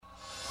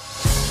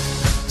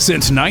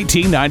Since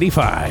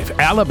 1995,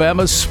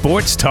 Alabama's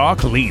sports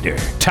talk leader,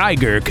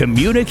 Tiger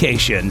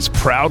Communications,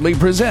 proudly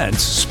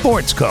presents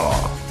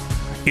SportsCall.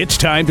 It's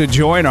time to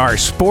join our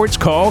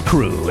SportsCall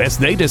crew as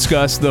they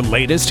discuss the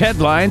latest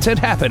headlines and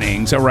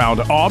happenings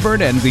around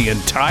Auburn and the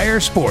entire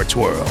sports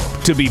world.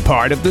 To be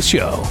part of the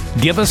show,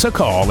 give us a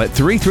call at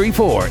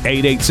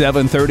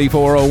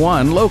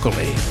 334-887-3401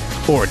 locally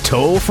or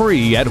toll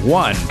free at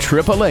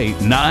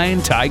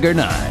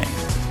 1-888-9-TIGER-9.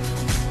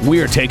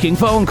 We're taking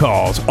phone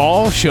calls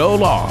all show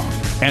long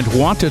and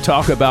want to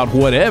talk about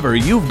whatever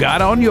you've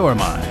got on your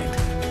mind.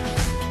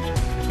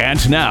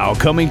 And now,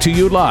 coming to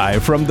you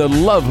live from the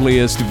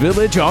loveliest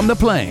village on the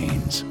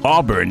plains,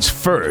 Auburn's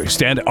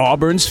first and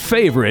Auburn's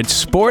favorite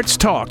sports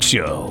talk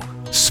show,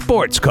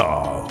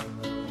 SportsCall.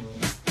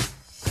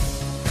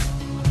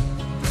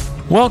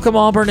 Welcome,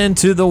 Auburn,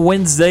 into the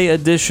Wednesday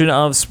edition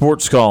of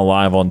SportsCall,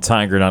 live on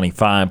Tiger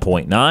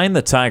 95.9,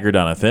 the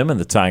Tiger.fm, and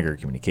the Tiger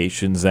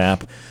Communications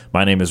app.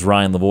 My name is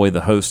Ryan Lavoie,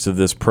 the host of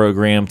this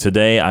program.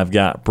 Today, I've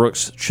got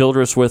Brooks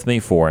Childress with me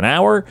for an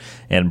hour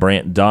and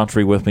Brant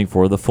Daughtry with me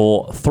for the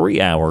full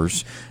 3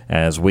 hours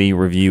as we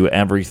review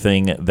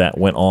everything that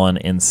went on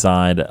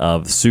inside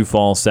of Sioux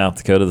Falls, South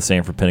Dakota, the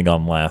Sanford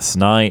Pentagon last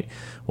night.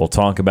 We'll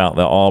talk about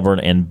the Auburn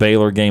and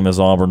Baylor game as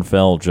Auburn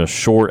fell just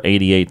short,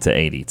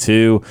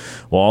 88-82.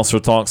 We'll also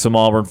talk some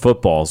Auburn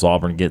football as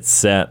Auburn gets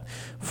set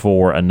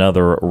for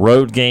another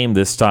road game,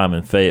 this time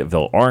in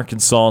Fayetteville,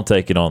 Arkansas,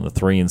 taking on the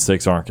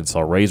 3-6 Arkansas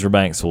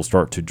Razorbacks. We'll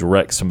start to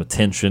direct some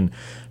attention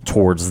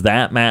towards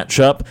that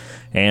matchup.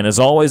 And as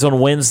always on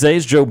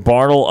Wednesdays, Joe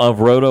Bartel of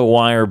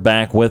Rotowire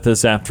back with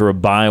us after a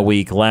bye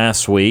week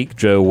last week.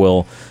 Joe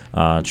will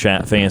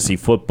chat fantasy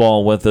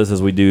football with us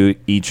as we do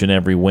each and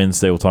every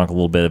Wednesday. We'll talk a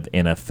little bit of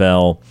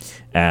NFL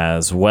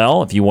as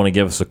well. If you want to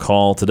give us a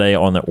call today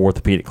on the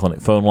Orthopedic Clinic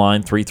phone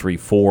line,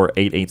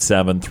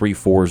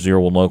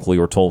 334-887-3401 locally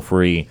or toll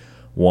free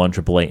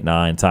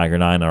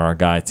 1-888-9-TIGER-9. And our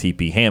guy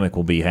TP Hammock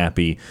will be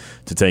happy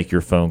to take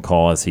your phone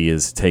call as he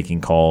is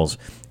taking calls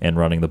and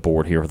running the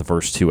board here for the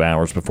first 2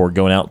 hours before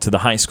going out to the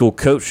high school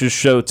coaches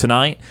show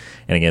tonight.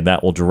 And again,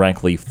 that will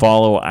directly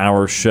follow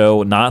our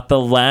show. Not the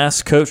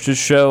last coaches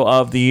show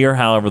of the year,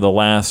 however, the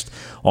last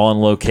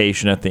on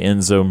location at the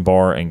End Zone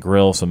Bar and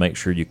Grill. So make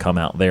sure you come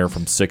out there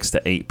from 6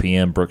 to 8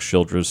 p.m. Brooks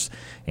Childress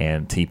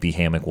and TP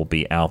Hammock will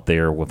be out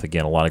there with,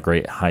 again, a lot of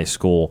great high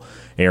school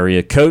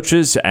area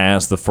coaches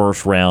as the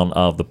first round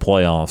of the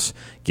playoffs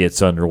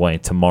gets underway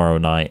tomorrow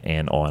night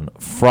and on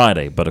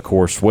Friday. But, of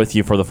course, with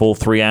you for the full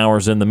 3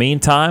 hours in the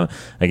meantime.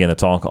 Again, to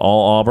talk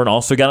all Auburn.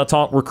 Also got to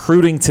talk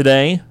recruiting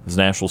today. It's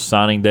National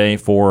Signing Day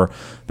for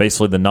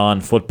basically the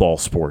non-football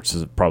sports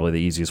is probably the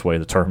easiest way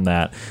to term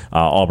that.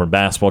 Auburn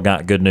Basketball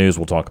got good news.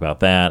 We'll talk about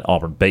that.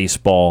 Auburn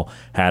Baseball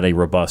had a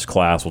robust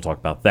class. We'll talk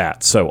about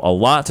that. So a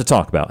lot to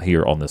talk about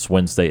here on this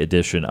Wednesday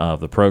edition of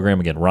the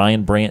program. Again,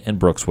 Ryan, Brant, and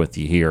Brooks with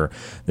you here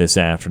this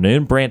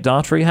afternoon. Brant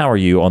Daughtry, how are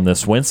you on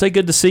this Wednesday?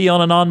 Good to see you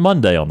on a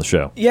non-Monday on the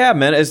show. Yeah,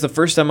 man. It's the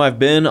first time I've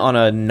been on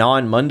a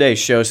non-Monday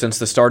show since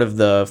the start of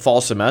the fall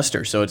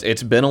semester. So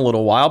it's been a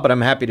little while, but I'm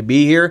happy to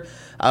be here.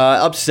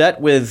 Upset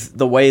with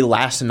the way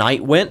last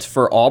night went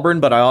for Auburn,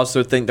 but I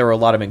also think there were a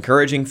lot of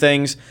encouraging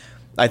things.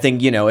 I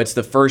think, it's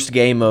the first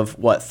game of,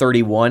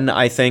 31,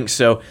 I think.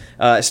 So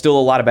still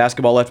a lot of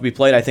basketball left to be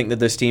played. I think that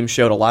this team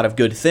showed a lot of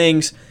good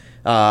things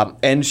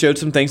and showed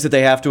some things that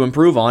they have to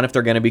improve on if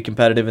they're going to be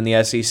competitive in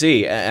the SEC.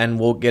 And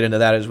we'll get into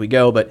that as we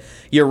go. But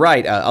you're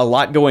right, a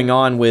lot going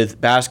on with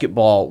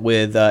basketball,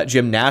 with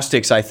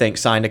gymnastics, I think,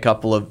 signed a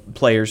couple of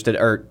players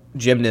or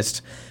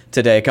gymnasts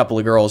today, a couple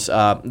of girls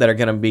that are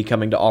going to be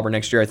coming to Auburn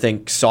next year. I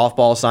think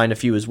softball signed a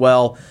few as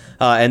well.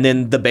 And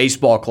then the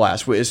baseball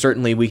class,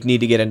 certainly we need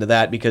to get into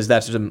that because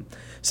that's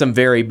some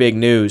very big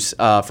news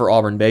for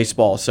Auburn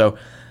baseball. So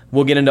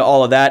we'll get into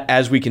all of that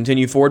as we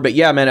continue forward. But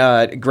yeah,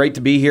 man, great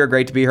to be here.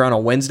 Great to be here on a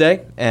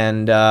Wednesday.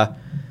 And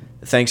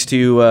thanks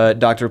to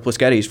Dr.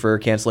 Pliskettis for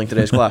canceling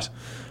today's class.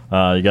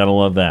 You gotta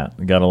love that.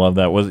 You gotta love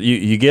that.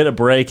 You get a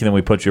break and then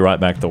we put you right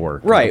back to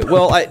work. Right.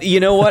 Well,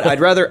 you know what? I'd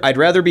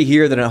rather be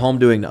here than at home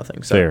doing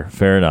nothing. So.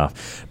 Fair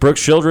enough.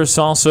 Brooks Childress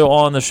also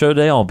on the show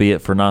today,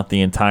 albeit for not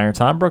the entire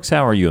time. Brooks,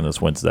 how are you on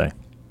this Wednesday?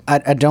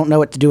 I don't know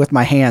what to do with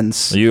my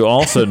hands. You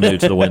also new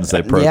to the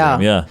Wednesday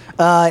program, yeah.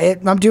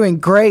 I'm doing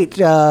great.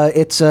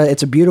 It's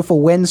a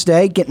beautiful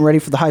Wednesday, getting ready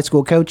for the high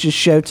school coaches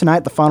show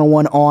tonight, the final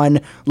one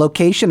on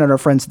location at our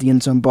friends at the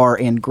End Zone Bar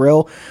and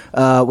Grill.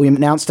 We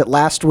announced it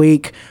last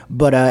week,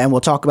 but and we'll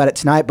talk about it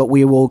tonight, but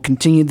we will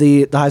continue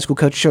the high school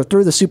coaches show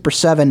through the Super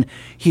 7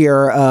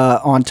 here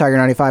on Tiger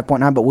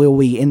 95.9, but we'll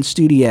be in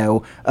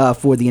studio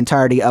for the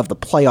entirety of the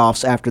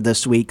playoffs after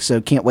this week, so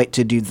can't wait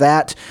to do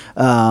that.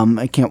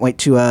 I can't wait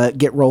to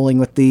get rolling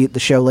with the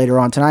show later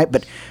on tonight.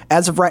 But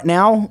as of right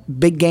now,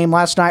 big game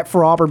last night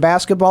for Auburn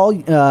basketball.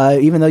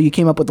 Even though you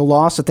came up with the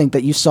loss, I think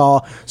that you saw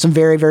some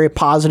very, very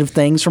positive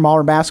things from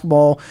Auburn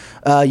basketball.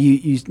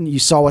 You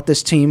saw what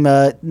this team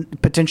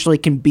potentially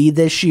can be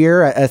this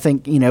year. I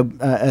think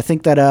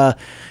that a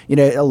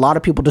lot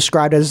of people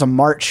described it as a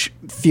March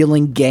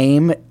feeling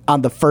game.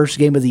 on the first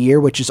game of the year,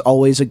 which is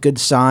always a good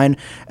sign.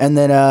 And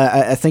then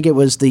I think it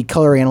was the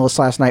color analyst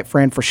last night,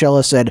 Fran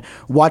Fraschilla, said,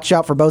 watch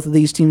out for both of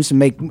these teams to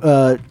make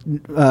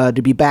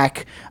to be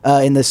back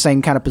in the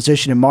same kind of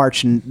position in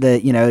March. And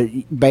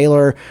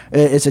Baylor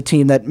is a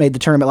team that made the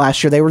tournament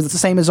last year. They were the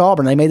same as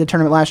Auburn. They made the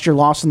tournament last year,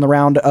 lost in the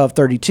round of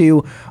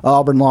 32.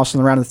 Auburn lost in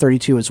the round of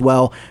 32 as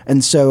well.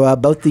 And so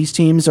both these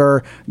teams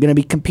are going to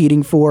be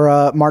competing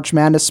for March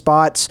Madness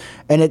spots.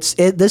 And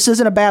this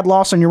isn't a bad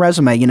loss on your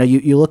resume.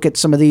 You look at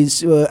some of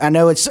these. I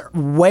know it's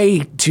way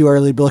too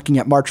early to be looking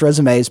at March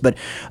resumes, but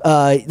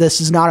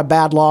this is not a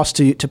bad loss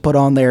to put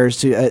on there as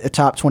to a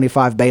top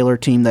 25 Baylor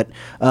team that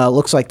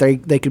looks like they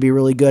could be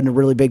really good and a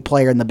really big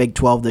player in the Big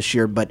 12 this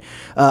year. But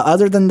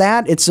other than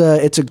that, it's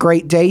a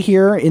great day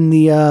here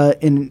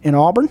in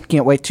Auburn.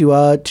 Can't wait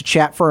to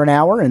chat for an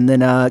hour, and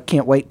then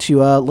can't wait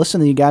to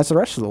listen to you guys the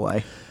rest of the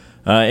way.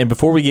 And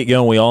before we get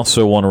going, we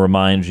also want to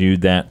remind you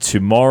that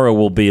tomorrow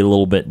will be a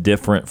little bit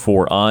different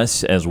for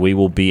us, as we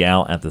will be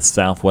out at the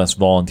Southwest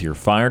Volunteer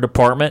Fire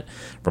Department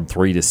from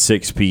 3 to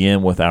 6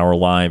 p.m. with our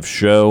live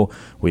show.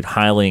 We'd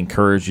highly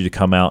encourage you to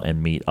come out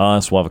and meet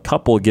us. We'll have a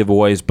couple of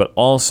giveaways, but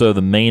also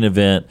the main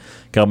event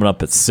coming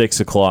up at 6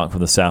 o'clock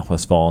from the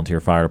Southwest Volunteer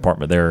Fire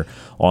Department there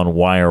on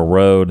Wire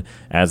Road,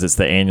 as it's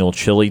the annual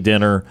chili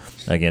dinner.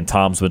 Again,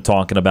 Tom's been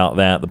talking about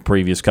that the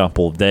previous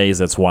couple of days.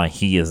 That's why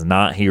he is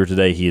not here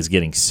today. He is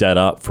getting set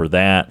up for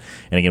that.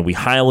 And again, we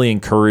highly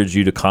encourage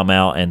you to come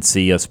out and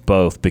see us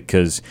both,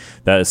 because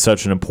that is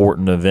such an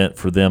important event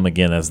for them,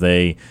 again, as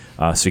they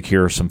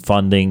secure some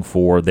funding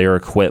for their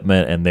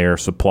equipment and their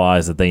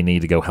supplies that they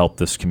need to go help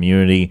this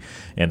community.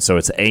 And so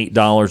it's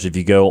 $8 if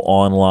you go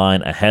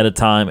online ahead of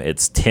time.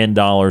 It's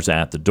 $10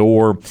 at the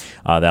door.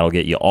 That'll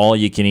get you all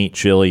you can eat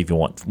chili. If you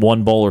want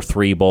one bowl or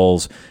 3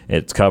 bowls,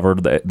 it's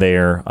covered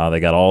there. They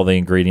got all the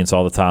ingredients,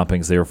 all the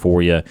toppings there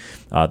for you.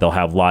 They'll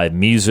have live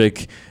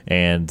music,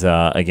 and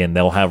again,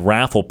 they'll have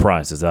raffle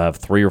prizes. They'll have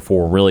 3 or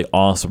 4 really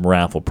awesome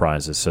raffle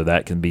prizes, so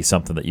that can be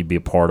something that you'd be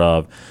a part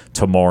of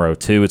tomorrow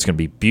too. It's going to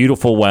be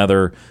beautiful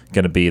weather,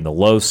 going to be in the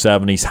low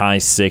 70s, high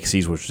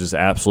 60s, which is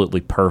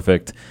absolutely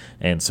perfect.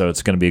 And so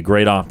it's going to be a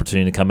great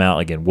opportunity to come out.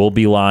 Again, we'll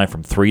be live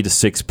from 3 to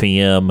 6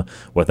 p.m.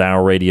 with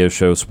our radio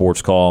show,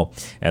 Sports Call,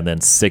 and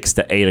then 6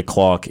 to 8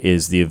 o'clock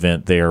is the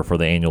event there for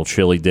the annual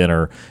chili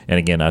dinner. And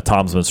again,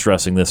 Tom's been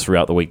stressing this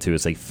throughout the week too.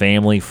 It's a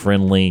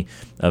family-friendly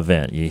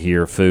event. You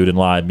hear food and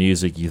live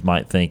music, you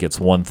might think it's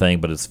one thing,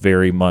 but it's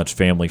very much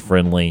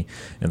family-friendly.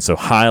 And so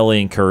highly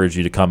encourage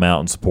you to come out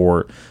and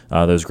support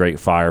those great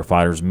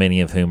firefighters, many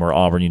of whom are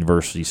Auburn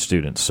University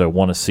students. So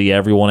want to see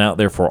everyone out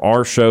there for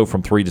our show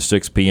from 3 to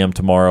 6 p.m.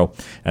 tomorrow,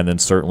 and then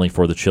certainly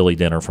for the chili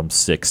dinner from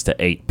 6 to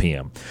 8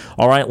 p.m.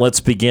 All right, let's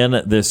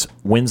begin this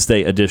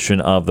Wednesday edition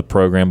of the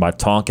program by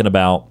talking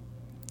about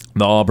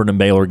the Auburn and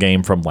Baylor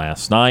game from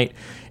last night.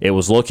 It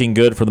was looking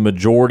good for the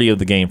majority of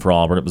the game for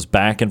Auburn. It was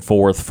back and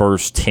forth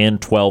first 10,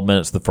 12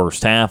 minutes of the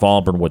first half.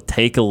 Auburn would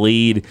take a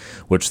lead,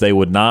 which they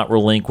would not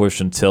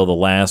relinquish until the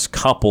last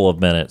couple of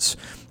minutes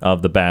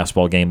of the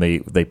basketball game.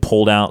 They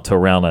pulled out to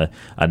around a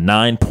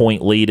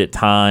 9-point lead at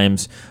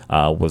times,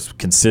 was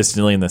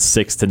consistently in the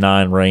 6 to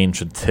 9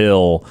 range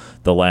until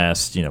the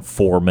last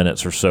 4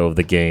 minutes or so of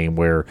the game,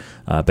 where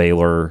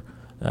Baylor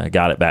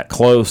got it back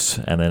close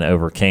and then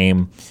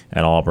overcame,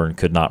 and Auburn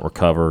could not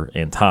recover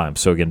in time.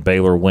 So again,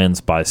 Baylor wins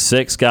by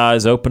 6.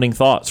 Guys, opening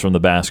thoughts from the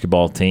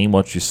basketball team,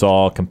 what you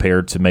saw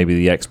compared to maybe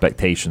the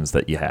expectations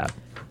that you had.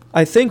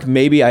 I think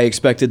maybe I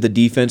expected the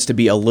defense to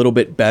be a little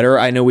bit better.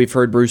 I know we've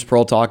heard Bruce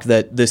Pearl talk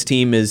that this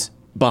team is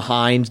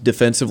behind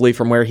defensively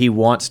from where he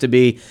wants to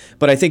be,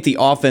 but I think the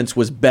offense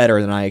was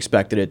better than I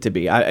expected it to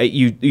be.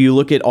 You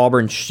look at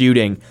Auburn's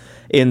shooting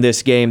in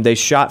this game. They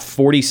shot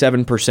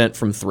 47%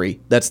 from 3.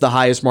 That's the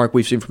highest mark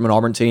we've seen from an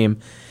Auburn team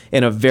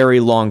in a very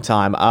long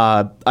time.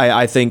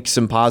 I think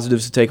some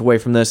positives to take away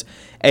from this.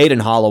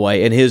 Aiden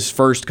Holloway, in his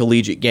first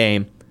collegiate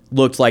game,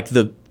 looked like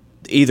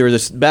either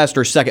the best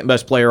or second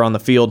best player on the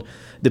field,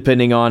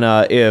 depending on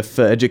if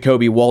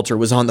Jacoby Walter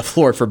was on the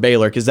floor for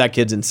Baylor, because that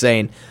kid's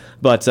insane.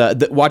 But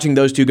watching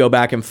those two go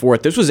back and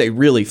forth, this was a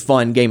really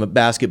fun game of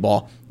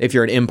basketball if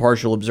you're an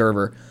impartial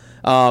observer.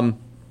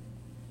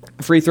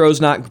 Free throws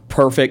not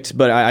perfect,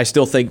 but I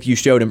still think you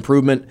showed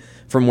improvement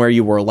from where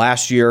you were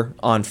last year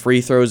on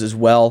free throws as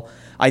well.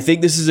 I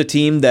think this is a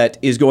team that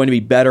is going to be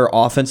better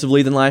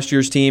offensively than last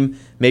year's team,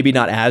 maybe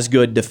not as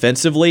good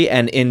defensively.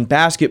 And in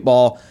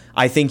basketball,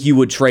 I think you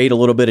would trade a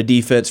little bit of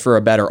defense for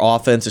a better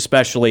offense,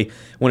 especially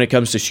when it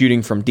comes to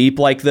shooting from deep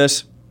like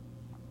this.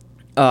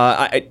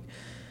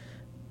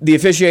 The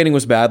officiating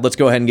was bad. Let's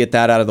go ahead and get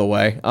that out of the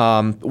way.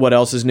 What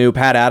else is new?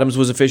 Pat Adams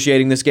was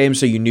officiating this game,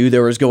 so you knew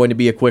there was going to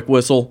be a quick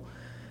whistle.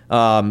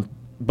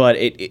 But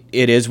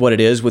it is what it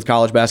is with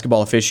college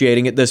basketball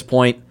officiating at this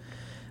point.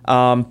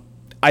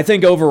 I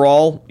think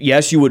overall,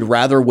 yes, you would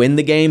rather win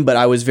the game, but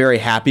I was very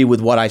happy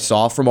with what I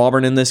saw from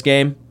Auburn in this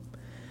game.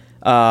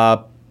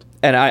 And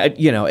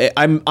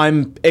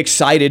I'm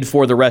excited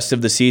for the rest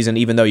of the season,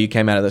 even though you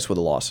came out of this with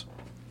a loss.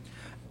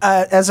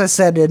 As I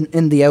said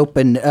in the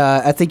open,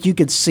 I think you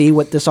could see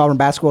what this Auburn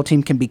basketball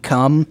team can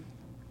become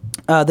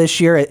this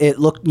year. It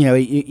looked,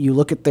 you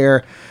look at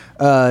their,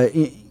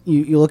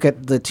 you look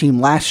at the team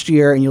last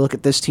year and you look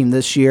at this team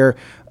this year.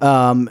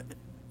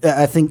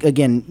 I think,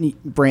 again,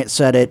 Brant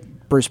said it,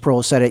 Bruce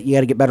Pearl said it, you got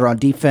to get better on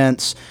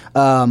defense.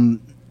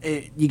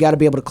 You got to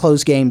be able to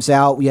close games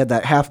out. We had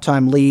that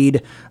halftime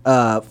lead,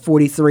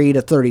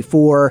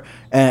 43-34,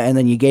 and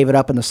then you gave it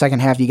up in the second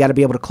half. You got to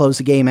be able to close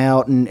the game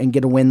out and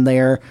get a win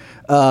there.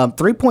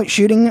 3-point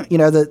shooting,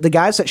 the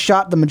guys that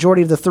shot the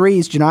majority of the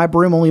threes, Janai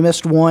Broome only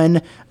missed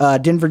 1,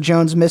 Denver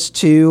Jones missed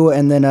 2,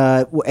 and then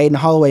Aiden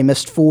Holloway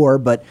missed 4,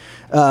 but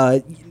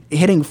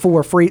hitting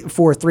four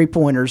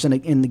 3-pointers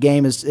in the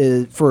game is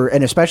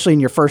and especially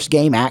in your first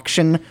game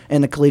action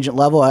in the collegiate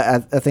level, I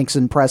think is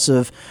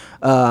impressive.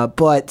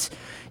 But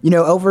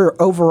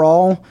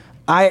overall,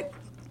 I'm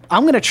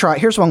going to try.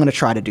 Here's what I'm going to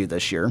try to do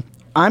this year.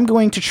 I'm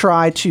going to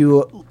try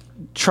to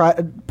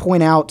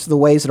point out the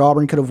ways that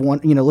Auburn could have won.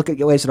 Look at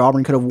the ways that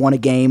Auburn could have won a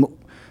game,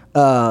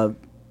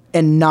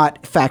 and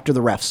not factor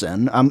the refs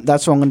in.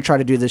 That's what I'm going to try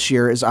to do this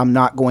year. Is I'm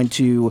not going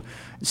to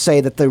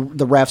say that the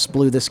refs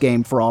blew this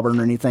game for Auburn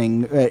or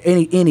anything.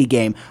 Any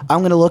game. I'm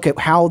going to look at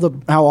how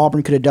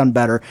Auburn could have done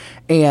better,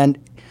 and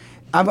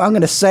I'm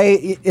going to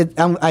say it.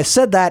 I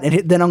said that,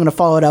 and then I'm going to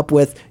follow it up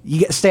with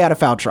stay out of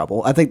foul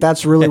trouble. I think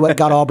that's really what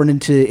got Auburn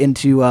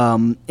into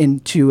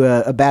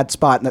a bad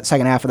spot in that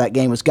second half of that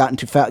game, was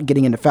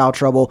getting into foul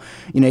trouble.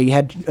 You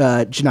had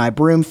Janai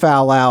Broome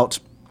foul out.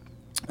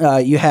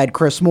 You had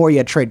Chris Moore, you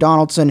had Trey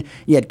Donaldson,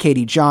 you had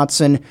Katie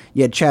Johnson,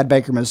 you had Chad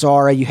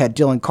Baker-Mazzara, you had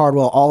Dylan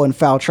Cardwell, all in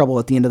foul trouble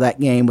at the end of that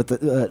game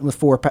with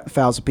 4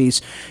 fouls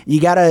apiece. You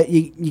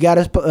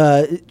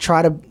gotta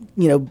try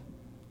to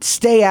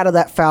stay out of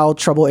that foul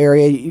trouble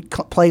area. You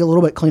play a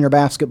little bit cleaner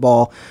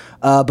basketball,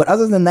 but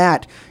other than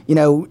that,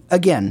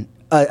 again,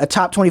 a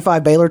top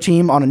 25 Baylor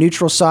team on a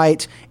neutral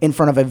site in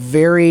front of a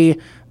very.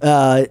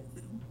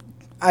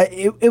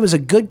 It was a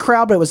good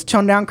crowd, but it was a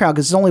toned-down crowd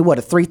because it's only, a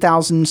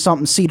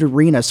 3,000-something seat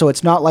arena, so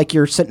it's not like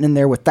you're sitting in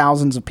there with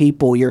thousands of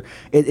people.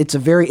 It's a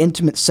very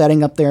intimate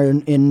setting up there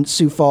in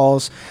Sioux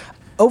Falls.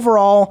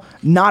 Overall,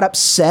 not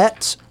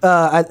upset.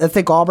 I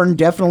think Auburn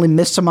definitely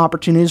missed some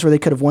opportunities where they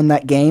could have won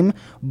that game,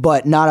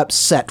 but not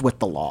upset with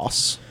the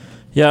loss.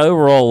 Yeah,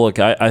 overall, look,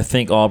 I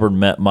think Auburn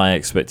met my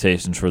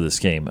expectations for this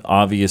game.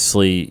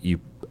 Obviously,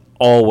 you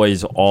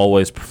always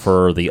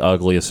prefer the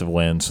ugliest of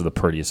wins to the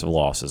prettiest of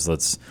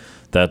losses.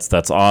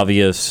 That's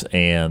obvious,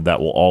 and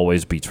that will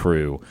always be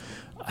true.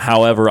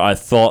 However, I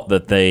thought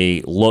that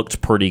they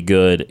looked pretty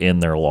good in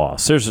their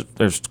loss.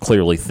 There's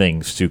clearly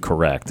things to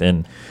correct,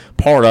 and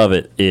part of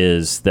it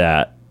is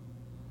that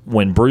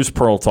when Bruce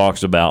Pearl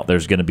talks about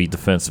there's going to be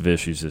defensive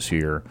issues this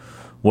year,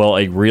 well,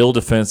 a real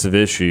defensive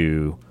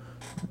issue,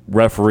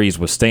 referees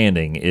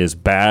withstanding, is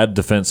bad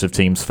defensive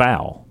teams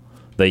foul.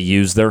 They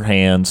use their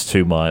hands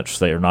too much.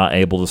 They are not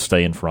able to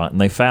stay in front,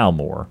 and they foul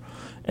more.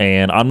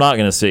 And I'm not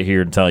going to sit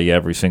here and tell you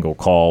every single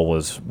call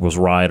was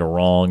right or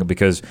wrong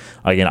because,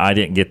 again, I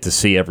didn't get to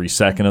see every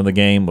second of the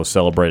game. Was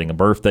celebrating a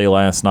birthday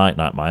last night,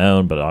 not my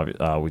own,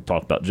 but we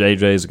talked about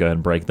JJ's. Go ahead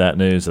and break that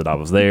news that I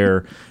was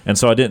there. And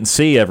so I didn't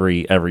see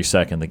every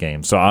second of the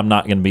game. So I'm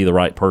not going to be the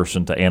right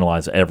person to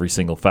analyze every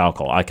single foul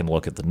call. I can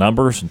look at the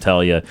numbers and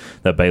tell you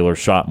that Baylor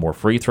shot more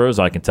free throws.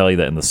 I can tell you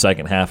that in the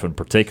second half in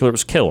particular, it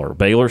was killer.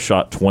 Baylor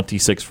shot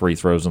 26 free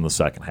throws in the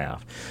second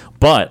half.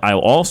 But I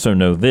also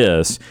know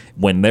this,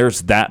 when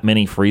there's that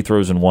many free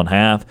throws in one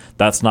half,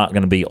 that's not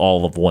going to be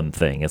all of one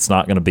thing. It's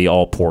not going to be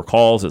all poor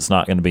calls. It's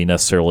not going to be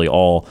necessarily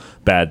all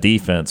bad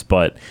defense,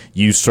 but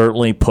you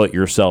certainly put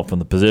yourself in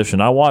the position.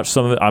 I watched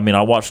some of it.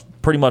 I watched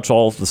pretty much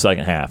all of the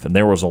second half, and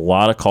there was a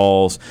lot of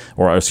calls,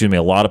 a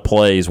lot of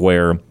plays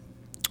where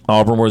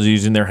Auburn was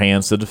using their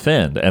hands to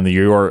defend, and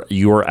you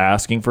are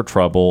asking for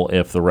trouble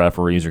if the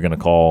referees are going to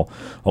call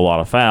a lot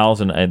of fouls,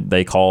 and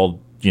they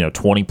called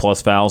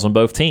 20-plus fouls on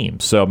both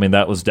teams. So,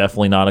 that was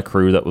definitely not a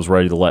crew that was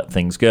ready to let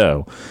things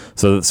go.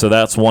 So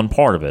that's one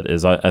part of it,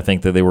 is I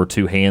think that they were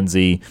too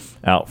handsy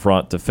out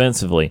front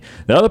defensively.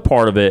 The other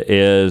part of it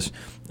is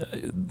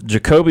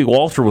Jacoby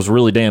Walter was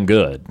really damn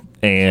good.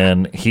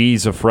 And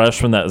he's a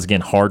freshman that is,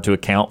 again, hard to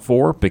account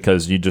for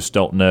because you just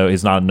don't know.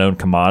 He's not a known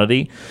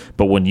commodity.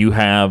 But when you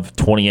have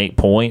 28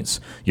 points,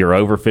 you're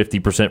over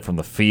 50% from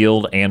the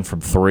field and from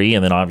three,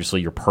 and then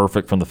obviously you're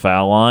perfect from the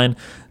foul line,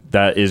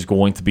 that is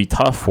going to be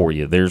tough for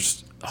you.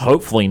 There's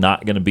hopefully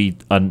not going to be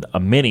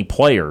many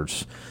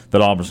players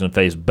that Auburn's going to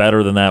face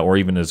better than that or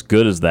even as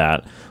good as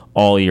that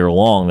all year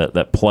long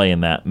that play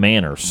in that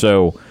manner.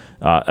 So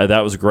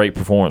that was a great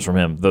performance from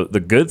him. The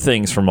good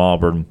things from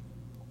Auburn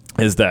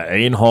is that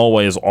Aiden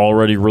Holloway is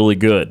already really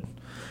good,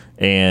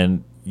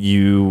 and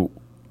you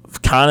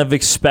kind of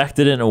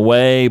expected it in a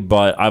way,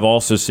 but I've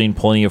also seen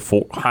plenty of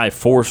high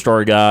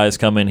four-star guys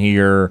come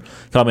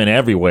in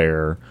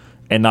everywhere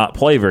and not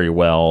play very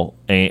well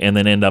and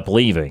then end up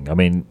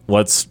leaving.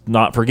 Let's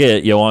not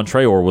forget, Yohan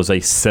Traore was a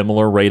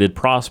similar rated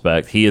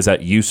prospect. He is at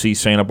UC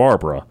Santa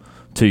Barbara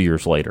 2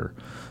 years later.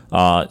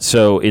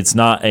 So it's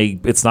not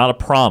a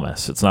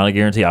promise. It's not a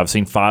guarantee. I've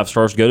seen 5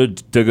 stars go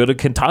to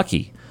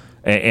Kentucky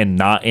and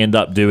not end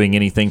up doing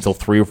anything till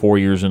 3 or 4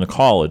 years into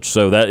college.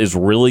 So that is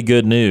really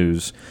good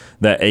news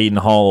that Aiden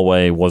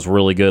Holloway was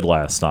really good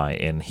last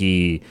night, and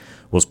he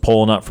was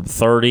pulling up from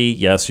 30.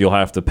 Yes, you'll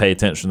have to pay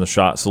attention to the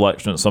shot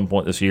selection at some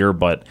point this year,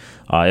 but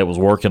it was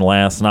working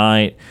last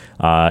night,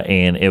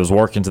 and it was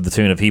working to the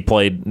tune of he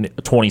played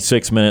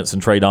 26 minutes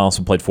and Trey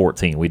Donaldson played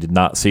 14. We did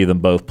not see them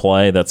both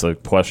play. That's a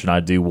question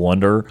I do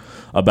wonder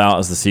about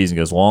as the season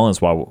goes along.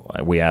 That's why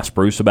we asked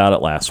Bruce about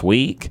it last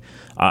week.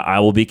 I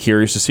will be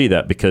curious to see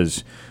that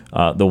because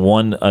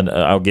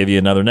I'll give you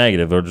another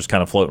negative. They're just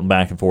kind of floating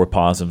back and forth,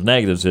 positives and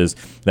negatives, is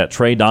that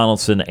Trey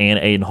Donaldson and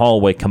Aiden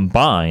Holloway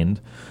combined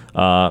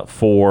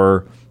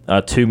for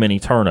too many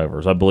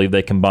turnovers. I believe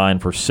they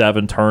combined for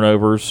 7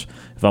 turnovers.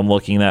 If I'm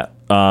looking at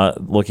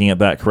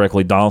that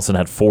correctly, Donaldson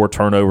had 4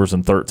 turnovers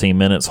in 13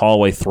 minutes.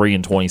 Holloway 3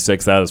 in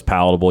 26. That is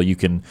palatable. You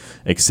can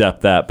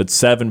accept that. But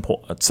 7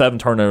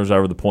 turnovers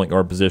over the point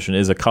guard position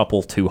is a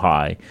couple too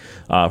high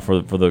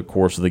for the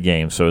course of the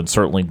game. So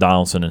certainly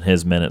Donaldson in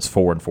his minutes,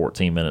 4 and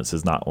 14 minutes,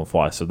 is not going to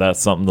fly. So that's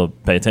something to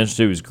pay attention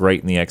to. He's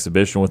great in the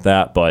exhibition with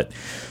that. But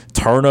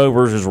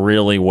turnovers is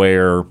really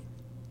where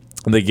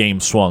the game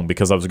swung,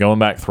 because I was going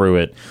back through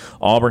it.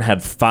 Auburn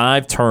had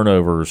 5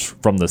 turnovers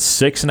from the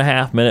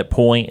 6.5-minute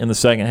point in the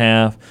second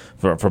half,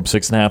 from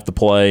 6.5 to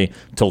play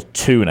till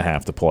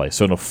 2.5 to play.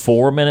 So in a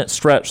 4-minute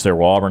stretch there,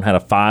 where Auburn had a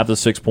 5 to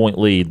 6 point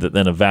lead that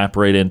then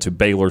evaporated into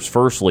Baylor's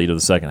first lead of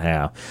the second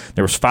half,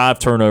 there was 5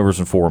 turnovers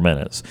in 4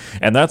 minutes.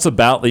 And that's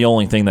about the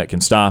only thing that can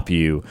stop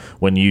you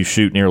when you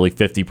shoot nearly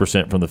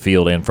 50% from the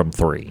field and from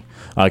 3.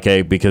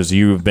 Okay, because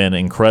you've been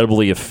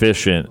incredibly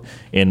efficient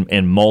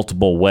in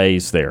multiple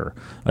ways there.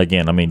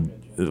 Again, I mean,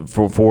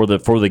 for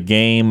the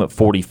game,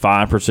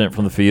 45%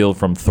 from the field,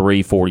 from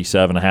 3,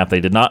 47.5. They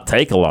did not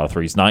take a lot of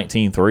threes.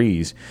 19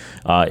 threes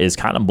is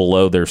kind of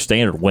below their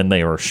standard when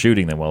they are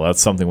shooting them well.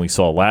 That's something we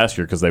saw last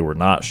year because they were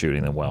not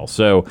shooting them well.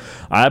 So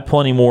I have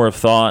plenty more of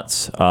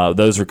thoughts.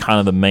 Those are kind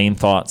of the main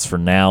thoughts for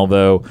now,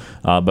 though.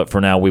 But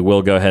for now, we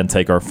will go ahead and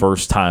take our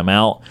first time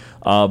out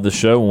of the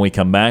show. When we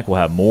come back, we'll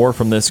have more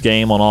from this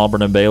game on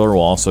Auburn and Baylor.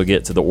 We'll also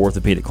get to the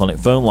Orthopedic Clinic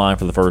phone line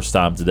for the first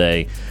time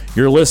today.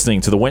 You're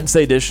listening to the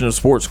Wednesday edition of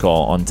Sports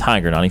Call on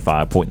Tiger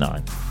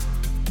 95.9.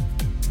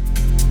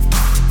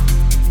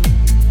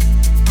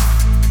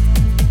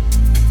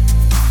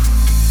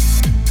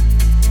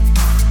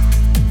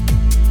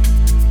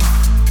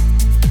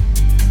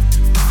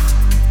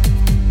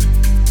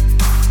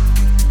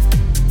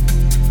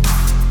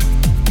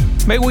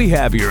 May we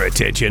have your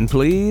attention,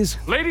 please?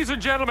 Ladies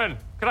and gentlemen,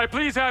 can I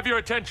please have your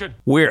attention?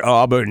 We're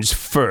Auburn's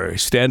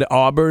first and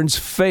Auburn's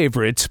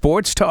favorite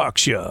sports talk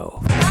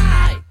show.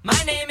 Hi, my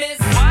name is.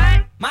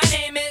 What? My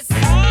name is.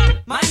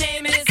 My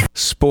name is.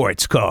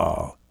 Sports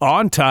Call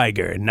on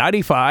Tiger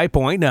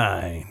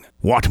 95.9.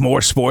 Want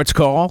more Sports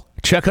Call?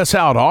 Check us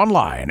out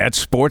online at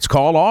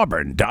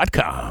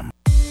sportscallauburn.com.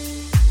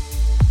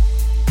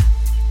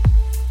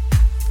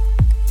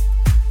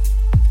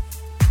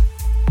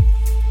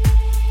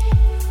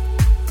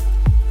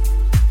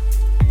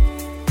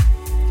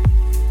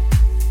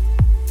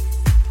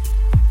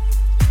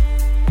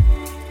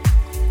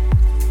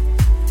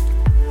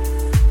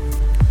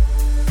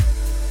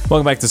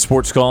 Welcome back to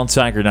Sports Call on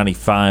Tiger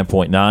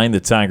 95.9, the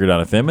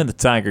Tiger.fm, and the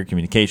Tiger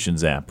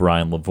Communications app.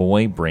 Ryan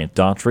Lavoie, Brant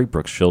Daughtry,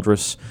 Brooks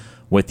Childress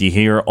with you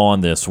here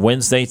on this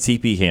Wednesday.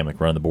 TP Hammock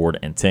running the board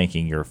and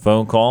taking your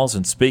phone calls.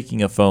 And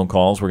speaking of phone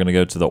calls, we're going to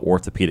go to the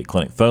Orthopedic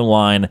Clinic phone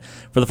line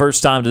for the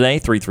first time today,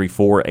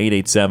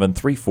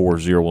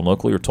 334-887-3401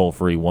 locally, or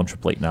toll-free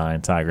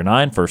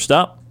 1-888-9-TIGER-9. First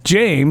up,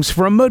 James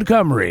from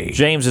Montgomery.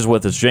 James is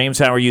with us. James,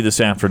 how are you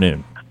this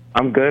afternoon?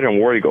 I'm good in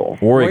War Eagle.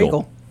 War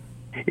Eagle.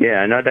 Yeah,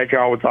 I know that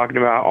y'all were talking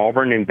about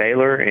Auburn and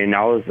Baylor, and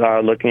I was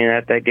looking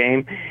at that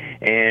game,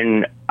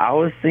 and I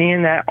was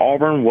seeing that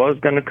Auburn was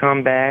going to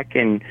come back,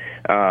 and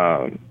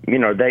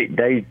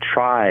they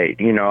tried.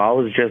 I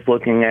was just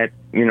looking at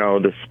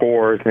the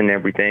scores and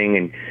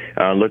everything,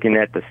 and looking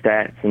at the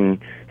stats and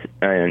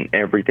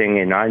everything,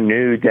 and I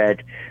knew that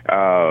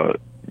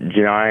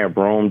Janiah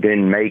Broome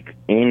didn't make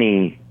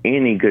any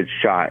good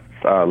shots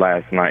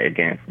last night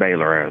against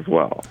Baylor as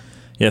well.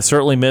 Yeah,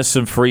 certainly missed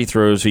some free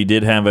throws. He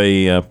did have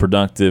a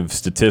productive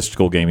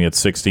statistical game. He had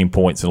 16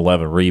 points and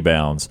 11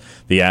 rebounds.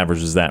 The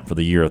average is that for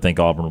the year. I think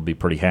Auburn will be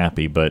pretty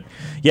happy. But,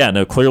 yeah,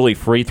 no, clearly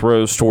free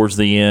throws towards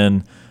the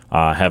end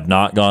have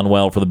not gone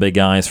well for the big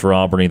guys for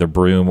Auburn, either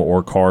Broome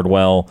or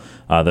Cardwell.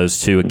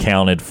 Those two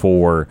accounted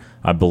for,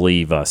 I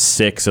believe,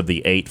 6 of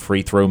the 8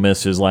 free throw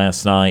misses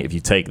last night. If you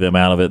take them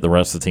out of it, the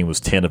rest of the team was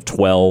 10 of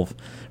 12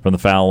 from the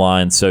foul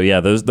line. So, yeah,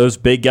 those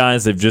big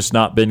guys, they've just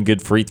not been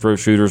good free throw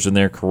shooters in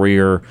their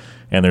career,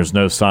 and there's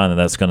no sign that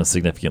that's going to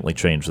significantly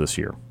change this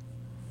year.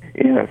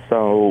 Yeah,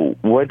 so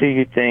what do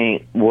you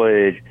think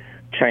would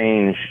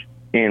change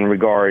in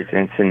regards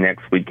into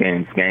next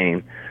weekend's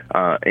game?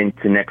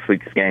 into next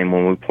week's game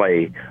when we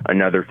play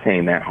another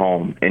team at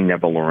home in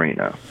Neville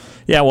Arena.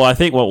 Yeah, well, I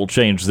think what will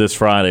change this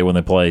Friday when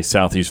they play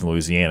Southeastern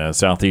Louisiana.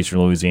 Southeastern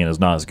Louisiana is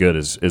not as good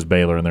as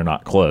Baylor, and they're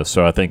not close.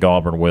 So I think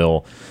Auburn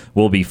will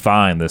be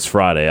fine this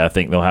Friday. I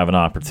think they'll have an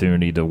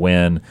opportunity to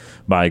win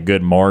by a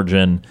good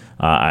margin.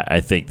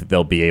 I think that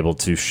they'll be able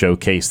to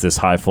showcase this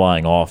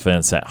high-flying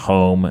offense at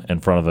home in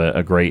front of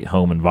a great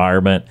home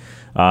environment.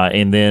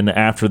 And then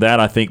after that,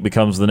 I think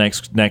becomes the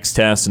next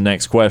test and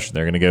next question.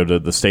 They're going to go to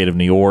the state of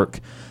New York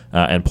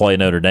and play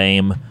Notre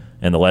Dame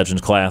in the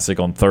Legends Classic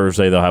on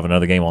Thursday. They'll have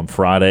another game on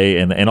Friday.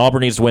 And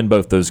Auburn needs to win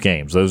both those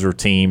games. Those are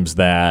teams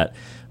that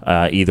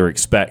either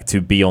expect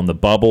to be on the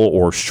bubble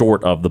or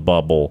short of the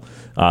bubble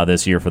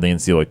this year for the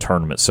NCAA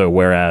tournament. So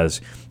whereas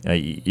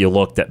you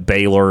looked at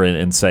Baylor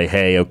and say,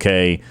 hey,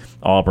 okay,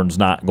 Auburn's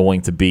not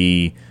going to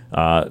be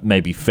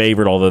maybe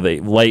favored, although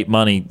late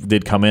money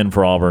did come in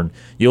for Auburn.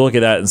 You look at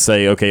that and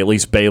say, okay, at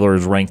least Baylor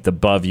is ranked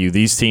above you.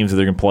 These teams that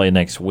they're going to play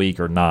next week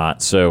are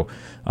not. So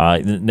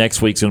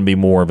next week's going to be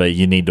more of a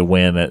you need to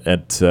win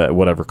at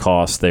whatever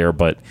cost there.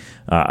 But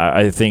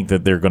I think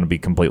that they're going to be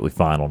completely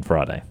fine on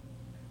Friday.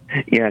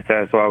 Yes,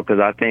 as well, because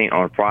I think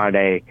on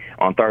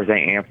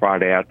Thursday and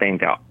Friday, I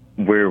think that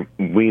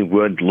we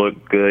would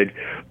look good,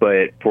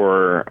 but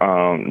for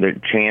the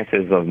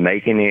chances of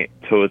making it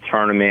to a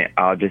tournament,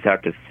 I'll just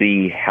have to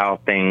see how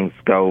things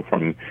go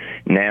from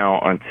now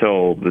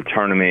until the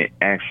tournament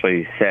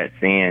actually sets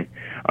in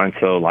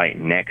until like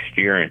next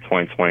year in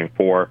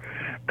 2024,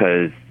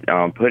 because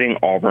putting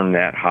Auburn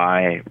that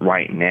high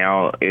right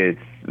now is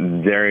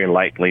very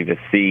likely to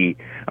see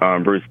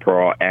Bruce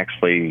Pearl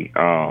actually,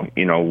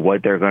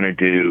 what they're going to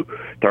do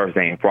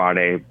Thursday and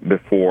Friday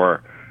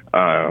before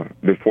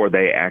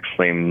they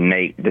actually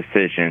make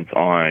decisions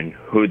on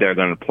who they're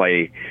going to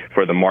play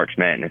for the March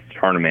Madness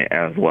tournament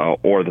as well,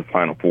 or the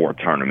Final Four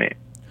tournament.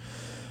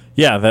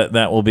 Yeah,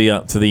 that will be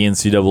up to the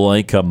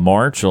NCAA come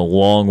March. A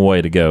long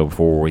way to go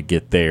before we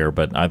get there,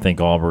 but I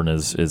think Auburn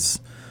is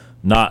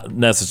not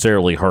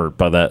necessarily hurt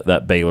by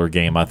that Baylor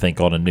game. I think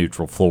on a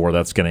neutral floor,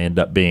 that's going to end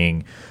up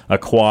being a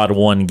quad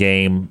one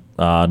game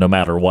no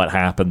matter what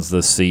happens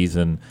this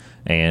season.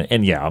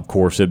 And yeah, of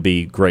course, it'd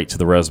be great to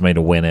the resume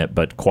to win it,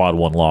 but quad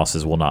one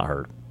losses will not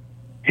hurt.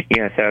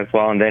 Yes, as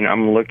well. And then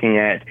I'm looking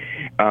at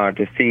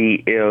to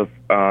see if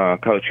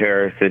Coach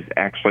Harris is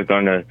actually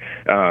going to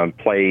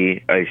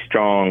play a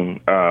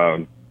strong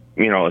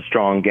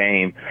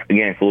game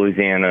against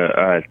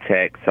Louisiana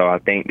Tech. So I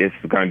think this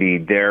is going to be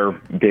their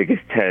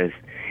biggest test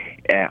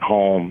at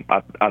home.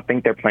 I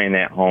think they're playing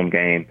that home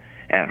game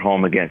at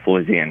home against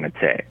Louisiana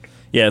Tech.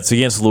 Yeah, it's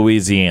against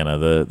Louisiana,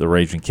 the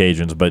Raging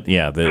Cajuns, but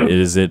yeah, it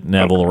is at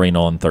Neville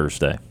Arena on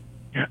Thursday.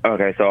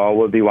 Okay, so I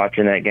will be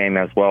watching that game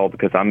as well,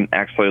 because I'm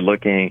actually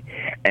looking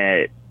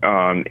at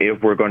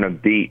if we're going to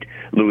beat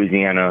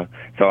Louisiana.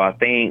 So I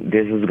think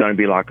this is going to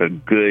be like a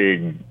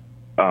good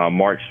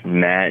March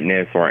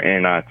Madness or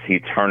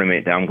NIT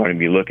tournament that I'm going to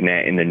be looking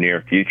at in the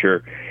near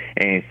future,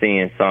 and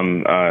seeing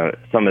some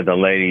of the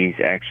ladies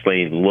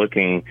actually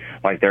looking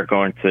like they're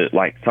going to,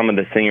 like some of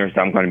the seniors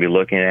I'm going to be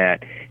looking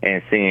at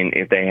and seeing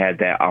if they had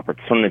that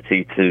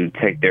opportunity to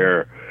take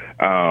their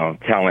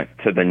talent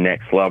to the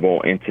next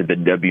level into the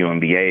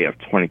WNBA of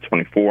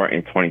 2024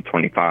 and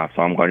 2025.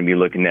 So I'm going to be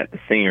looking at the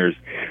seniors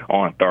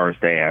on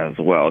Thursday as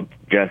well,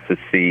 just to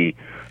see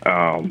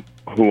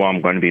who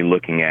I'm going to be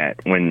looking at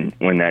when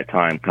that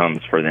time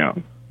comes for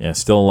them. Yeah,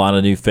 still a lot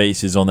of new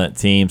faces on that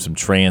team, some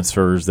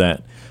transfers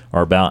that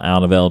are about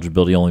out of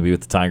eligibility, only be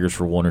with the Tigers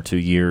for 1 or 2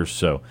 years.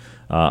 So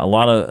a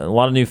lot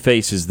of new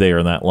faces there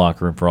in that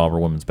locker room for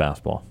Auburn women's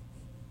basketball.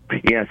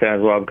 Yes, as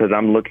well, because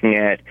I'm looking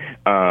at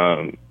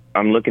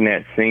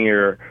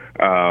senior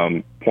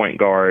point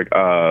guard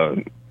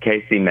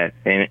Casey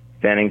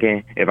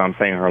Metzenningen, if I'm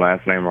saying her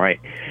last name right.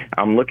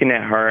 I'm looking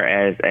at her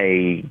as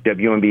a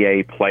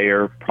WNBA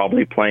player,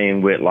 probably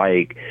playing with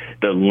like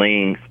the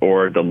Lynx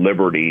or the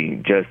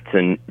Liberty, just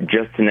to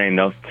name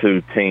those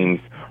two teams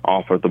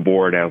off of the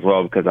board as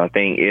well, because I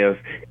think if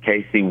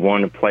Casey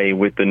wanted to play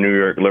with the New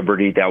York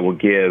Liberty, that will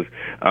give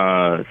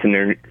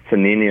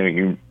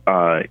Sanina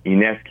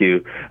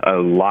Ionescu a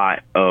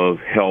lot of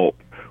help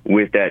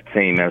with that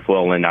team as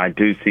well, and I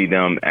do see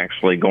them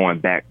actually going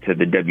back to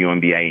the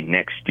WNBA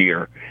next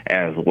year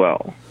as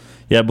well.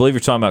 Yeah, I believe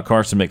you're talking about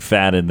Carson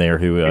McFadden there,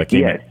 who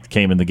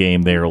came in the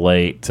game there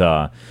late.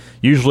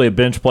 Usually a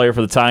bench player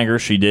for the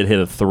Tigers. She did hit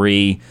a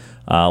three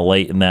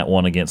late in that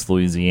one against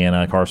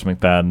Louisiana. Carson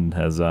McFadden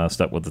has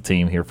stuck with the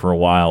team here for a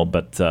while,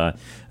 but I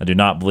do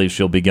not believe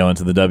she'll be going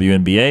to the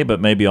WNBA,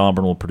 but maybe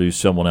Auburn will produce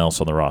someone else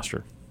on the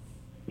roster.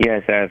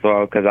 Yes, as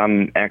well, because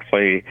I'm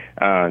actually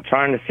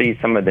trying to see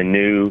some of the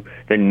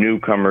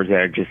newcomers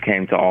that just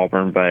came to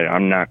Auburn, but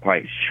I'm not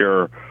quite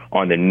sure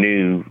on the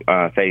new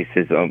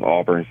faces of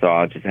Auburn, so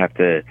I'll just have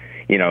to,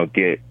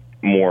 get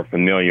more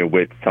familiar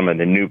with some of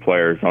the new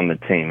players on the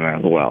team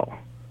as well.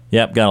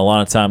 Yep, got a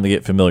lot of time to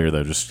get familiar,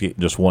 though.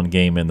 Just one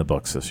game in the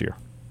books this year.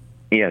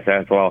 Yes,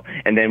 as well.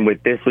 And then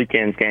with this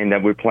weekend's game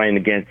that we're playing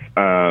against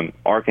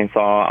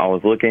Arkansas, I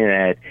was looking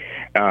at,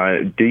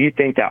 do you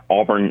think that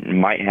Auburn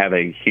might have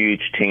a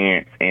huge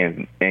chance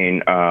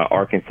in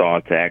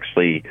Arkansas to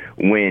actually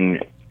win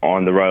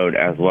on the road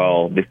as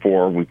well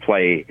before we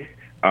play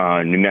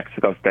New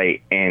Mexico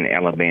State and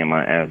Alabama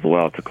as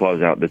well to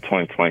close out the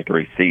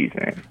 2023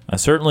 season? I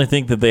certainly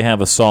think that they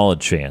have a solid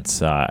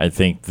chance. I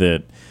think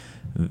that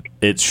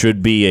it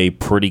should be a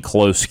pretty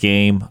close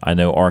game. I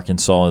know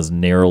Arkansas is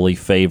narrowly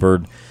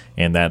favored,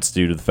 and that's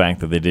due to the fact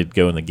that they did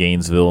go into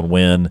Gainesville and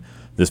win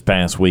this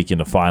past weekend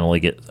to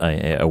finally get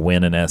a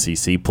win in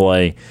SEC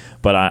play.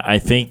 But I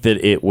think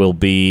that it will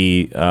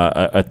be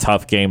a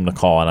tough game to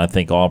call, and I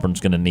think Auburn's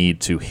going to need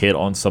to hit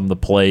on some of the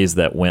plays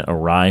that went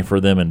awry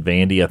for them in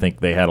Vandy. I think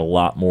they had a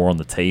lot more on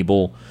the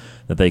table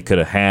that they could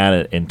have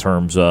had in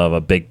terms of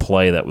a big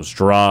play that was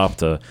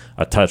dropped, a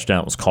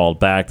touchdown was called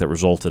back that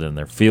resulted in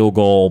their field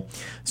goal.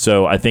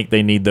 So I think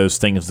they need those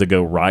things to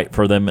go right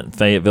for them in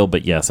Fayetteville.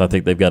 But, yes, I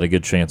think they've got a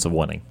good chance of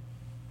winning.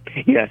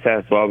 Yes,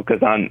 as well,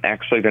 because I'm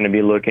actually going to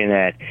be looking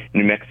at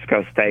New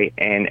Mexico State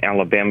and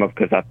Alabama,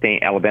 because I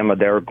think Alabama,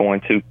 they're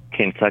going to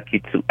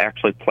Kentucky to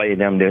actually play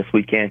them this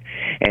weekend,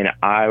 and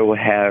I will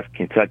have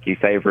Kentucky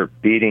favorite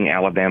beating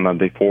Alabama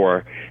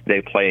before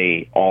they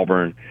play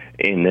Auburn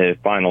in the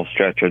final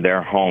stretch of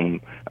their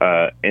home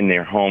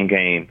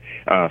game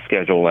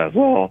schedule as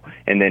well.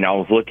 And then I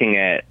was looking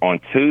at on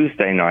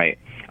Tuesday night,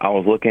 I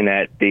was looking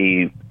at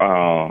the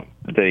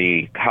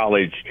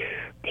college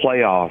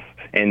playoff,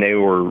 and they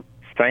were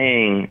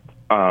saying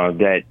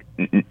that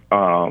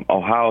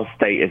Ohio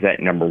State is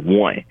at number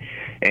 1,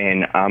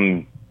 and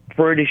I'm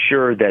pretty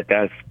sure that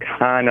that's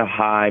kind of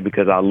high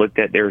because I looked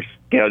at their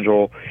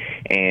schedule,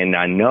 and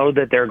I know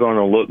that they're going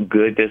to look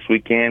good this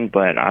weekend,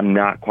 but I'm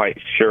not quite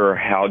sure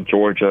how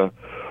Georgia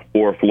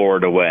or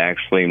Florida will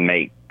actually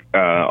make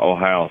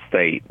Ohio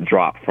State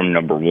drop from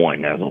number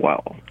 1 as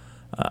well.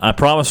 I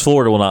promise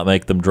Florida will not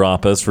make them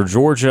drop. As for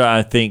Georgia,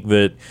 I think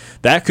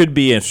that could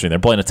be interesting. They're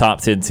playing a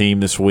top 10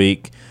 team this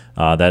week.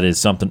 That is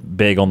something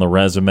big on the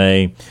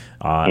resume.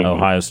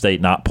 Ohio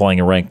State not playing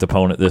a ranked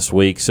opponent this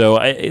week. So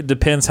it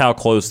depends how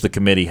close the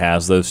committee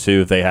has those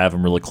two. If they have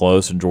them really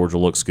close and Georgia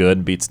looks good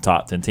and beats a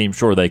top 10 team,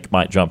 sure, they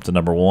might jump to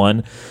number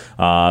 1.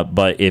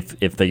 But if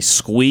they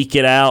squeak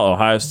it out,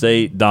 Ohio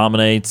State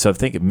dominates. I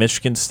think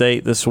Michigan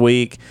State this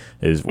week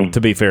is,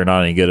 to be fair,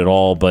 not any good at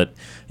all. But,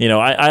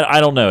 I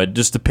don't know. It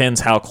just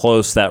depends how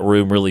close that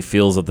room really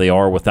feels that they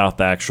are without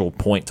the actual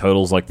point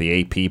totals like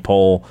the AP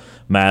poll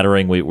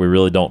mattering. We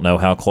really don't know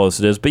how close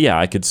it is. But, yeah,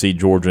 I could see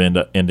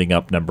Georgia ending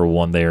up number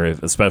 1 there,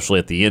 especially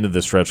at the end of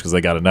the stretch because they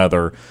got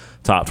another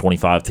top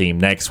 25 team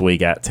next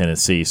week at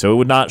Tennessee. So it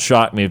would not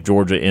shock me if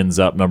Georgia ends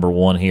up number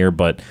 1 here,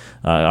 but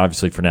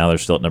obviously for now they're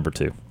still at number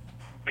 2.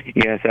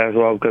 Yes, as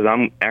well, because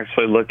I'm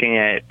actually looking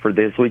at, for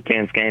this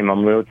weekend's game,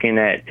 I'm looking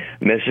at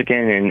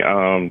Michigan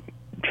and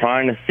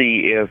trying to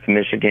see if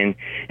Michigan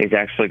is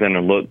actually going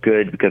to look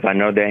good, because I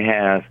know they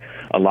have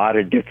a lot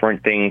of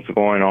different things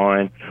going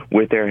on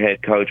with their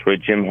head coach,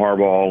 with Jim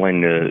Harbaugh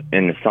and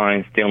the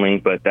sign stealing,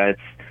 but that's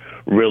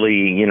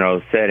really,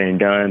 said and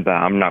done. But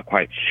I'm not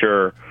quite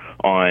sure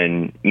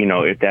on,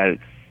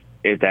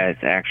 if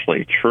that's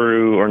actually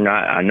true or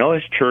not. I know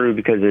it's true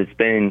because it's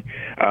been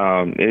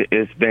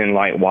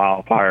like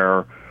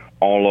wildfire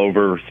all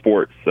over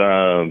sports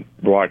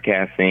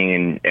broadcasting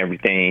and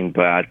everything.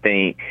 But I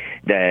think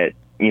that,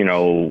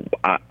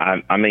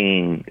 I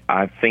mean,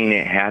 I've seen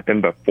it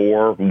happen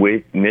before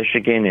with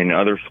Michigan and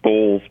other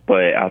schools,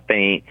 but I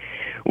think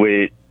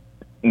with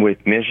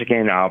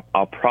Michigan,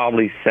 I'll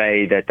probably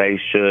say that they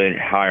should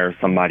hire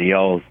somebody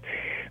else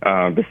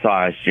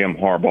besides Jim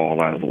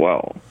Harbaugh as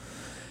well.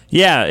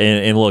 Yeah,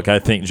 and look, I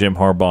think Jim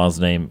Harbaugh's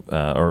name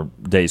or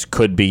days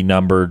could be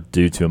numbered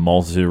due to a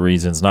multitude of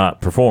reasons,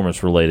 not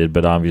performance-related,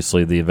 but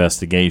obviously the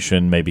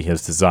investigation, maybe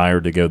his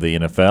desire to go to the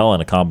NFL,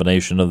 and a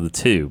combination of the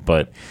two.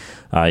 But,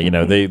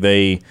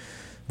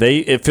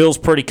 it feels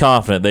pretty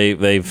confident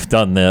they've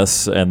done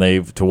this, and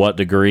to what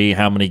degree,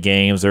 how many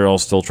games, they're all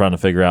still trying to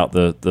figure out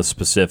the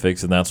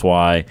specifics, and that's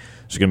why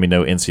there's going to be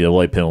no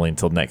NCAA penalty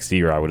until next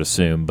year, I would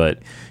assume. But,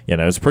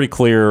 it's pretty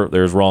clear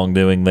there's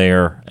wrongdoing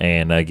there,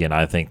 and again,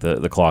 I think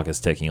the clock is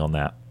ticking on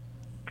that.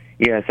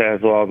 Yes, as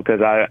well,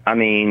 because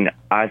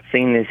I've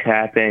seen this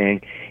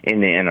happen in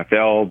the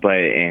NFL, but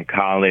in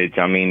college,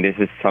 this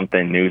is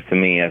something new to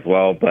me as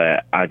well.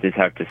 But I just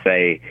have to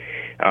say,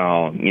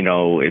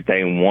 if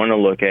they want to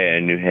look at a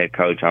new head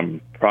coach,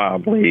 I'm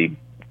probably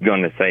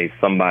going to say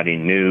somebody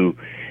new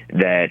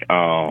that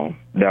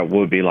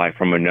would be like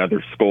from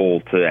another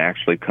school to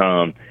actually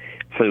come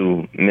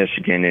to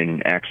Michigan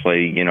and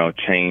actually,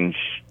 change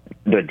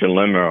the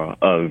dilemma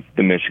of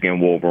the Michigan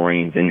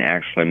Wolverines and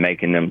actually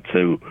making them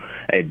to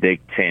a Big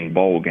Ten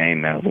bowl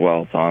game as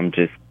well. So I'm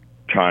just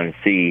trying to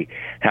see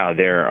how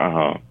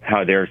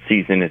their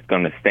season is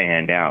going to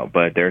stand out.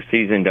 But if their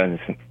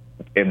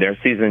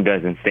season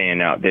doesn't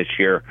stand out this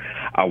year,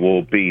 I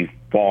will be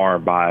far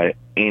by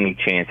any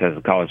chance as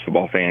a college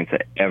football fan to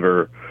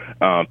ever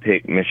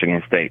pick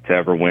Michigan State to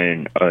ever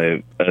win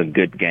a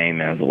good game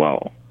as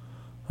well.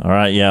 All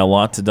right, yeah, a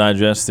lot to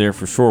digest there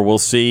for sure. We'll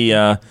see.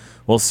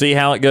 We'll see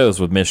how it goes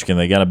with Michigan.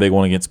 They got a big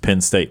one against Penn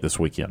State this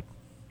weekend.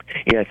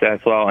 Yes, as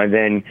well. And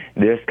then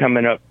this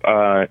coming up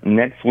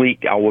next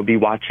week, I will be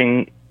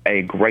watching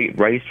a great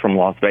race from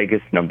Las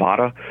Vegas,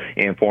 Nevada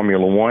in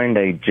Formula One.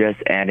 They just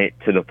added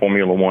to the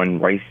Formula One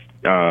race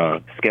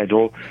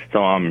schedule, so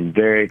I'm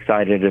very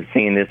excited of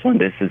seeing this one.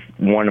 This is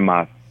one of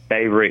my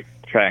favorite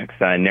tracks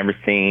I've never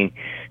seen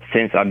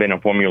since I've been a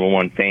Formula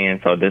One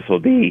fan, so this will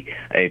be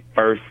a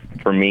first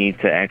for me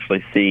to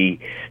actually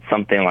see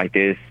something like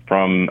this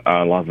from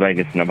Las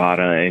Vegas,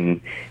 Nevada,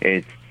 and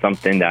it's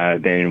something that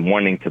I've been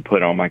wanting to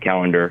put on my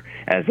calendar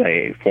as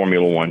a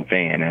Formula One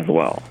fan as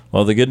well.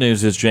 Well, the good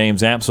news is,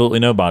 James, absolutely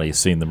nobody's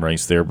seen them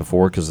race there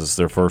before because it's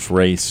their first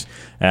race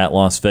at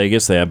Las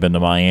Vegas. They have been to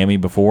Miami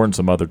before and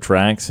some other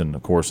tracks, and,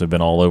 of course, they've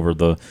been all over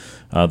the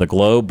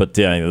globe. But,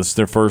 yeah, this is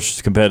their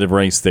first competitive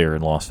race there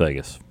in Las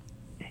Vegas.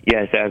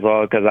 Yes, as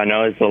well, because I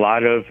know it's a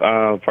lot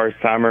of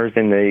first-timers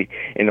in the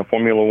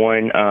Formula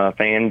One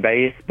fan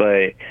base,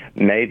 but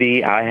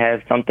maybe I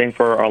have something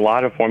for a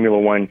lot of Formula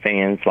One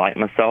fans like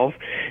myself.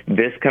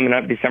 This coming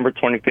up December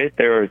 25th,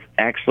 there is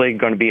actually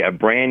going to be a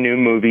brand-new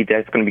movie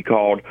that's going to be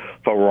called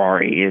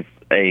Ferrari. It's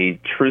a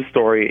true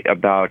story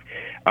about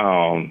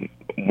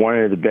one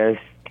of the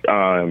best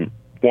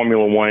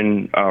Formula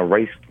One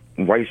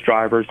race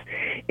drivers,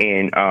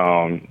 and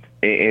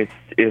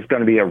it's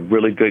going to be a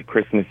really good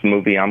Christmas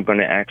movie. I'm going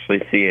to actually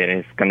see it.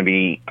 It's going to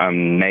be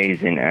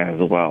amazing as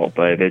well.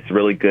 But it's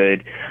really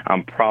good.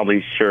 I'm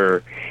probably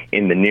sure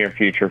in the near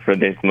future for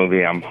this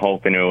movie, I'm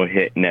hoping it will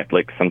hit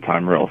Netflix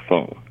sometime real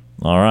soon.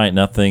 All right,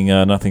 nothing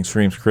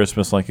screams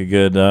Christmas like a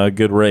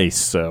good race.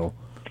 So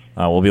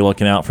we'll be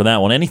looking out for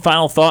that one. Any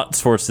final thoughts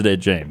for us today,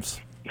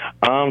 James?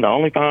 The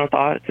only final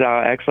thoughts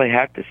I actually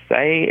have to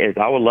say is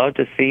I would love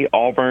to see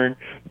Auburn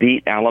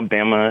beat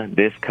Alabama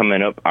this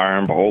coming up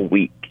Iron Bowl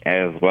week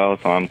as well.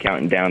 So I'm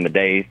counting down the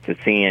days to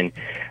seeing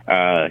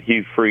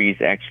Hugh Freeze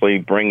actually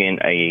bringing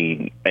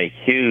a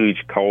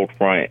huge cold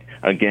front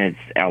against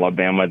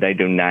Alabama. They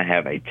do not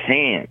have a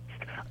chance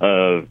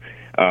of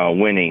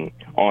winning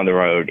on the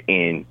road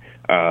in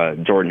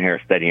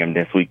Jordan-Hare Stadium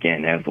this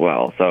weekend as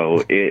well.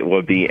 So it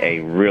will be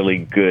a really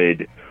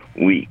good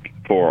week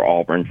for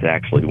Auburn to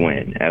actually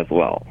win as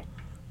well.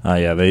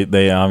 Yeah,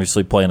 they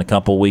obviously play in a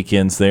couple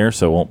weekends there,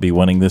 so won't be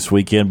winning this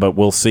weekend, but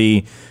we'll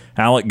see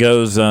how it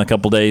goes a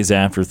couple days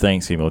after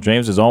Thanksgiving. Well,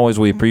 James, as always,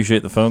 we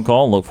appreciate the phone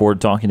call and look forward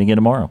to talking again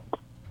tomorrow.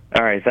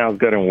 All right, sounds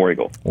good, and War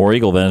Eagle. War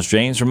Eagle, then. It's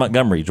James from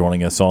Montgomery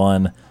joining us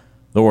on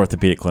the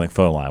Orthopedic Clinic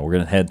phone line. We're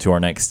going to head to our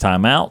next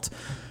timeout.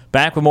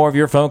 Back with more of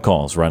your phone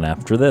calls right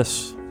after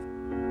this.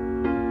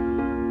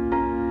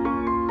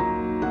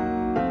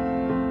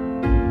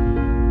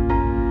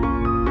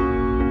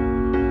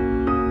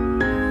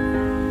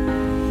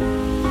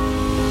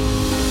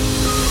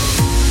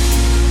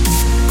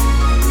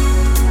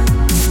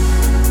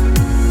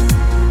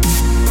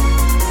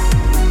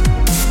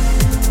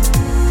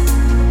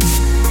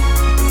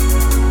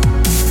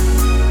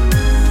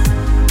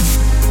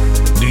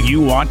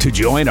 Want to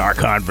join our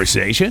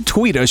conversation?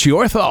 Tweet us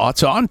your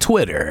thoughts on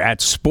Twitter at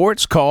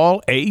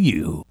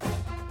SportsCallAU.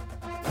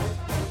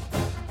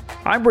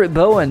 I'm Britt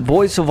Bowen,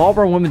 voice of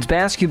Auburn women's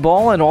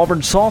basketball and Auburn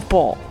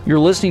softball. You're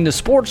listening to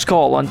Sports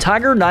Call on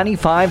Tiger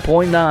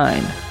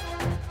 95.9.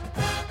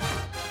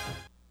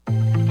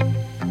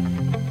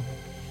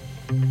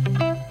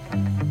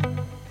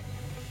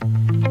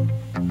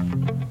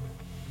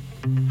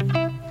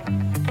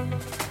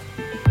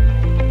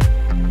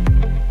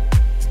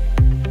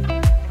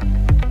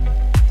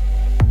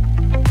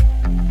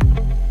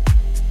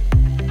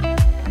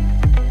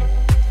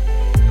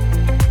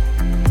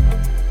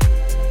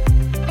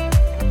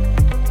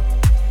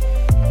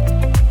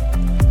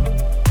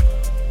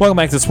 Welcome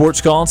back to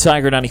Sports Call,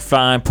 Tiger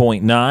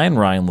 95.9.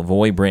 Ryan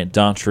Lavoie, Brant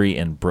Daughtry,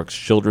 and Brooks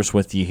Childress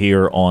with you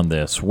here on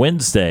this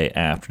Wednesday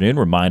afternoon.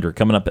 Reminder,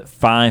 coming up at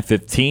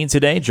 5:15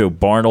 today, Joe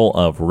Bartel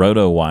of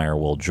Rotowire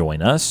will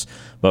join us.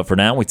 But for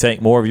now, we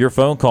take more of your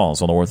phone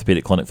calls on the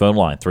Orthopedic Clinic phone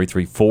line,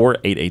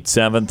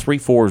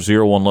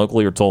 334-887-3401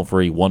 locally or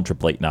toll-free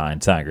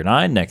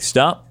 1-888-9-TIGER-9. Next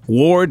up,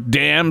 Ward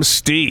Dam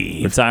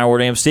Steve. Retired Ward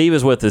Dam Steve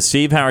is with us.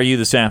 Steve, how are you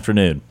this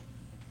afternoon?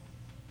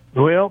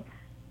 Well,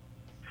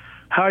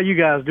 how are you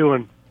guys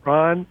doing?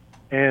 Ron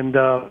and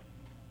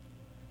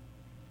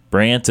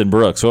Brant and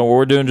Brooks. Well,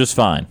 we're doing just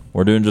fine.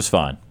 We're doing just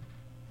fine.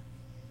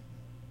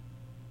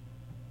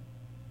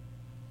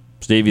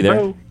 Steve, you there?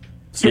 Hello?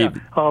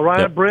 Steve. Yeah. Ryan,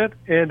 Yep. Brent,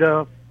 and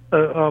is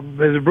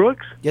it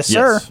Brooks? Yes,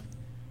 sir. Yes.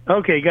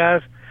 Okay,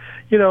 guys.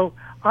 You know,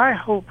 I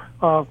hope.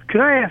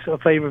 Can I ask a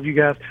favor of you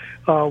guys?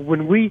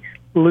 When we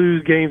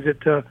lose games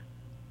that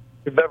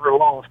we've ever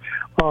lost,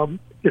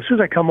 as soon as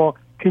I come on,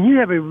 can you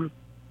have a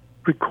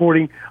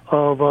recording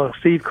of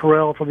Steve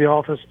Carell from The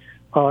Office,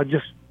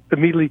 just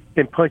immediately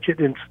and punch it,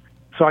 and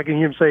so I can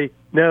hear him say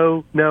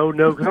no, no,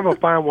 no. Because I'm gonna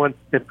find one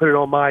and put it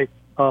on my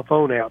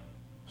phone out.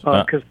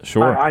 Because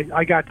sure.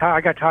 I got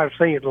tired of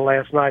saying it the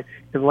last night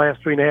in the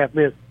last 3.5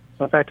 minutes.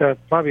 In fact, I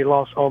probably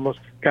almost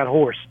got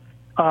hoarse.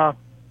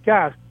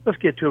 Guys, let's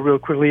get to it real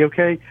quickly,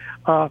 okay?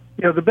 You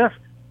know, the best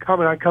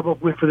comment I come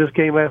up with for this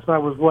game last night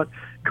was what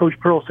Coach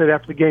Pearl said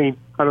after the game.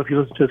 I don't know if you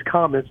listened to his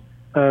comments,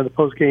 the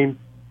post-game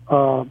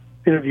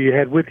interview you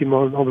had with him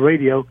on the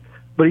radio,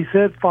 but he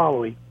said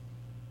following: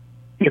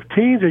 if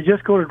teams are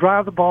just going to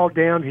drive the ball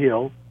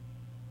downhill,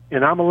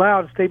 and I'm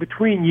allowed to stay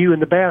between you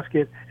and the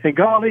basket, and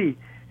golly,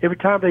 every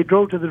time they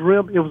drove to the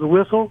rim, it was a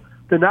whistle,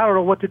 then I don't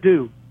know what to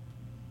do.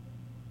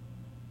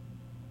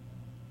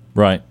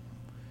 Right.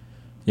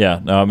 Yeah.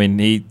 No, I mean,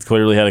 he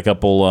clearly had a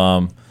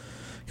couple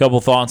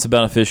thoughts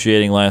about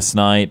officiating last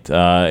night.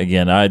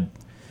 Again,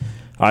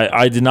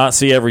 I did not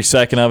see every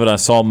second of it. I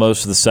saw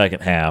most of the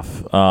second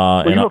half.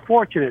 Well, you were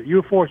fortunate. You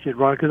were fortunate,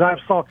 Ron, because I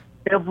saw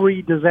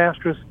every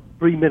disastrous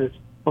 3 minutes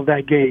of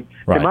that game.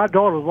 Right. And my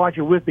daughter was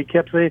watching with me,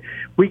 kept saying,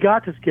 "We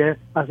got this game."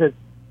 I said,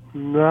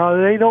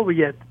 "No, it ain't over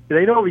yet. It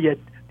ain't over yet,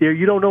 dear.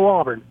 You don't know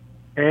Auburn."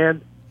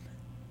 And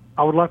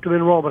I would love to have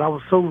been wrong, but I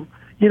was so,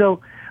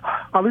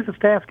 I lose the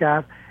stats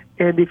guys.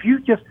 And if you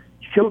just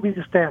showed me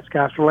the stats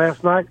guys for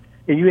last night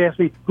and you asked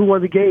me who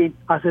won the game,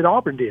 I said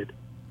Auburn did.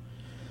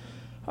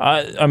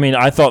 I mean,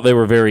 I thought they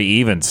were very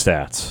even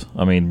stats.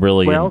 I mean,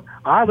 really. Well,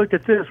 I looked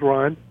at this,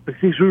 Ron, because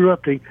he's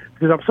interrupting,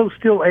 because I'm so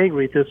still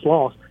angry at this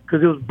loss,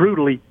 because it was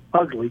brutally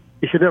ugly.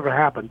 It should never have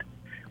happened.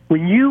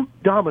 When you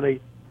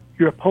dominate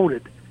your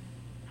opponent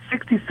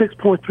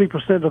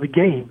 66.3% of the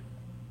game,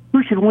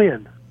 who should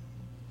win?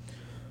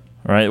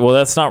 All right. Well,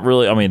 that's not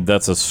really. I mean,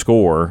 that's a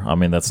score. I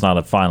mean, that's not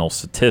a final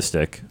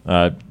statistic.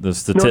 The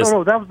statistic.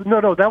 No.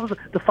 That was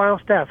the final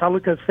stats. I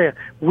looked at the stats.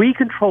 We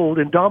controlled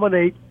and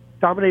dominated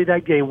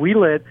that game. We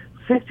led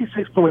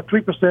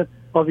 66.3%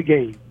 of the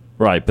game.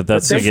 Right, but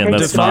that's again.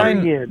 That's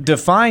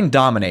define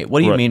dominate.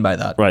 What do you mean by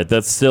that? Right.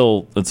 It's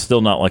still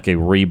not like a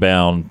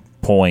rebound,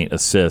 point,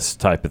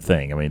 assist type of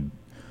thing. I mean,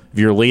 if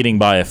you're leading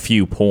by a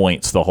few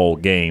points the whole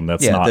game,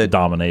 that's not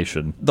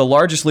domination. The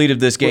largest lead of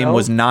this game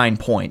was 9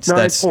 points.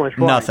 That's right.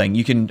 Nothing.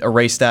 You can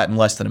erase that in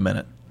less than a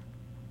minute.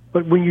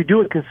 But when you do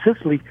it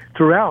consistently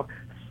throughout,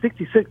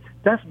 66,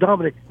 that's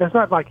dominant. That's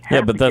not like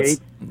half the game.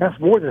 That's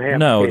more than half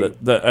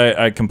the game.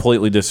 I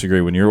completely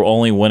disagree. When you're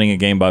only winning a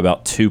game by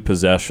about 2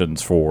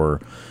 possessions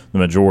for the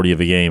majority of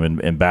the game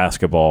in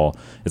basketball,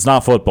 it's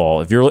not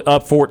football. If you're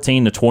up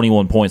 14 to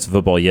 21 points in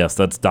football, yes,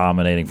 that's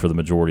dominating for the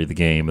majority of the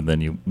game, and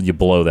then you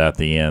blow that at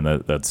the end.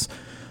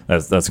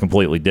 That's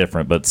completely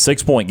different. But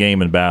 6-point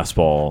game in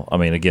basketball, I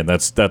mean, again,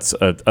 that's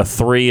a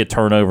 3, a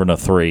turnover, and a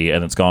 3,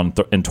 and it's gone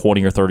in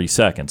 20 or 30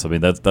 seconds. I mean,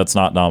 that's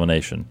not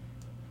domination.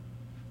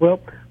 Well,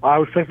 I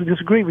respectfully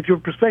disagree with your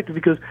perspective,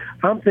 because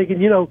I'm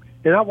thinking,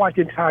 and I watched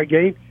the entire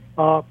game,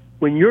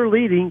 when you're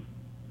leading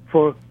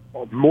for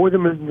more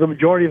than the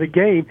majority of the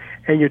game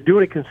and you're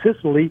doing it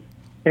consistently,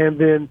 and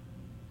then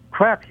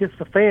crap hits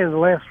the fan in the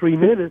last 3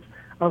 minutes,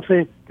 I'm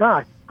saying,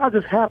 God, how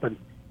did this happen?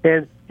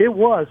 And it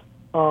was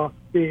a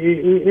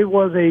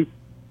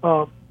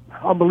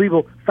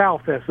unbelievable foul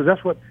fest. So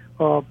that's what,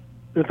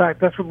 in fact,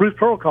 that's what Bruce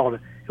Pearl called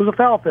it. It was a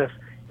foul fest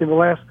in the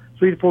last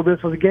 3 to 4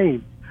 minutes of the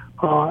game.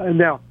 And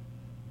now,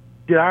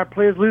 did our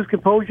players lose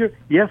composure?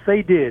 Yes,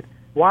 they did.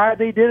 Why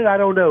they did it, I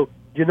don't know.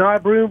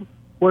 Janai Broom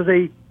was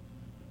a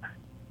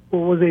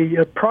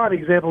prime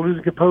example of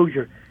losing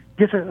composure.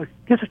 Gets a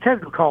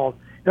technical call,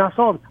 and I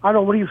saw him. I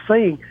don't know what he was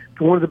saying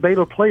to one of the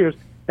Baylor players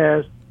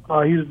as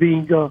he was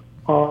being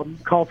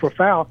called for a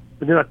foul,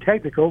 and then a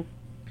technical.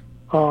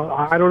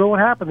 I don't know what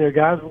happened there,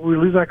 guys. We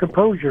lose our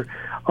composure,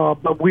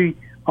 but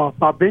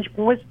our bench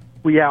points,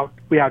 we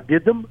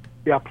outdid them,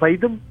 we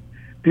outplayed them.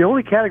 The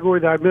only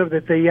category that I remember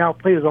that they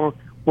outplayed us on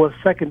was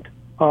second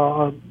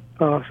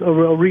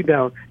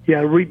rebound. Yeah,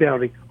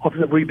 rebounding,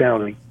 offensive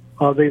rebounding.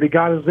 They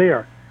got us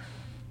there.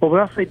 But when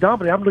I say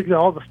dominate, I'm looking at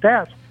all the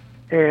stats,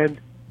 and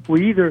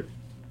we either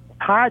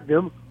tied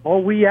them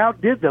or we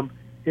outdid them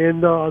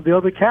in the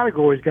other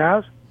categories,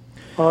 guys.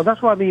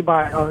 That's what I mean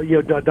by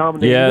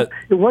dominating. Yeah.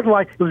 It wasn't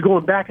like it was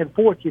going back and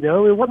forth. It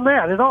wasn't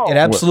that at all. It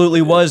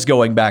absolutely was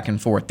going back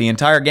and forth. The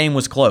entire game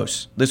was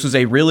close. This was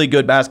a really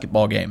good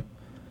basketball game.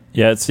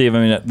 Yeah, Steve, I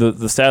mean, the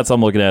stats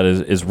I'm looking at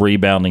is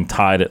rebounding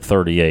tied at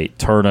 38,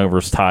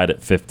 turnovers tied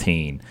at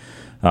 15.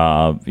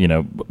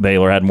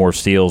 Baylor had more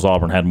steals,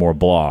 Auburn had more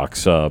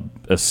blocks.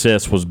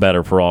 Assists was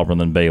better for Auburn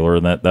than Baylor,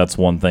 and that's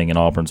one thing in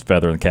Auburn's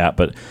feather in the cap.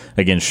 But,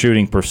 again,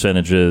 shooting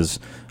percentages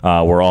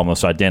were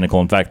almost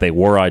identical. In fact, they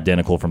were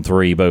identical from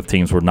 3. Both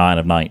teams were 9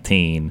 of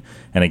 19.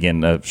 And,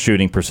 again,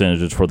 shooting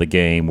percentages for the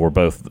game were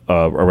both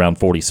around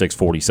 46,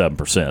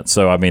 47%.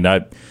 So, I mean,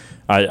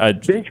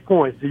 bench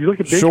points. Did you look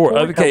at bench sure,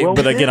 points? okay,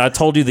 but again, I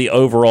told you the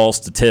overall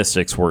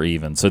statistics were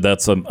even, so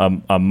that's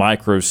a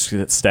micro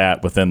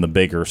stat within the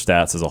bigger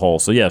stats as a whole.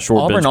 So yeah,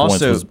 short Auburn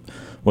bench points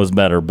was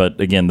better, but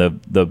again,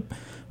 the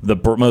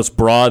most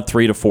broad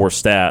 3 to 4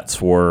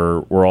 stats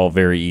were all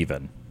very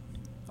even.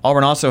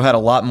 Auburn also had a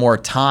lot more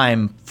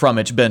time from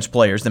its bench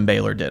players than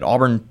Baylor did.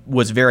 Auburn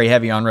was very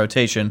heavy on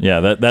rotation. Yeah,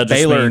 that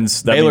just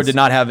means Baylor did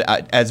not have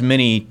as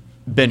many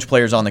bench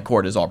players on the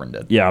court as Auburn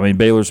did. Yeah, I mean,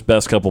 Baylor's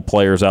best couple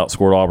players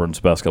outscored Auburn's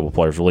best couple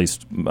players, at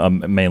least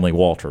mainly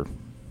Walter.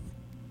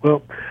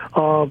 Well,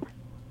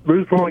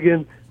 Bruce Pearl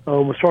again,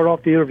 we'll start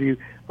off the interview.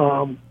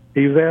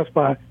 He was asked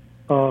by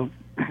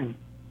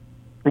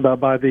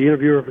by the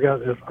interviewer. I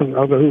don't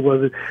know who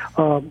was it.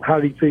 How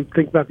did he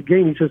think about the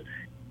game? He says,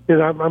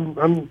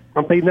 I'm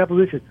taking that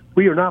position.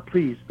 We are not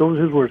pleased. Those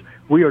are his words.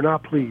 We are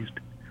not pleased.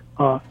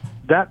 You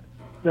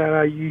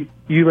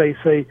may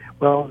say,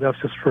 well, that's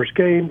his first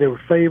game. They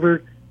were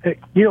favored. Heck,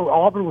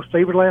 Auburn was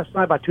favored last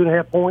night by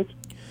 2.5 points.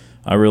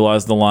 I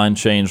realized the line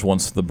changed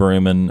once the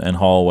Broom and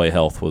Holloway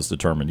health was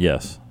determined,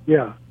 yes.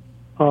 Yeah.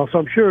 So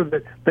I'm sure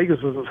that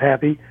Vegas was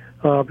happy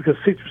because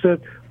 60%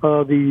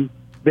 of the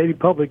betting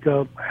public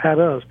had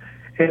us.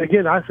 And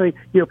again, I say,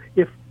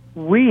 if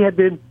we had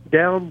been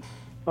down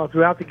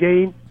throughout the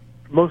game,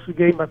 most of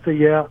the game, I'd say,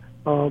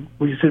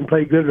 we just didn't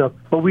play good enough.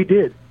 But we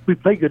did. We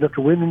played good enough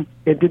to win, and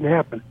it didn't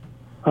happen.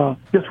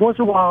 Just once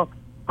in a while,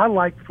 I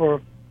like for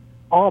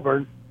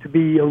Auburn to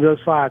be on the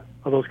other side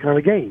of those kind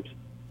of games,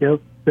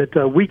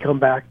 that we come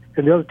back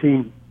and the other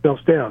team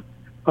melts down.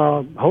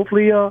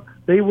 Hopefully,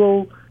 they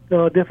will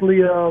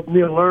definitely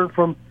learn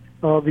from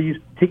these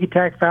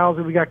ticky-tack fouls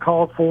that we got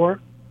called for,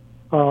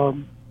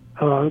 and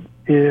some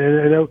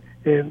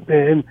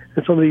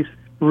of these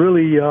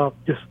really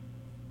just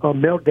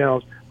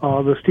meltdowns,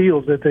 the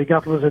steals that they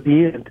got from us at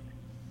the end.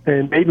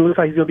 And Aiden looks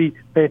like he's going to be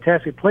a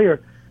fantastic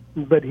player,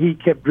 but he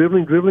kept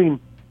dribbling.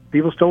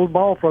 People stole the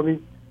ball from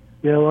him,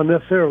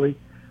 unnecessarily.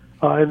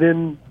 And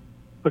then,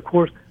 of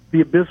course, the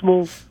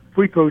abysmal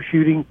free throw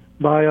shooting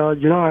by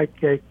Janai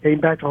came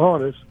back to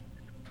haunt us.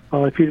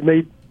 If he'd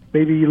made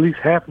maybe at least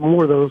half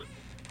more of those,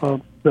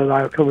 then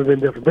I could have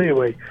been different. But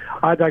anyway,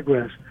 I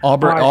digress.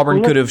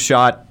 Auburn could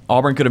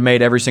have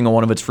made every single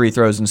one of its free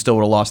throws and still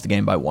would have lost the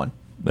game by 1.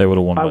 They would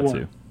have won by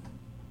 2.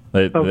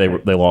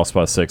 They lost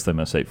by 6. They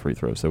missed 8 free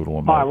throws. They would have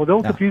won by 1. All right, well,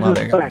 don't confuse it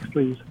with the facts,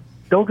 please.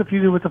 Don't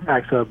confuse it with the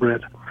facts,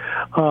 Brent.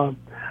 All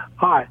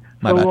right.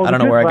 My bad. I don't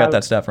know where I got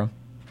that stat from.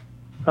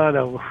 I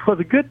know. Well,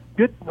 the good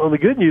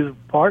news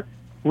part,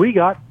 we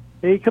got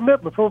a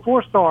commitment from a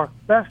 4-star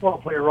basketball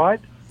player,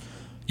 right?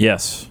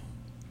 Yes.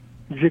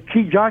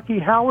 Jockey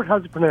Howard,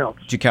 how's it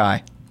pronounced?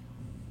 Ja'Kai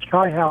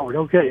Howard,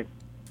 okay.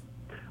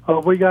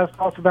 What do you guys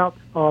thoughts about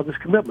this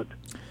commitment?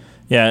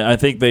 Yeah, I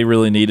think they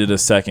really needed a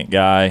second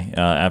guy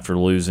after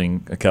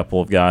losing a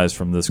couple of guys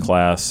from this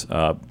class.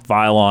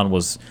 Philon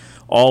was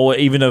always,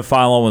 even though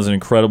Philon was an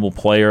incredible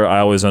player, I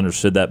always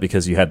understood that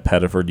because you had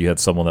Pettiford, you had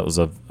someone that was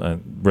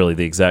really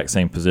the exact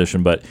same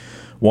position. But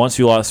once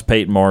you lost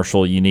Peyton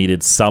Marshall, you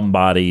needed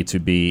somebody to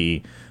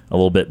be a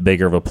little bit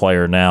bigger of a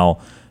player.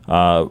 Now,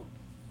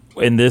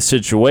 in this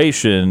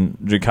situation,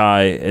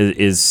 Ja'Kai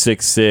is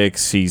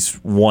 6'6", he's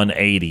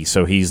 180,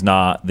 so he's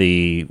not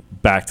the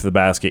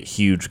back-to-the-basket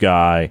huge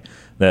guy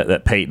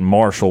that Peyton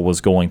Marshall was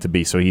going to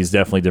be. So he's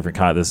definitely a different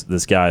kind.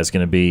 This guy is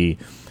going to be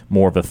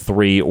more of a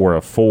 3 or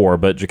a 4.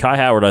 But Ja'Kai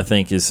Howard, I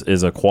think,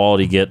 is a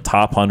quality get,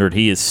 top 100.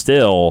 He is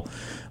still,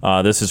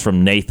 this is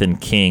from Nathan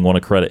King, want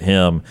to credit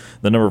him,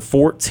 the number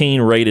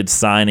 14 rated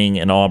signing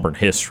in Auburn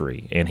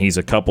history. And he's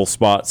a couple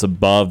spots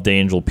above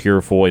D'Angelo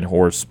Purefoy and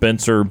Horace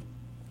Spencer,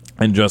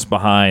 and just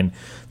behind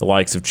the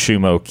likes of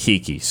Chumo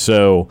Kiki.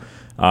 So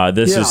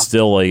this is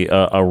still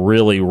a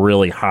really,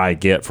 really high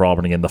get for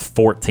Auburn. Again, the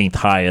 14th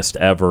highest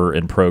ever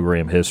in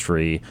program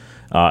history,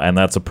 and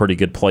that's a pretty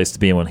good place to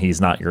be when he's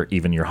not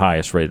even your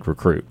highest rated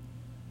recruit.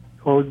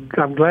 Well,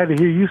 I'm glad to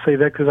hear you say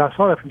that because I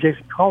saw that from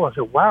Jason Call. I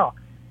said, wow,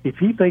 if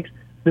he thinks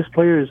this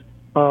player is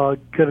going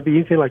to be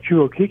anything like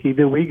Chumo Kiki,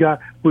 then we got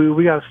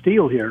a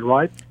steal here,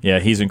 right? Yeah,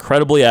 he's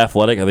incredibly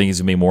athletic. I think he's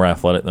going to be more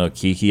athletic than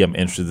Kiki. I'm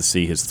interested to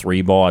see his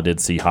 3-ball. I did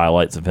see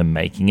highlights of him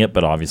making it,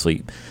 but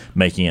obviously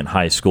making it in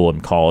high school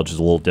and college is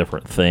a little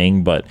different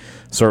thing, but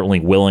certainly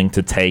willing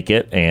to take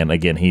it. And,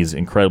 again, he's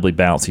incredibly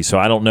bouncy. So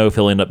I don't know if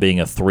he'll end up being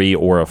a 3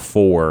 or a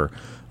 4,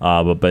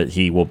 but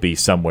he will be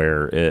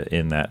somewhere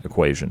in that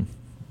equation.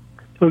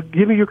 So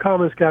give me your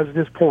comments, guys, at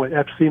this point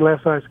after seeing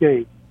last night's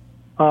game.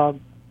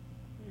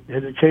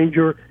 Has it changed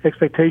your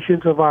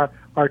expectations of our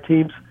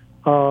teams?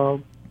 We're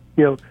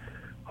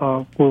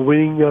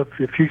winning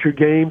future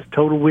games,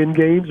 total win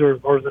games, or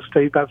does it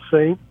stay about the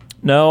same?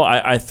 No,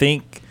 I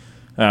think.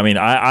 I mean,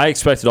 I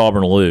expected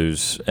Auburn to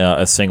lose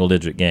a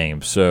single-digit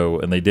game.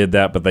 And they did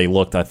that, but they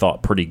looked, I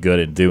thought, pretty good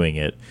in doing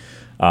it.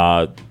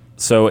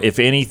 So if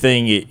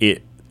anything,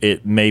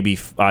 it maybe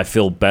I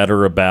feel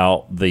better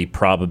about the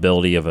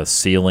probability of a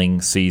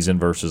ceiling season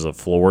versus a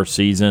floor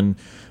season.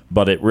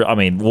 But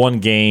one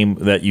game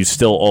that you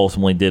still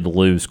ultimately did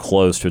lose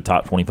close to a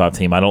top 25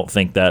 team, I don't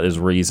think that is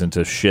reason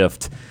to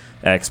shift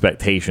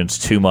expectations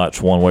too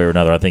much one way or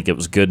another. I think it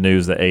was good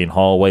news that Aiden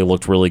Holloway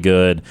looked really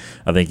good.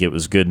 I think it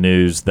was good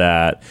news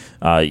that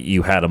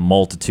you had a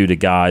multitude of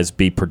guys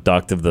be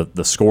productive.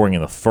 The scoring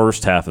in the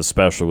first half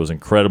especially was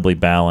incredibly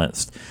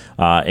balanced.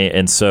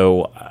 And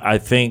so I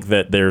think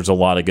that there's a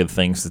lot of good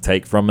things to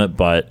take from it,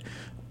 but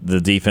the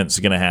defense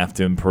is going to have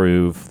to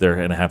improve. They're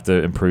going to have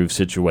to improve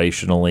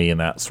situationally and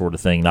that sort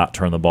of thing, not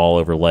turn the ball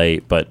over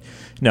late. But,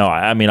 no,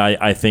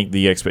 I think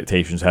the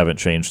expectations haven't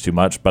changed too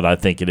much, but I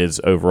think it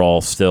is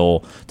overall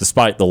still,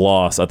 despite the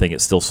loss, I think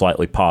it's still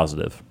slightly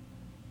positive.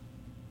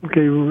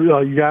 Okay,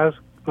 you guys,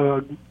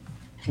 is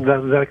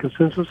that a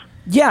consensus?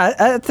 Yeah,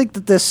 I think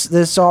that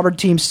this Auburn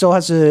team still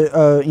has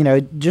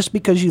just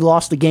because you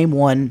lost the game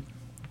 1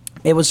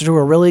 It was to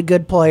a really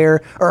good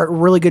player or a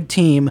really good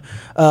team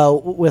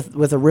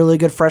with a really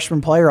good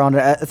freshman player on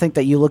it. I think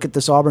that you look at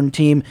this Auburn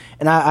team,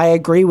 and I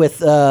agree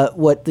with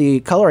what the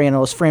color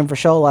analyst Fran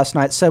Fischel last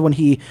night said when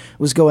they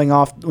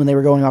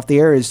were going off the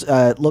air. Is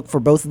look for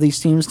both of these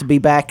teams to be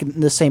back in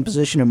the same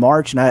position in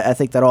March, and I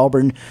think that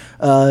Auburn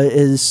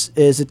is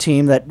a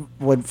team that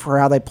would, for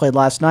how they played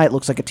last night,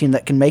 looks like a team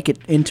that can make it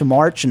into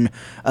March and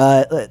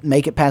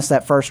make it past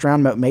that first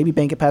round, maybe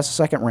make it past the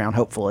second round,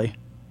 hopefully.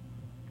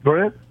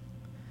 Brent?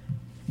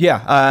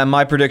 Yeah,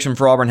 my prediction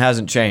for Auburn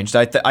hasn't changed.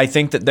 I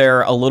think that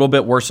they're a little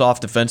bit worse off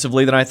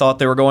defensively than I thought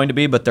they were going to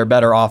be, but they're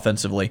better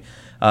offensively.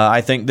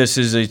 I think this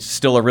is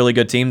still a really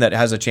good team that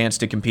has a chance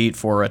to compete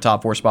for a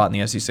top 4 spot in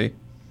the SEC.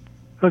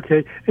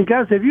 Okay. And,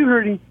 guys, have you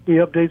heard any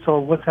updates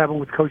on what's happened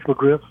with Coach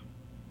McGriff?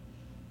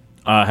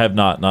 I have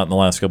not in the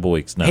last couple of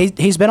weeks, no.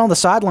 He's been on the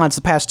sidelines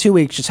the past 2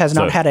 weeks, just has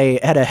not had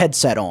a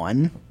headset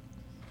on.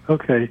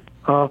 Okay.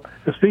 And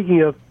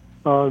speaking of,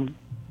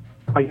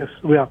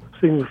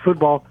 speaking of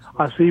football,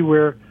 I see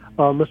where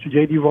Mr.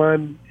 J.D.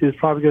 Ryan is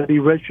probably going to be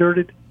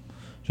redshirted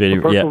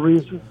for personal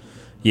reasons.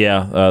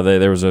 Yeah,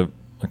 there was a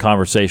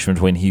conversation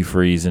between Hugh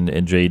Freeze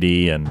and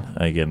J.D., and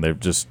again, they're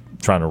just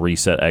trying to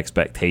reset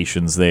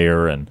expectations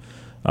there, and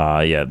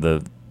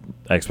the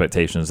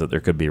expectation is that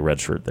there could be a red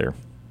shirt there.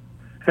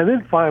 And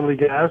then finally,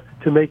 guys,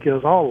 to make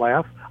us all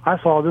laugh,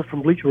 I saw this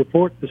from Bleacher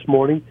Report this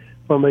morning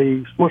from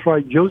a sports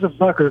writer, Joseph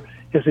Zucker.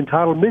 It's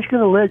entitled,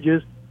 Michigan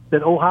Alleges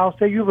that Ohio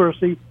State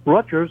University,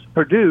 Rutgers,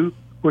 Purdue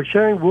were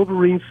sharing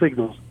Wolverine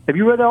signals. Have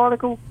you read the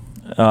article?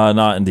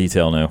 Not in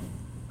detail, no.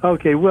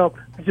 Okay, well,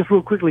 just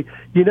real quickly,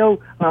 and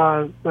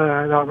I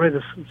read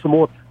this some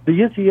more. The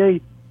NCAA,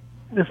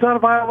 it's not a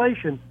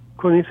violation,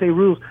 according to NCAA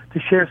rules,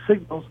 to share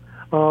signals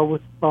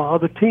with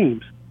other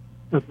teams.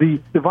 The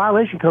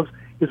violation comes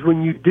is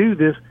when you do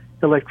this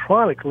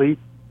electronically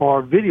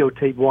or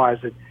videotape-wise.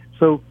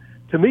 So,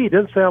 to me, it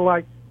doesn't sound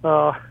like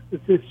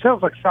it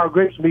sounds like sour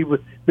grapes to me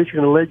with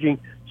Michigan alleging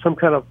some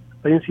kind of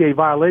NCAA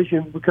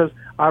violation, because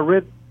I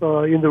read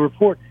in the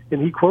report, and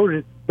he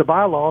quoted the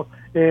bylaws,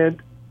 and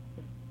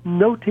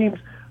no teams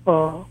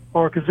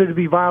are considered to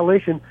be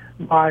violation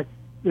by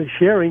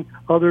sharing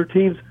other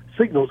teams'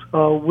 signals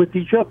with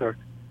each other.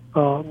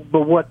 But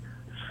what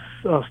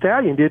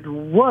Stallion did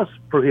was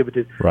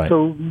prohibited. Right.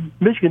 So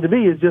Michigan, to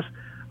me, is just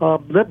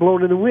let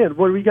blown in the wind.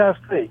 What do you guys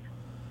think?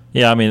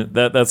 Yeah, I mean,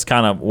 that's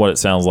kind of what it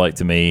sounds like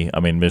to me. I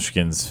mean,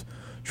 Michigan's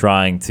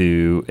trying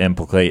to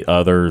implicate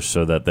others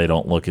so that they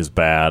don't look as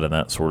bad and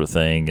that sort of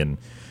thing. And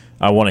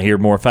I want to hear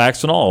more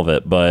facts on all of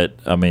it. But,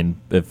 I mean,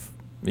 if,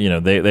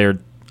 they're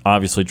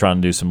obviously trying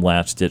to do some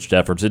last-ditched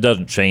efforts. It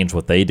doesn't change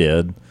what they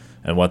did,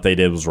 and what they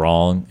did was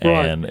wrong,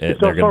 right. And they're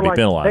going to be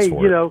penalized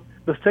for it.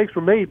 Mistakes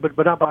were made, but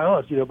not by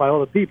us, by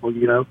other people,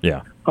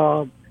 Yeah.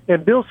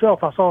 And Bill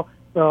Self, I saw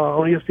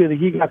on ESPN that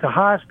he got the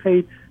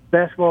highest-paid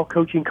basketball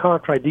coaching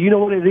contract. Do you know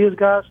what it is,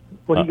 guys?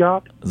 What he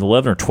got? It's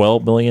 $11 or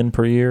 $12 million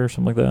per year, or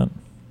something like that.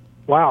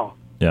 Wow.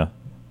 Yeah.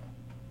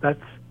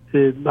 That's.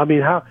 I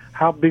mean,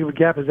 how big of a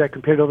gap is that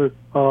compared to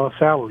other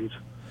salaries?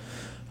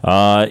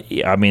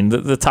 I mean,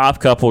 the top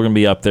couple are going to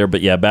be up there,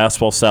 but yeah,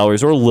 basketball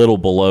salaries are a little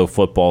below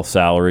football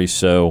salaries,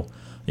 so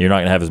you're not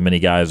going to have as many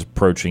guys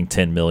approaching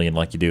 $10 million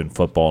like you do in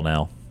football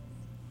now.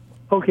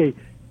 Okay,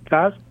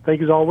 guys,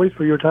 thank you as always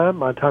for your time.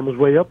 My time is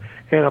way up,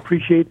 and I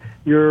appreciate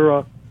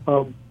your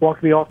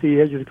walking me off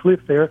the edge of the cliff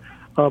there.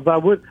 But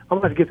I'm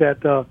going to get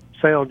that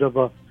sound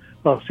of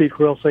Steve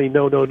Carell saying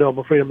no. I'm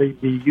afraid I may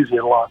be using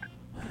it a lot.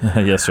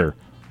 Yes, sir.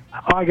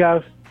 All right,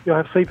 guys,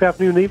 have a safe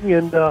afternoon and evening,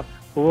 and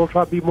we'll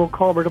try to be more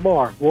calmer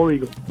tomorrow. War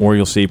Eagle. War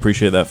Eagle, Steve.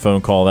 Appreciate that phone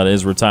call. That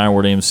is retired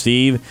War Name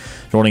Steve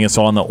joining us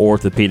on the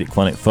Orthopedic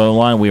Clinic phone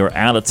line. We are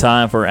out of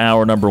time for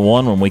hour number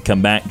 1. When we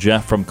come back,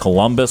 Jeff from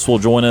Columbus will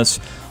join us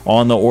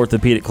on the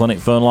Orthopedic Clinic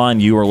phone line.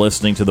 You are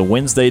listening to the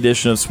Wednesday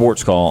edition of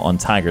Sports Call on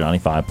Tiger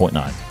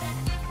 95.9.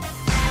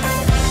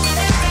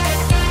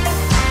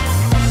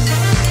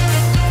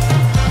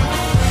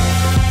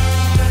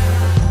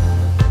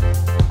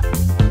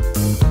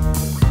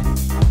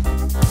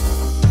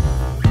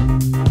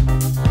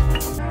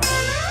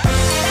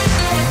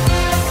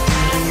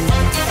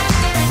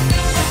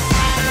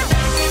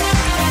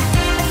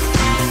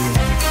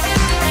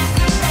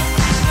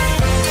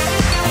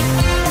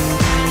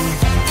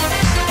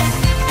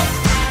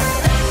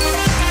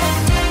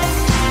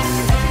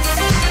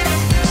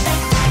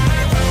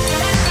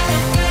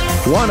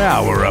 One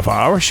hour of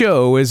our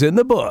show is in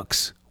the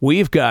books.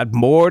 We've got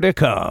more to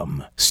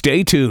come.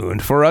 Stay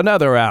tuned for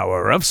another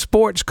hour of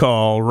Sports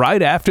Call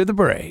right after the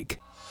break.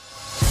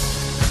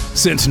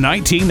 Since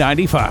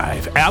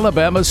 1995,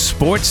 Alabama's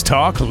sports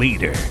talk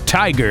leader,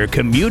 Tiger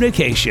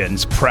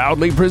Communications,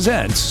 proudly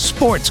presents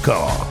Sports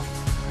Call.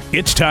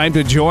 It's time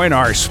to join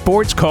our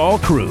Sports Call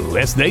crew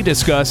as they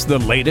discuss the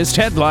latest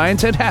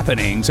headlines and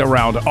happenings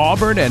around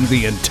Auburn and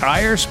the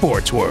entire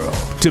sports world.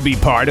 To be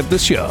part of the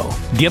show,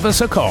 give us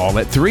a call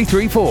at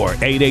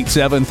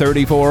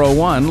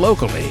 334-887-3401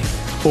 locally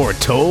or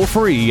toll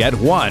free at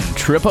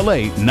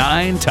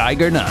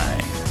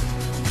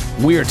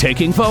 1-888-9-TIGER-9. We're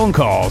taking phone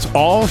calls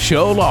all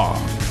show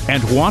long.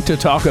 and want to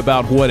talk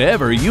about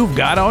whatever you've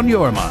got on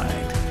your mind.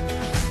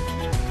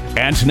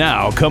 And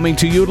now, coming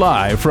to you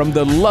live from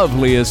the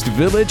loveliest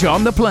village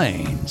on the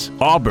plains,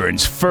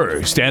 Auburn's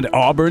first and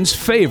Auburn's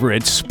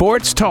favorite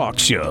sports talk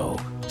show,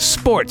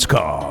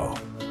 SportsCall.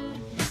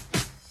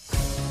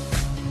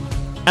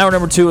 Hour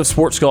number 2 of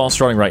SportsCall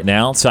starting right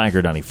now.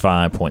 Tiger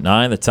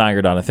 95.9, the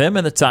Tiger.fm,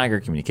 and the Tiger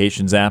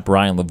Communications app.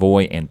 Ryan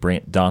Lavoie and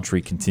Brant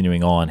Daughtry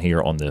continuing on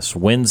here on this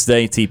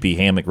Wednesday. TP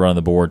Hammock running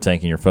the board,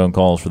 taking your phone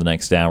calls for the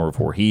next hour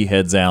before he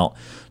heads out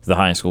to the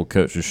high school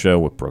coaches show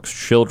with Brooks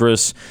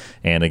Childress.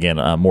 And again,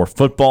 more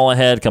football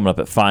ahead coming up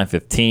at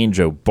 5:15.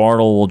 Joe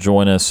Bartel will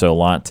join us, so a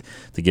lot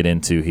to get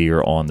into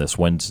here on this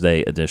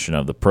Wednesday edition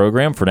of the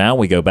program. For now,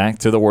 we go back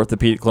to the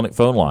Orthopedic Clinic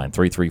phone line,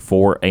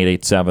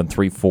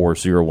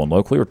 334-887-3401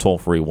 locally, or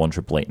toll-free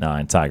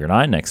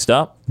 1-888-9-TIGER-9. Next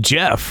up,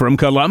 Jeff from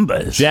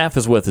Columbus. Jeff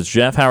is with us.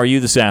 Jeff, how are you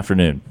this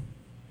afternoon?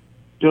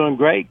 Doing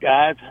great,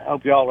 guys.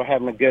 Hope you all are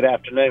having a good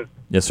afternoon.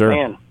 Yes, sir.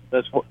 Man,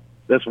 this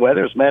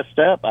weather's messed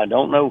up. I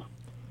don't know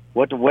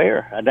what to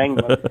wear. I'm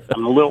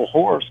a little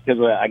hoarse because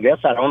I guess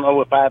I don't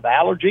know if I have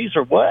allergies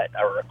or what,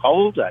 or a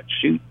cold.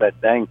 Shoot, but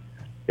dang,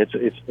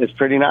 it's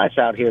pretty nice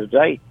out here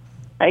today.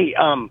 Hey,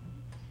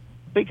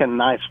 speaking of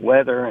nice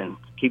weather and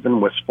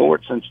keeping with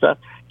sports and stuff,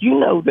 you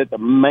know that the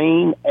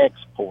main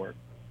export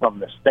from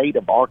the state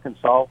of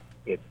Arkansas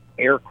is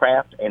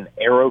aircraft and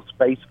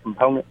aerospace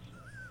components.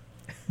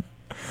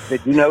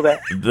 Did you know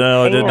that?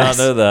 No, I did not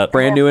know that.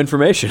 Brand new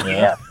information.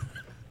 Yeah.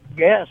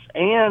 Yes,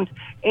 and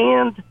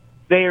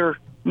their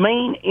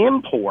main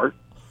import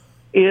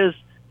is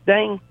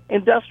dang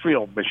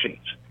industrial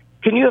machines.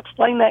 Can you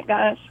explain that,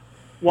 guys?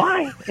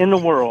 Why in the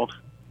world?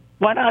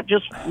 Why not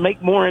just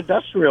make more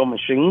industrial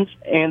machines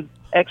and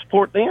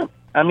export them?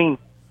 I mean,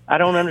 I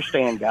don't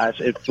understand, guys.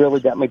 It really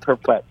got me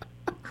perplexed.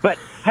 But,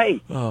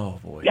 hey, oh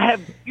boy, have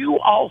you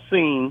all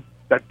seen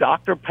the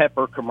Dr.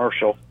 Pepper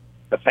commercial,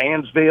 the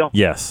Fansville?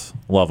 Yes,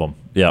 love them.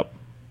 Yep.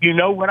 You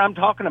know what I'm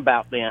talking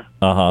about then.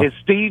 Uh-huh. Is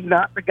Steve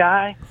not the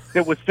guy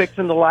that was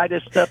fixing to light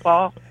his stuff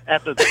off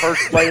after the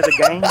first play of the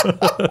game?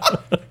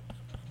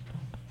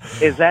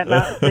 Is that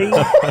not Steve?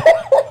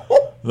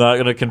 Not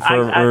going to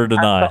confirm or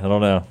deny. I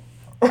don't know.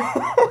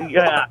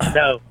 Yeah,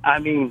 no. I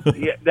mean,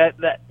 that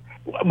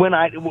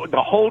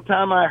the whole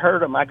time I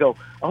heard him, I go,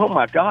 oh,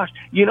 my gosh.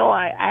 You know,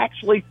 I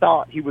actually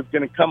thought he was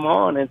going to come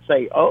on and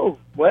say, oh,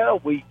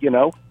 well, we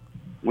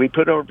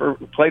played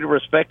a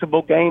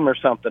respectable game or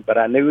something, but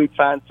I knew he'd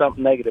find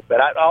something negative.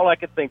 But all I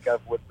could think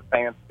of was the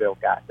Fansville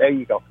guy. There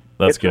you go.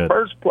 That's it's good. The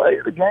first play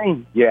of the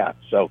game. Yeah,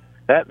 so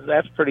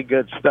that's pretty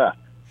good stuff.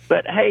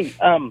 But, hey,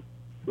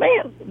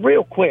 man,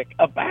 real quick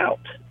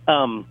about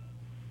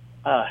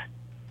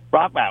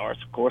Brock Bowers,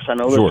 of course. I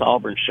know Sure. this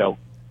Auburn show.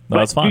 No,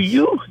 that's fine.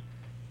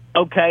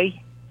 Okay,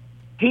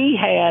 he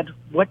had,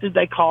 what did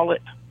they call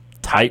it?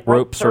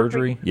 Tightrope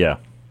surgery? Yeah.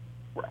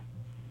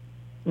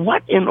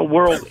 What in the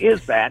world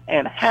is that,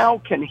 and how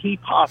can he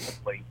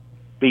possibly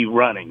be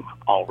running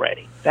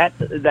already?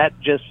 That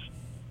just,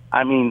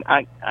 I mean,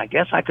 I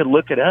guess I could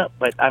look it up,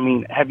 but, I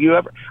mean, I've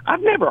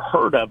never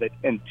heard of it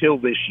until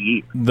this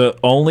year. The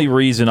only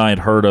reason I had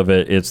heard of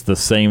it, it's the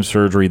same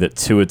surgery that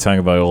Tua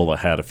Tagovailoa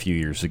had a few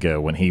years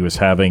ago when he was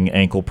having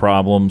ankle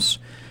problems,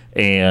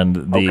 and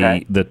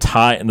the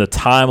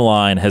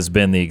timeline has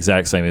been the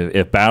exact same.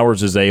 If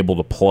Bowers is able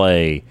to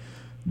play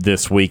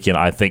this weekend,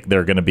 I think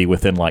they're going to be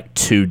within like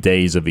 2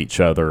 days of each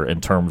other in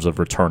terms of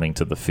returning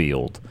to the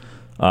field.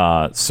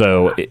 I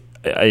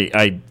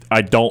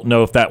don't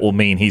know if that will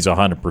mean he's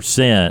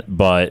 100%,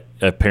 but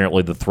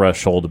apparently the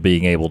threshold of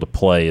being able to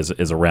play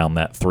is around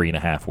that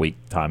 3.5 week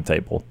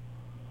timetable.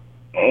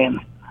 And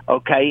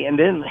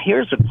then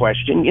here's a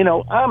question. You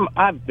know, I'm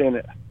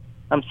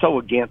so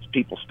against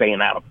people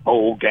staying out of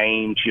bowl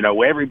games. You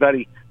know,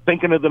 everybody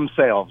thinking of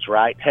themselves,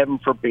 right? Heaven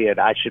forbid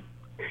I should,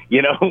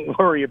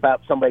 worry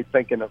about somebody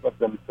thinking of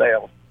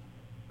themselves.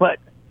 But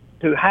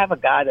to have a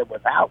guy that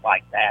was out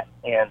like that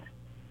and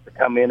to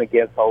come in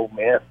against Ole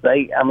Miss,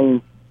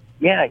 you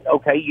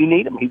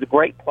need him. He's a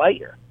great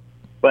player.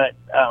 But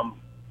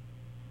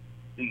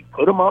do you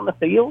put him on the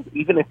field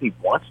even if he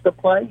wants to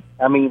play?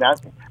 I mean,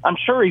 I'm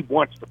sure he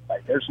wants to play.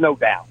 There's no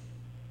doubt.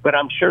 But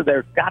I'm sure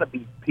there's got to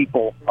be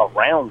people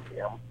around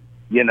him,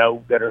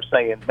 that are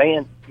saying,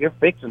 man, you're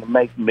fixing to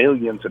make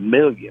millions and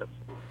millions.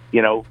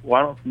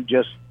 Why don't you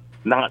just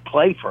not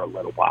play for a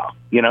little while,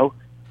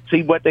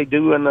 see what they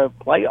do in the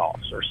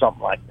playoffs or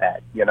something like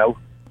that, and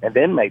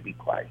then maybe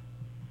play.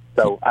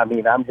 So, I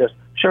mean,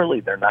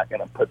 surely they're not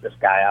going to put this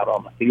guy out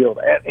on the field.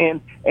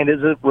 And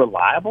is it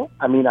reliable?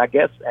 I mean, I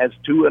guess has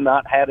Tua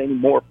not had any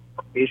more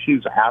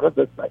issues out of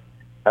this?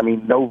 I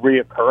mean, no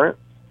reoccurrence?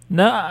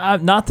 No,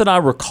 not that I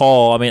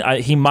recall. I mean,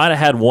 he might have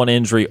had one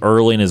injury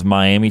early in his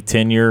Miami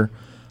tenure.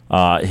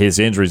 His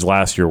injuries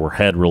last year were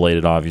head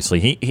related.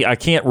 Obviously, I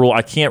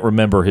can't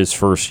remember his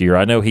first year.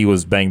 I know he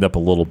was banged up a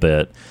little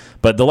bit,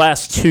 But the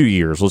last 2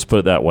 years, let's put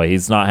it that way,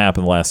 he's not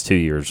happened the last 2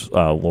 years.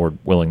 Lord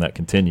willing, that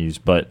continues.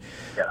 But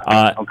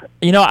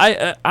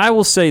I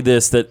will say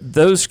this, that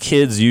those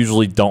kids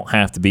usually don't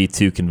have to be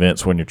too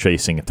convinced when you're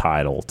chasing a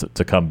title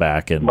to come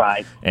back and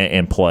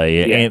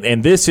play. Yeah.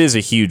 And this is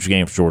a huge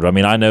game for Georgia. I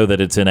mean, I know that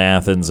it's in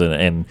Athens,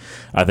 and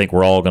I think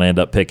we're all going to end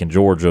up picking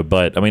Georgia.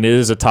 But, I mean, it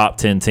is a top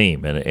 10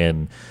 team,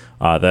 and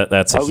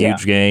that's a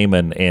huge game,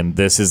 and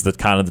this is the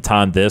kind of the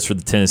time for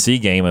the Tennessee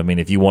game. I mean,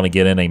 if you want to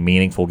get in a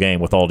meaningful game,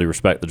 with all due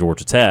respect to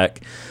Georgia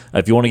Tech,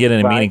 if you want to get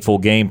in a meaningful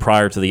game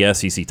prior to the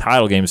SEC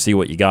title game to see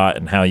what you got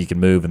and how you can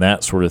move and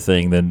that sort of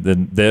thing,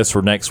 then this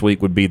or next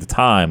week would be the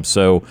time.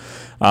 So,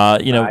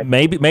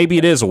 maybe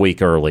it is a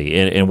week early,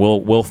 and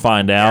we'll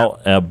find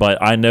out.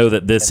 But I know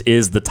that this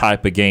is the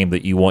type of game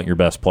that you want your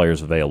best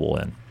players available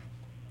in.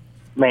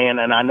 Man,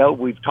 and I know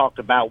we've talked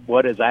about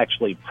what is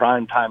actually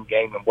primetime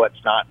game and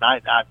what's not.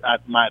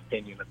 And my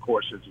opinion, of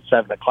course, is a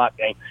 7 o'clock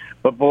game.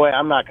 But, boy,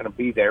 I'm not going to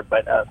be there.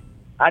 But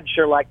I'd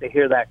sure like to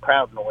hear that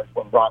crowd noise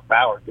when Brock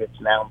Bauer gets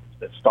announced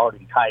as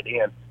starting tight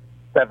end,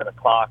 7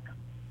 o'clock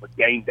with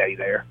game day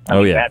there.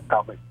 I mean,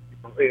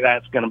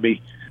 that's going to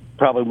be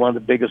probably one of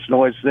the biggest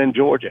noises in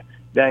Georgia.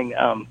 Dang.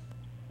 I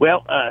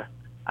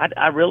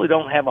really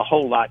don't have a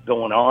whole lot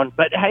going on.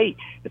 But, hey,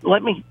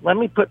 let me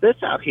put this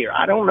out here.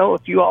 I don't know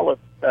if you all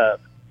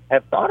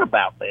have thought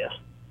about this.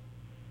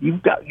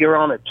 You're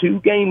on a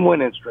 2-game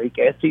winning streak,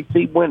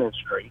 SEC winning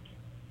streak.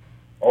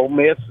 Ole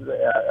Miss,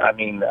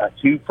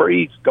 Hugh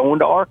Freeze going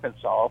to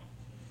Arkansas.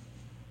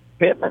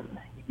 Pittman,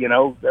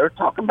 they're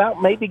talking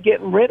about maybe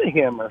getting rid of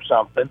him or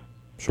something.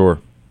 Sure.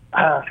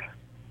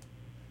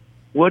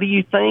 What do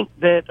you think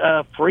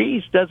that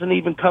Freeze doesn't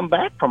even come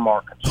back from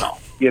Arkansas?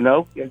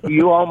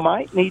 You all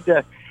might need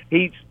to.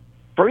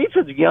 Freeze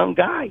is a young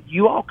guy.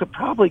 You all could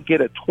probably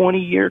get a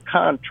 20-year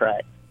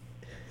contract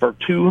for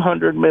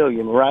 $200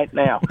 million right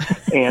now,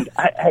 and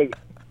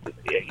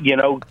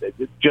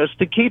just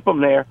to keep them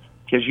there,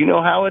 because you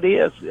know how it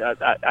is.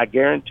 I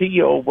guarantee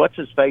you, what's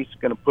his face is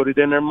going to put it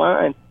in their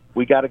mind.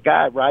 We got a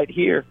guy right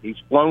here. He's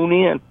flown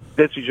in.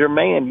 This is your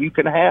man. You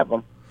can have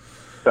him.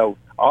 So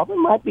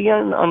Auburn might be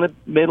on the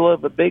middle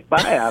of a big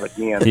buyout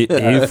again.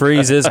 Hugh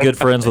Freeze is good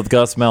friends with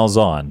Gus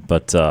Malzahn,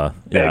 but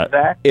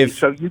exactly.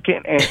 So you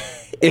can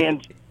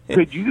and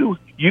could you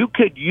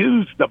could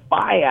use the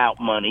buyout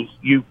money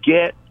you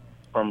get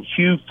from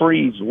Hugh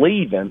Freeze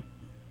leaving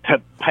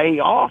to pay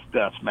off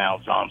Gus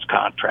Malzahn's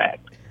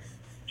contract.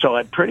 So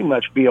it'd pretty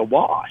much be a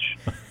wash.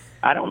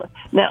 I don't know.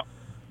 Now,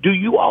 do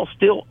you all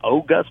still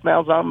owe Gus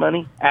Malzahn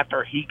money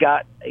after he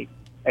got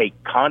a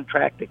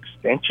contract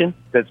extension?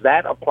 Does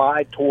that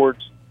apply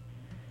towards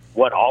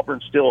what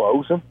Auburn still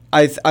owes him?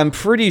 I'm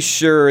pretty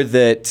sure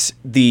that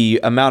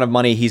the amount of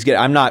money he's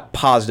getting, I'm not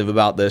positive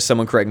about this,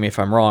 someone correct me if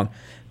I'm wrong,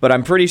 but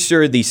I'm pretty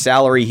sure the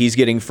salary he's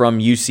getting from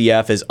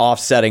UCF is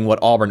offsetting what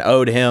Auburn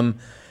owed him.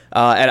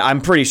 And I'm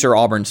pretty sure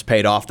Auburn's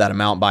paid off that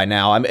amount by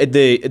now.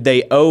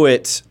 They owe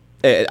it.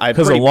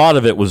 Because a lot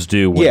of it was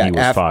due when he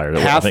was fired.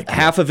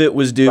 Half of it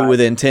was due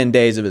within 10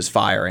 days of his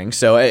firing.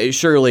 So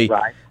surely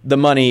the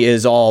money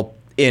is all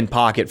in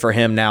pocket for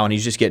him now, and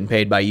he's just getting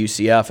paid by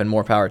UCF, and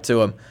more power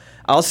to him.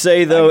 I'll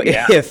say, though,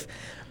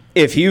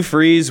 if Hugh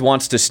Freeze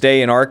wants to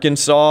stay in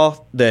Arkansas,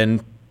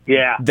 then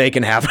they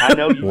can have him. I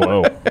know you.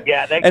 Whoa.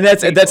 And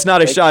that's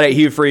not a shot at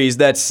Hugh Freeze.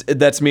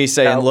 That's me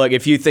saying, look,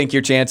 if you think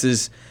your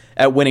chances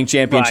at winning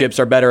championships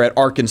are better at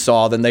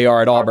Arkansas than they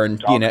are at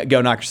Auburn,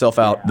 go knock yourself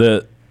out.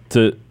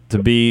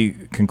 To be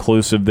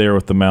conclusive there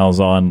with the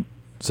Malzahn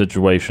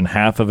situation,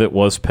 half of it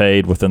was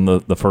paid within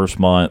the first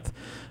month.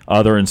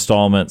 Other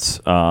installments,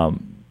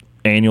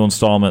 annual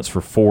installments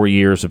for 4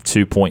 years of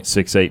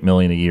 $2.68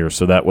 million a year.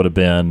 So that would have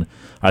been,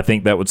 I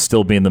think that would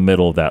still be in the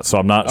middle of that. So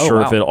I'm not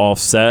sure if it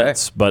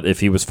offsets, but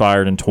if he was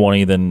fired in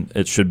 20, then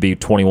it should be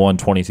 21,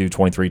 22,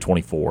 23,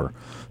 24.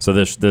 So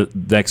the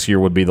next year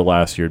would be the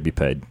last year to be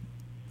paid,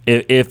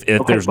 if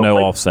there's no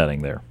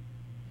offsetting there.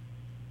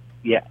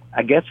 Yeah,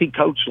 I guess he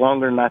coached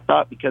longer than I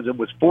thought because it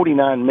was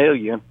 $49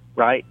 million,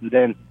 right?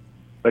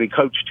 But he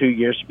coached 2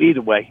 years.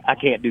 Either way, I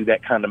can't do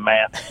that kind of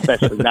math,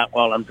 especially not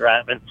while I'm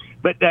driving.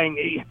 But dang,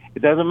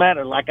 it doesn't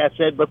matter. Like I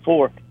said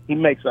before, he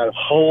makes a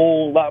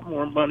whole lot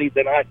more money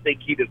than I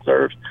think he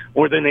deserves,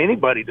 or than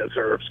anybody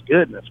deserves.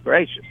 Goodness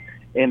gracious!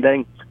 And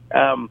then,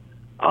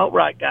 all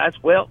right, guys.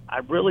 Well, I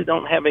really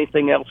don't have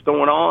anything else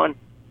going on.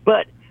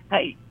 But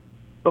hey,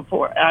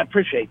 I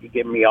appreciate you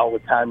giving me all the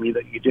time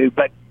that you do.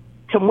 But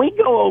can we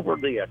go over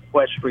the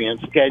equestrian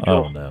schedule?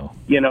 Oh, no.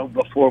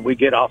 Before we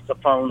get off the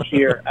phone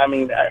here. I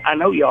mean, I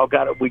know y'all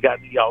got a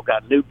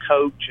new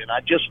coach, and I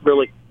just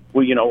really, I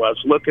was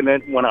looking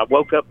at when I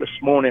woke up this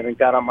morning and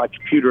got on my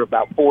computer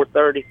about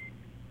 4:30.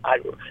 I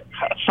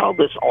saw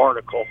this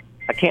article.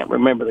 I can't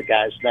remember the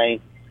guy's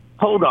name.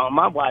 Hold on,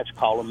 my wife's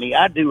calling me.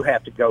 I do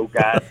have to go,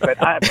 guys,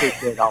 but I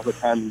appreciate all the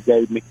time you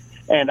gave me,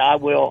 and I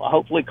will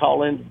hopefully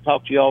call in to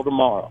talk to you all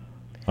tomorrow.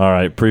 All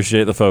right,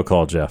 appreciate the phone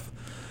call, Jeff.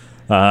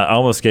 I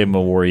almost gave him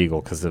a War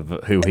Eagle because of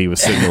who he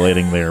was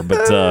simulating there.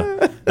 But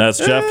that's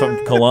Jeff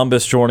from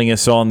Columbus joining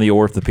us on the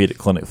Orthopedic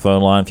Clinic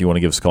phone line. If you want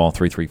to give us a call,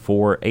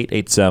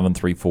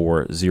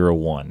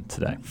 334-887-3401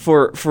 today.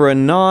 For a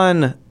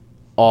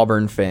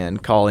non-Auburn fan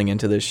calling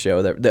into this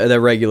show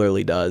that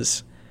regularly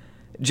does,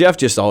 Jeff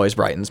just always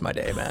brightens my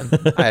day, man.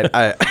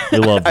 We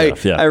love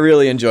Jeff, yeah. I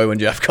really enjoy when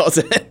Jeff calls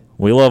in.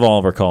 We love all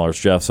of our callers.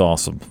 Jeff's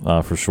awesome,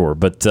 for sure.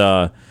 But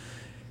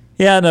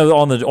yeah, no.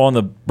 On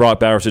the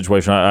Brock Bowers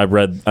situation,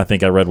 I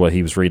think I read what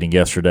he was reading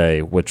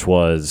yesterday, which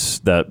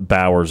was that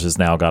Bowers has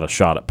now got a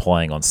shot at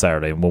playing on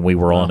Saturday. And when we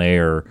were on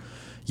air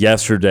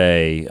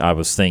yesterday, I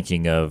was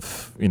thinking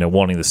of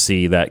wanting to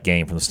see that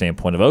game from the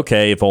standpoint of,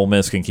 okay, if Ole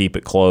Miss can keep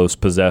it close,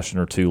 possession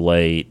or two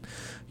late,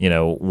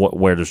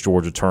 where does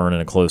Georgia turn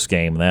in a close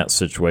game in that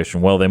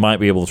situation? Well, they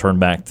might be able to turn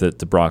back to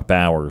Brock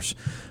Bowers.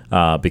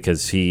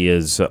 Because he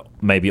is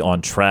maybe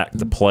on track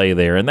to play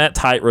there. And that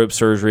tightrope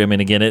surgery, I mean,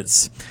 again,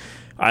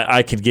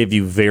 I could give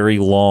you very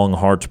long,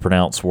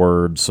 hard-to-pronounce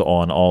words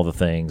on all the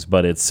things,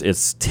 but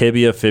it's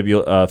tibia,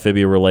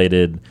 fibula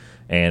related,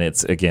 and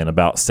it's, again,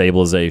 about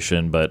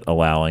stabilization but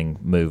allowing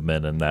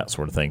movement and that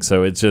sort of thing.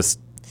 So it's just,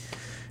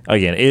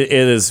 again, it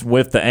is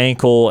with the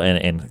ankle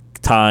and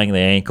tying the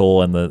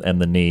ankle and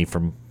the knee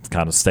from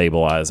kind of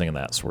stabilizing and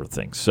that sort of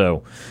thing.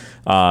 So,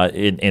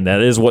 and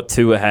that is what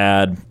Tua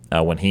had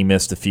when he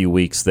missed a few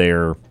weeks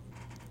there.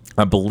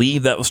 I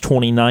believe that was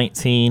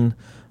 2019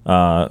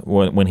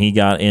 when he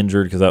got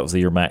injured, because that was the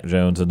year Mac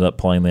Jones ended up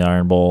playing the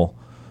Iron Bowl.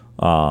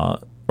 Or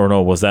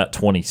no, was that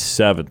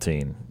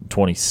 2017?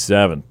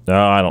 27?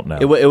 I don't know.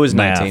 It was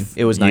 19.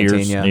 It was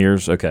 19,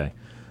 years? Okay.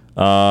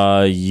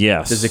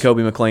 Yes. The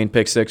Jacoby McLean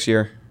pick six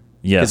year?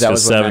 Yes,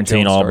 because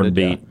 17 Auburn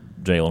beat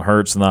Jalen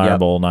Hurts in the Iron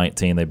Bowl.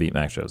 19 they beat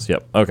Mac Jones.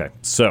 Yep. Okay.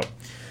 So,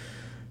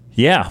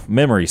 yeah,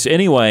 memories.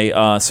 Anyway,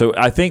 so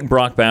I think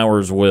Brock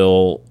Bowers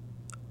will,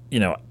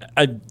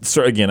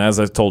 again, as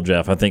I told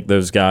Jeff, I think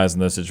those guys in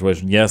those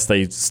situations, yes,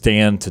 they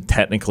stand to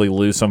technically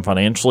lose some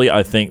financially.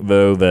 I think,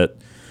 though, that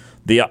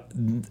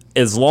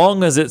as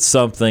long as it's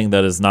something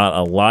that is not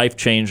a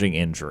life-changing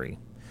injury,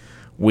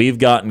 we've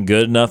gotten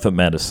good enough at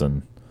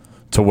medicine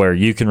to where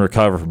you can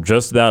recover from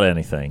just about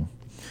anything,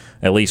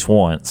 at least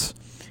once,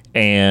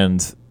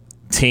 and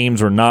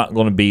teams are not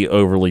going to be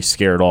overly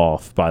scared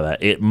off by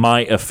that. It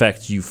might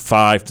affect you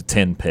 5 to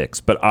 10 picks,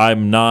 but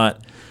I'm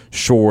not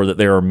sure that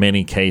there are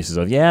many cases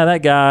of,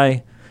 that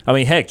guy. I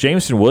mean, heck,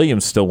 Jameson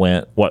Williams still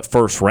went,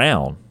 first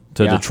round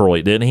to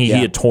Detroit, didn't he? Yeah.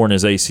 He had torn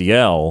his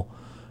ACL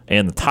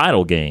in the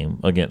title game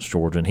against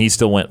Georgia, and he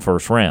still went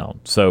first round.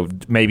 So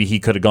maybe he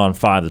could have gone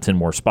 5 to 10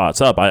 more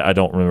spots up. I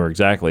don't remember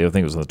exactly. I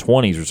think it was in the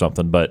 20s or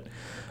something, but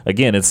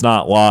again, it's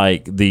not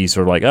like these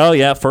are like,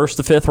 first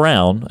to fifth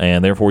round,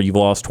 and therefore you've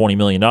lost $20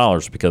 million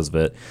because of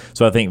it.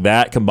 So I think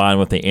that combined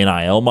with the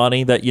NIL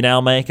money that you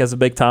now make as a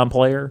big-time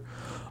player,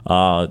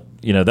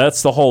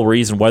 that's the whole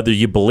reason, whether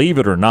you believe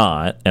it or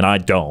not, and I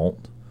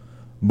don't,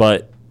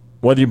 but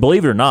whether you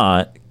believe it or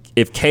not,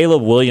 if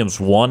Caleb Williams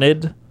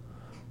wanted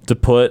to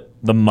put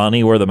the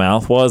money where the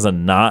mouth was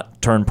and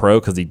not turn pro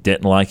because he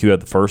didn't like who had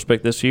the first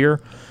pick this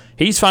year,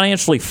 he's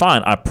financially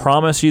fine. I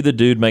promise you the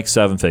dude makes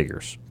 7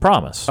 figures.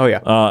 Promise. Oh, yeah.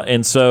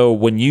 And so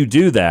when you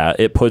do that,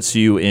 it puts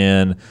you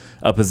in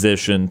a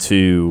position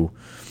to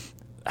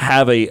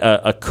have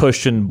a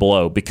cushioned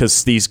blow,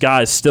 because these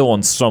guys still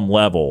on some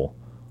level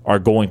are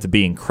going to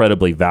be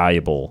incredibly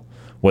valuable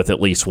with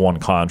at least one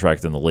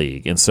contract in the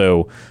league. And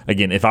so,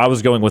 again, if I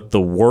was going with the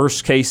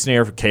worst-case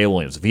scenario for Caleb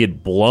Williams, if he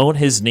had blown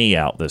his knee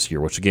out this year,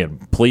 which,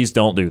 again, please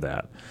don't do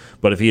that,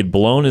 but if he had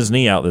blown his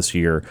knee out this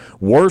year,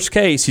 worst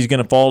case, he's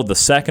going to fall to the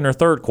second or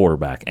third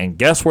quarterback. And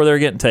guess where they're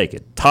getting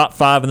taken? Top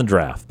 5 in the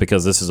draft,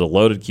 because this is a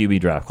loaded QB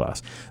draft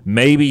class.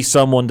 Maybe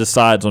someone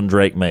decides on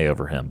Drake May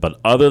over him. But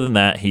other than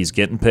that, he's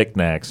getting picked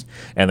next,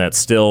 and that's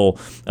still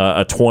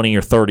a $20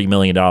 or $30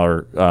 million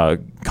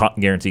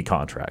guaranteed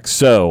contract.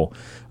 So,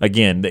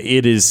 again,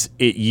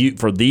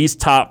 for these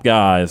top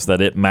guys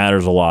that it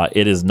matters a lot.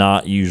 It is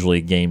not usually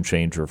a game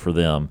changer for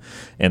them.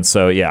 And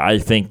so, I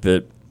think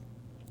that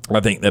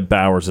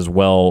Bowers is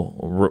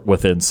well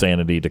within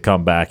sanity to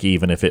come back,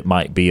 even if it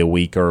might be a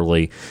week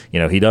early.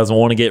 He doesn't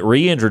want to get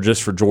re-injured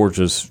just for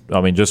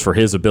just for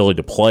his ability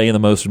to play in the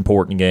most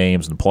important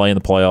games and play in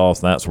the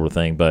playoffs and that sort of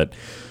thing. But,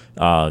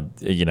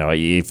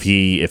 if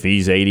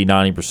he's 80,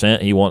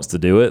 90%, he wants to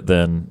do it,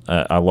 then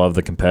I love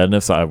the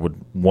competitiveness. I would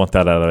want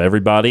that out of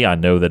everybody. I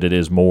know that it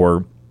is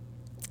more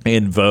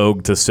in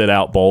vogue to sit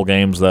out bowl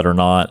games that are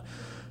not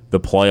the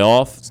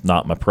playoff. It's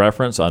not my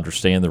preference. I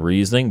understand the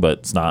reasoning, but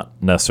it's not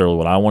necessarily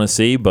what I want to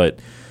see. But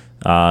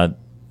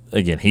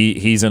again,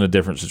 he's in a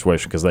different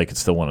situation because they could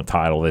still win a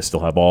title. They still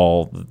have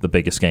all the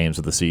biggest games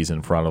of the season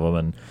in front of them,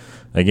 and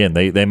again,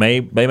 they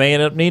may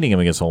end up needing him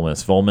against Ole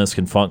Miss. If Ole Miss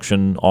can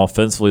function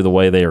offensively the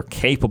way they are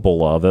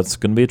capable of, that's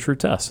going to be a true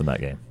test in that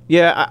game.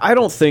 Yeah, I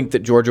don't think that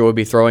Georgia would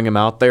be throwing him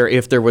out there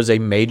if there was a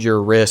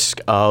major risk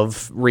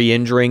of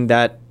re-injuring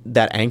that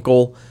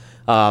ankle.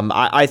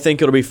 I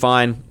think it'll be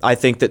fine. I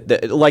think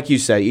that like you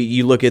said,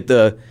 you look at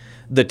the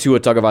Tua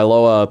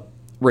Tagovailoa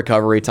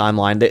recovery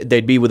timeline,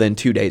 they'd be within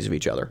 2 days of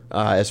each other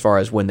as far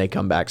as when they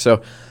come back.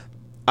 So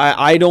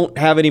I don't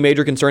have any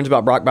major concerns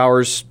about Brock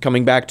Bowers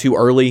coming back too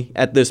early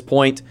at this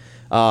point.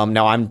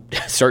 Now, I'm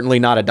certainly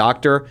not a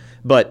doctor,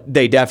 but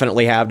they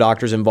definitely have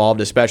doctors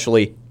involved,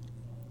 especially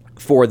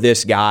for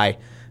this guy,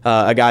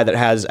 a guy that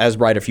has as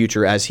bright a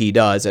future as he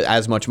does,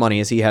 as much money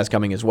as he has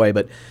coming his way.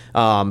 But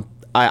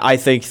I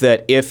think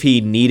that if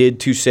he needed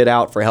to sit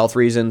out for health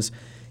reasons,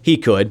 he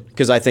could,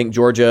 because I think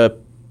Georgia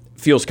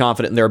feels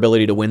confident in their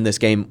ability to win this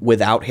game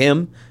without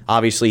him.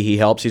 Obviously, he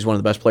helps. He's one of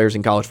the best players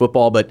in college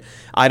football, but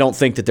I don't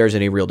think that there's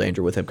any real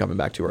danger with him coming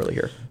back too early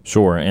here.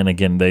 Sure, and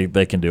again,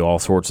 they can do all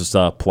sorts of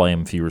stuff, play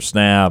him fewer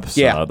snaps.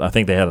 Yeah. I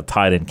think they had a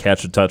tight end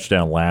catch a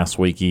touchdown last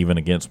week even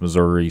against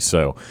Missouri,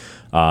 so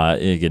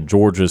again,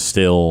 Georgia's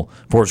still,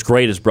 for as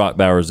great as Brock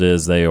Bowers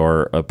is, they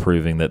are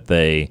proving that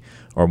they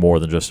are more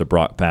than just a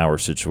Brock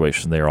Bowers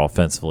situation there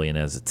offensively and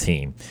as a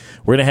team.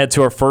 We're going to head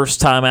to our first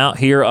time out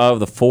here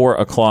of the 4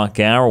 o'clock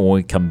hour. When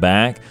we come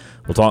back,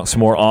 we'll talk some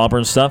more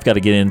Auburn stuff. Got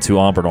to get into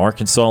Auburn,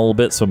 Arkansas a little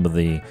bit, some of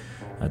the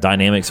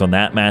dynamics on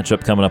that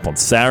matchup coming up on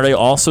Saturday.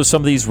 Also,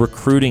 some of these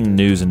recruiting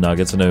news and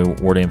nuggets. I know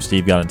War Dam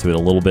Steve got into it a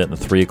little bit in the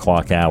 3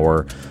 o'clock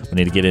hour. We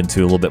need to get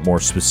into a little bit more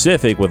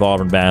specific with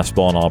Auburn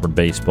basketball and Auburn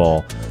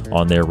baseball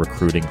on their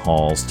recruiting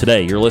hauls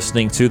today. You're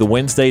listening to the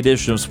Wednesday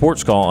edition of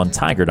Sports Call on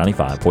Tiger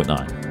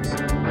 95.9.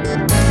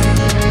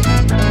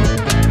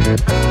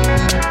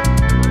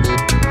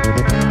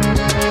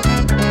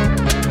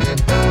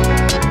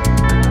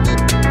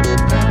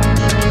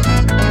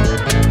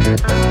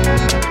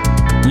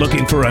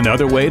 Looking for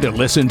another way to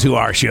listen to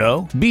our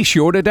show? Be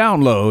sure to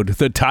download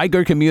the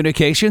Tiger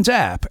Communications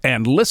app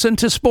and listen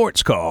to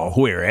Sports Call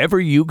wherever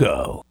you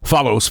go.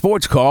 Follow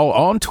Sports Call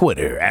on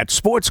Twitter at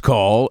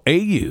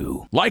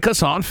SportsCallAU. Like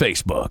us on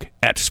Facebook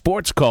at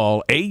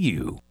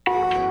SportsCallAU.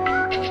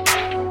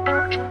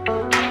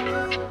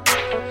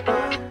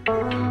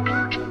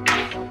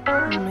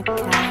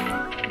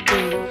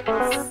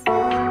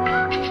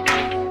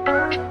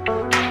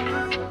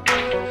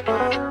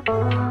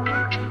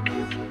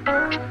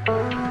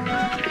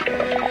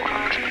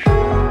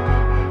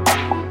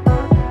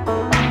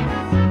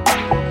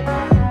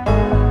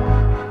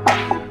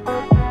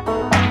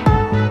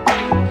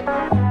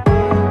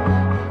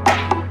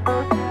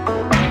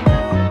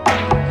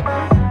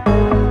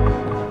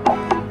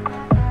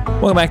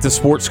 Welcome back to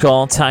Sports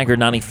Call, Tiger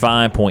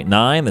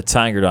 95.9, the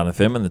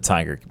Tiger.fm, and the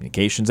Tiger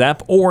Communications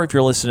app, or if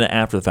you're listening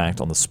after the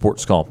fact on the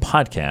Sports Call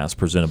podcast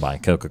presented by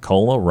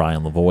Coca-Cola.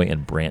 Ryan Lavoie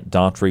and Brant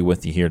Daughtry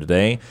with you here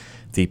today.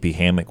 TP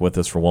Hammock with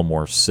us for one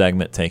more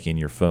segment, taking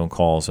your phone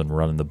calls and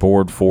running the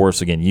board for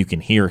us. Again, you can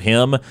hear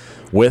him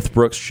with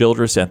Brooks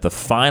Childress at the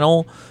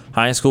final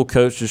high school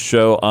coaches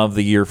show of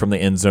the year from the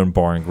End Zone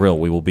Bar and Grill.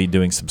 We will be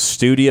doing some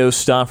studio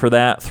stuff for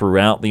that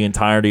throughout the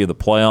entirety of the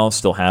playoffs,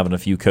 still having a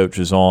few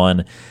coaches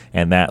on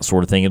and that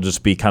sort of thing. It'll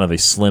just be kind of a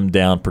slimmed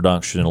down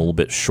production, a little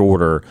bit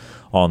shorter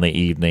on the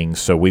evening.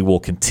 So we will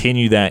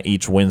continue that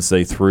each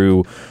Wednesday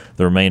through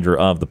the remainder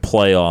of the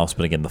playoffs.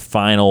 But again, the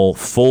final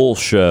full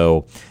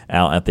show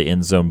out at the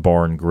End Zone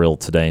Bar and Grill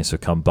today. So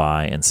come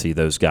by and see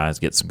those guys,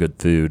 get some good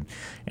food,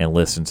 and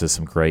listen to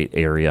some great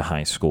area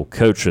high school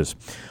coaches.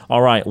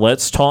 All right,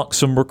 let's talk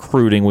some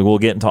recruiting. We will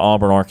get into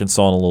Auburn,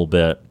 Arkansas in a little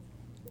bit.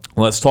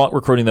 Let's talk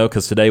recruiting, though,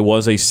 because today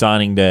was a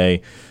signing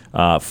day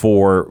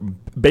for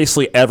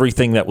basically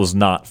everything that was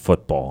not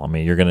football. I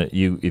mean,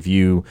 if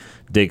you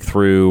dig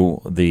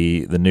through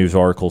the news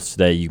articles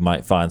today, you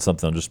might find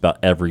something on just about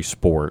every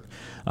sport.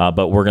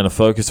 But we're going to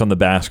focus on the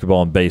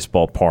basketball and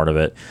baseball part of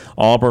it.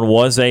 Auburn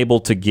was able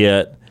to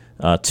get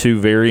two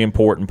very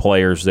important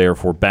players there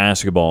for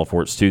basketball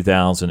for its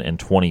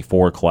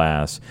 2024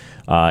 class.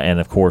 And,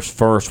 of course,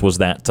 first was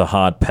that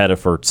Tahad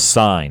Pettiford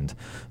signed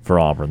for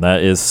Auburn.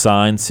 That is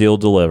signed, sealed,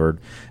 delivered.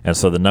 And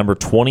so the number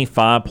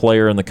 25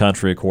 player in the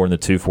country, according to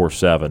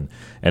 247,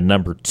 and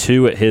number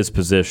 2 at his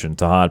position,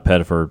 Tahad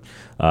Pettiford,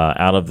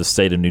 out of the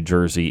state of New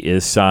Jersey,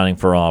 is signing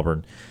for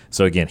Auburn.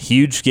 So, again,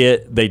 huge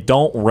get. They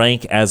don't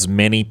rank as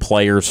many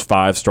players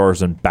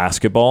 5-stars in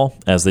basketball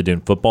as they do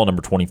in football.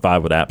 Number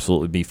 25 would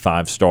absolutely be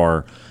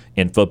 5-star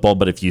in football.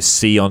 But if you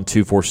see on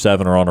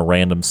 247 or on a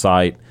random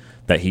site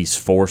that he's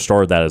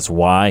 4-star, that is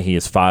why. He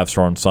is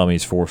 5-star on some,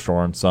 he's 4-star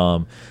on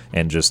some,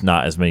 and just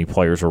not as many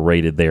players are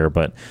rated there.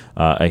 But,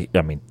 I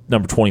mean,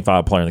 number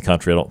 25 player in the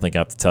country, I don't think I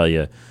have to tell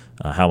you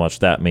how much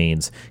that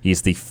means.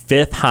 He's the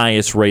 5th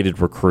highest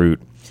rated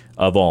recruit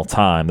of all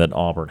time that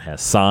Auburn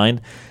has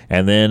signed.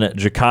 And then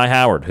Ja'Kai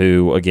Howard,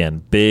 who,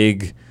 again,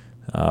 big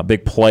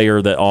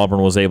player that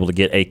Auburn was able to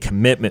get a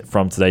commitment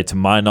from today. To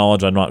my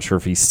knowledge, I'm not sure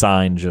if he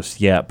signed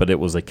just yet, but it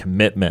was a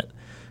commitment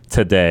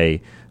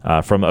today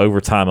from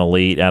Overtime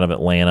Elite out of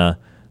Atlanta.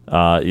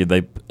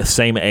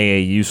 Same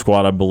AAU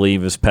squad, I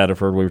believe, as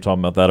Pettiford. We were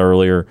talking about that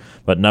earlier.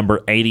 But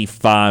number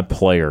 85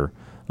 player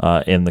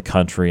in the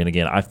country. And,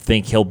 again, I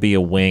think he'll be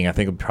a wing. I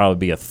think he'll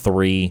probably be a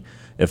 3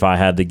 if I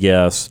had to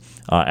guess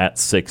at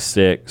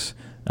 6'6".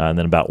 And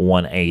then about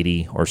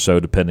 180 or so,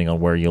 depending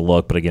on where you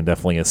look. But, again,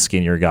 definitely a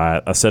skinnier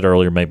guy. I said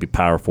earlier maybe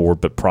power forward,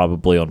 but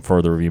probably on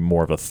further review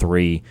more of a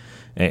 3.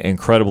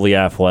 Incredibly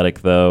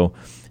athletic, though.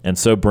 And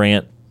so,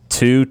 Brant,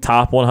 2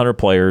 top 100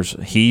 players.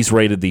 He's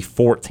rated the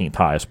 14th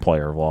highest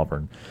player of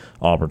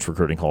Auburn's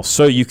recruiting haul.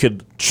 So you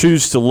could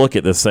choose to look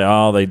at this and say,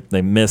 oh,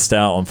 they missed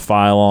out on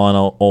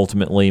Philon,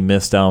 ultimately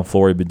missed out on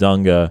Flory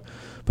Badunga,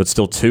 but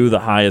still 2 of the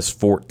highest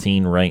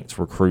 14 ranked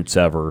recruits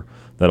ever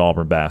that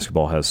Auburn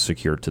basketball has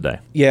secured today.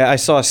 Yeah, I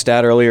saw a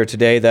stat earlier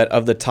today that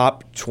of the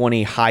top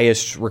 20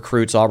 highest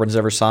recruits Auburn's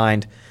ever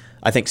signed,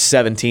 I think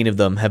 17 of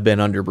them have been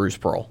under Bruce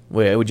Pearl.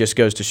 It just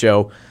goes to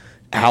show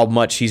how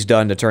much he's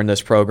done to turn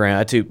this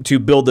program, to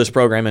build this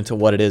program into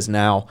what it is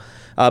now.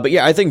 But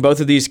yeah, I think both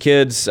of these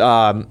kids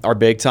are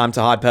big time.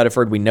 Tahad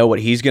Pettiford, we know what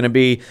he's going to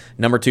be.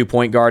 Number 2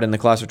 point guard in the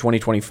class of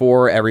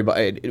 2024.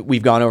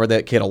 We've gone over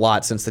that kid a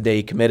lot since the day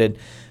he committed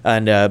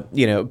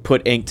and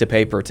put ink to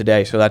paper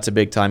today. So that's a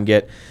big time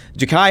get.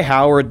 Ja'Kai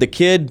Howard, the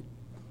kid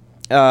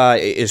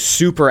is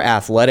super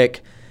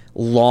athletic,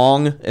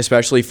 long,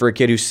 especially for a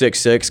kid who's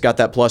 6'6", got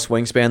that plus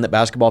wingspan that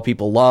basketball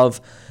people love,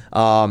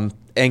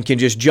 and can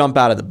just jump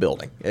out of the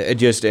building.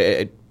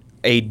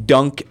 A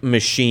dunk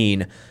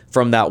machine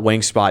from that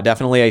wing spot.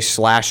 Definitely a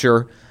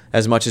slasher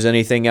as much as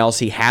anything else.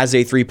 He has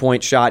a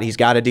three-point shot. He's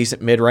got a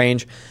decent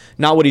mid-range.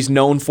 Not what he's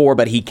known for,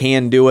 but he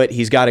can do it.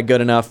 He's got a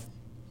good enough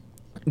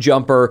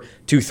jumper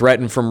to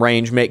threaten from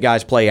range, make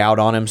guys play out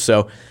on him.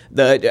 So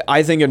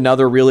I think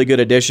another really good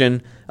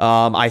addition.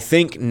 I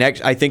think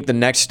the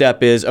next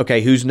step is,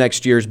 okay, who's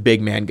next year's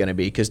big man going to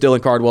be? Because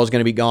Dylan Cardwell is going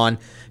to be gone.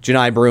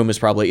 Janai Broom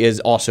is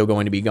also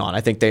going to be gone.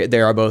 I think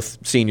they are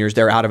both seniors.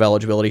 They're out of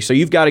eligibility. So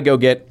you've got to go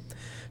get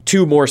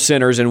 2 more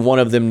centers, and one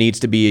of them needs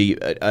to be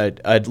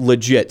a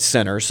legit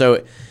center.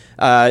 So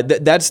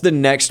that's the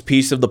next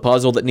piece of the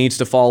puzzle that needs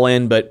to fall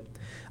in. But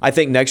I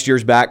think next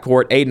year's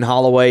backcourt, Aiden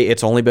Holloway,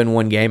 it's only been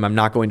 1 game. I'm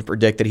not going to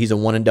predict that he's a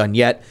one and done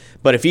yet.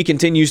 But if he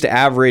continues to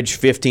average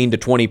 15 to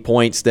 20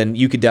 points, then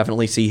you could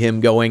definitely see him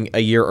going a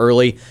year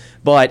early.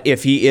 But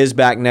if he is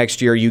back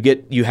next year,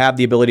 you have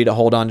the ability to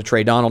hold on to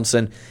Trey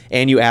Donaldson,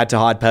 and you add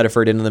Tahad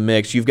Pettiford into the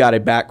mix. You've got a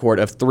backcourt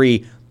of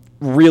 3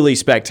 really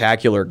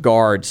spectacular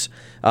guards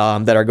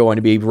that are going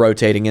to be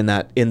rotating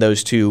in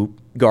those 2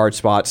 guard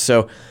spots.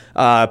 So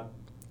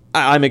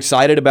I'm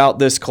excited about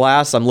this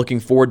class. I'm looking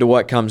forward to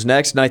what comes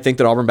next, and I think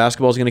that Auburn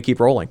basketball is going to keep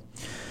rolling.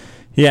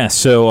 Yeah,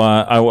 so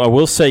I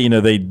will say,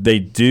 they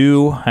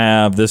do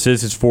have, this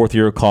is his 4th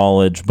year of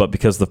college, but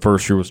because the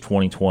first year was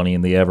 2020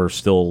 and the ever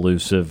still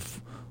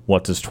elusive,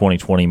 what does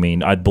 2020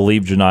 mean? I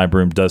believe Janai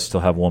Broom does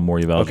still have 1 more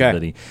year of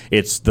eligibility. Okay.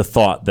 It's the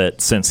thought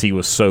that since he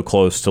was so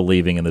close to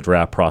leaving in the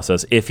draft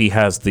process, if he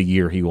has the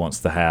year he wants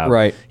to have,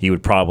 right, he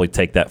would probably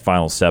take that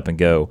final step and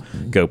go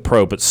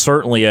pro. But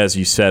certainly, as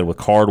you said, with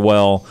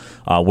Cardwell,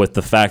 with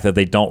the fact that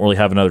they don't really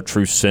have another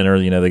true center,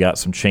 they got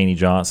some Chaney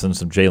Johnson,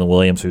 some Jalen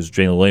Williams, who's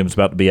Jalen Williams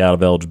about to be out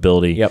of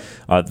eligibility. Yep.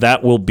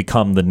 That will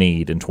become the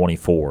need in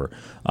 24.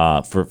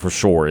 For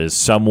sure, is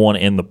someone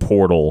in the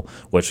portal,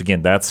 which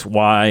again, that's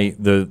why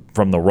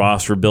from the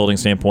roster building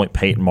standpoint,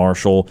 Peyton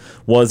Marshall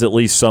was at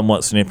least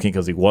somewhat significant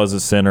because he was a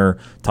center,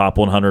 top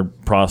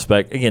 100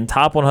 prospect. Again,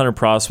 top 100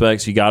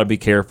 prospects, you got to be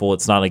careful.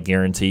 It's not a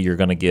guarantee you're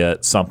going to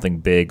get something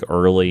big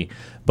early,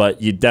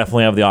 but you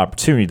definitely have the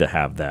opportunity to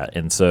have that.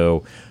 And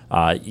so,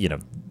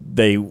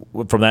 they,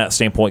 from that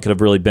standpoint, could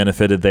have really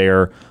benefited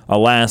there.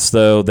 Alas,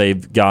 though,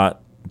 they've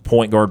got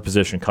point guard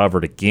position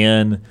covered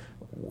again,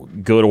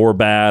 good or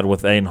bad,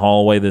 with Aiden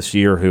Holloway this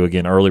year, who,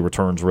 again, early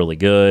returns really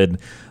good.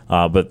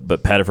 But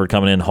Pettiford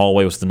coming in,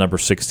 Holloway was the number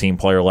 16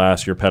 player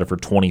last year,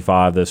 Pettiford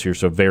 25 this year,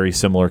 so very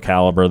similar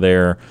caliber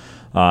there.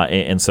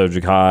 And so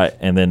Ja'Kai,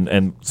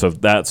 and so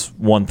that's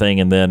one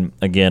thing. And then,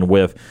 again,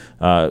 with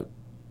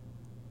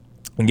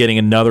getting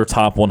another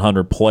top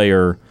 100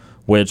 player,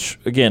 which,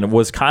 again,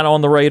 was kind of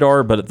on the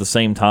radar, but at the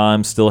same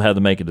time still had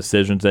to make a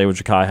decision today with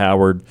Ja'Kai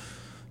Howard.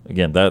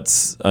 Again,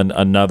 that's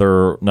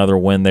another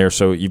win there.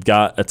 So you've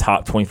got a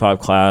top 25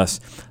 class.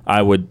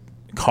 I would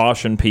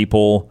caution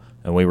people,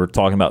 and we were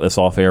talking about this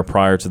off air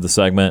prior to the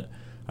segment,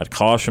 I'd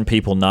caution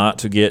people not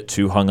to get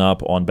too hung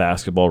up on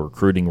basketball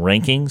recruiting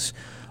rankings.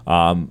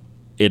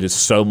 It is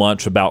so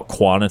much about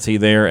quantity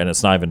there, and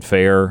it's not even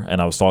fair.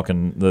 And I was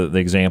talking, the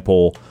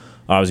example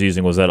I was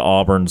using was that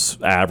Auburn's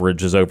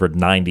average is over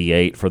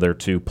 98 for their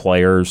 2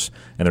 players,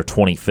 and they're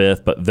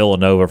 25th. But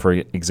Villanova, for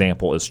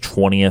example, is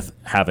 20th,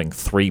 having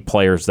 3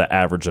 players that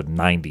average a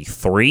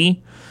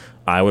 93.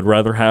 I would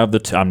rather have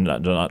I'm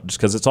not just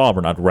because it's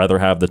Auburn, I'd rather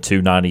have the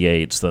 2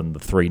 98s than the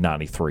 3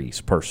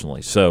 93s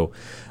personally. So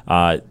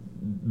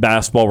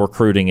basketball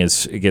recruiting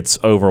gets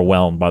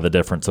overwhelmed by the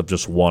difference of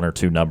just 1 or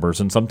 2 numbers,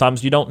 and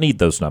sometimes you don't need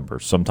those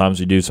numbers. Sometimes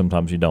you do,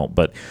 sometimes you don't.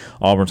 But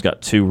Auburn's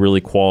got 2 really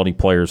quality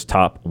players,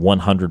 top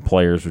 100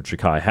 players, with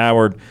Ja'Kai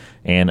Howard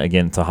and,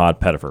 again, Tahad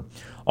Pettiford.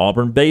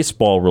 Auburn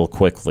baseball real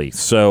quickly.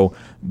 So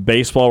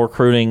baseball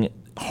recruiting,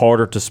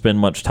 harder to spend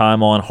much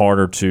time on,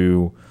 harder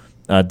to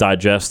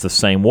digest the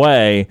same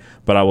way,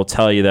 but I will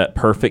tell you that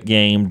Perfect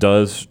Game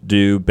does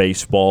do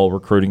baseball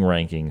recruiting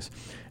rankings,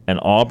 and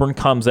Auburn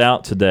comes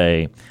out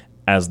today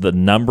as the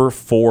number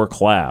 4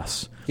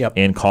 class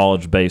in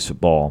college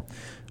baseball.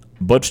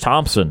 Butch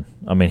Thompson,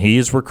 I mean,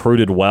 he's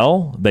recruited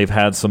well. They've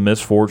had some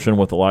misfortune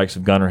with the likes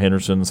of Gunnar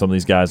Henderson and some of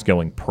these guys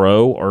going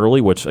pro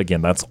early, which,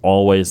 again, that's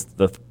always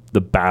the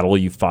battle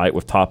you fight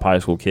with top high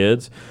school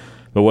kids.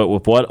 But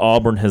with what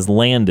Auburn has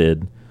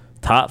landed,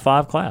 top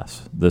 5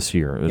 class this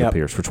year, it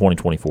appears, for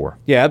 2024.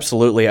 Yeah,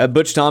 absolutely.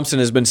 Butch Thompson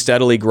has been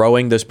steadily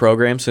growing this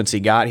program since he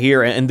got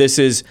here, and this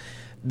is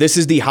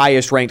the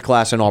highest ranked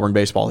class in Auburn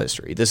baseball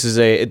history. This is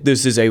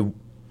a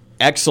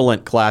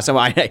excellent class.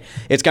 I mean,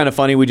 it's kind of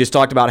funny. We just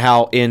talked about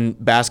how in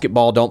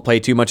basketball don't pay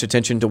too much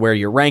attention to where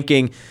you're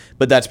ranking,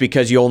 but that's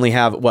because you only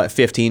have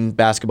 15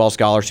 basketball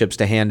scholarships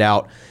to hand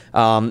out.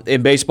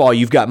 In baseball,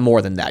 you've got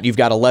more than that. You've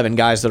got 11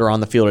 guys that are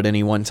on the field at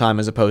any one time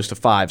as opposed to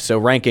 5.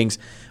 So rankings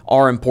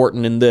are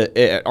important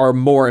are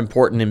more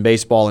important in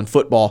baseball and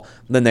football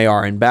than they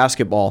are in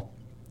basketball.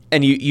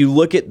 And you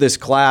look at this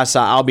class.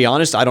 I'll be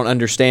honest, I don't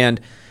understand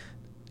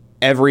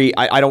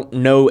I don't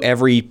know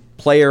every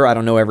player. I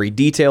don't know every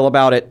detail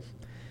about it.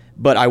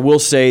 But I will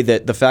say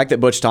that the fact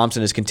that Butch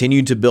Thompson has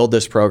continued to build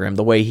this program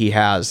the way he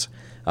has,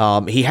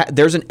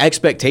 there's an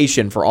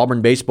expectation for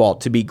Auburn baseball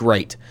to be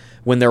great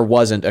when there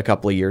wasn't a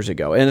couple of years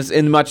ago. And it's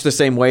in much the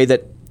same way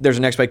that there's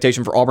an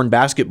expectation for Auburn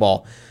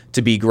basketball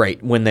to be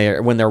great when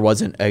there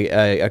wasn't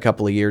a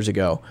couple of years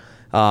ago.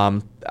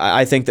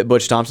 I think that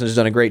Butch Thompson has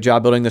done a great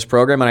job building this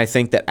program, and I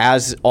think that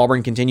as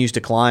Auburn continues to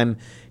climb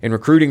in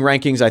recruiting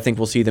rankings, I think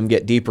we'll see them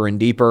get deeper and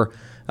deeper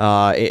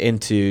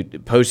into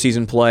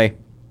postseason play.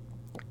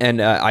 And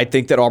I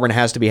think that Auburn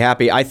has to be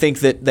happy. I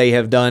think that they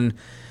have done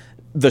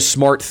the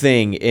smart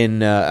thing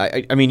in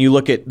I mean, you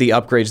look at the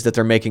upgrades that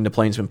they're making to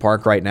Plainsman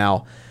Park right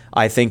now.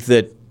 I think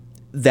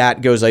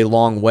that goes a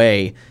long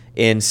way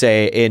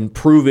in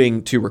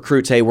proving to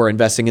recruits, hey, we're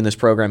investing in this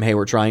program. Hey,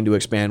 we're trying to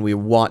expand. We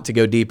want to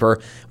go deeper.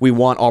 We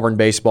want Auburn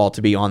baseball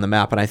to be on the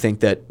map. And I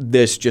think that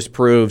this just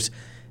proves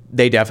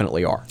they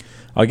definitely are.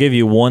 I'll give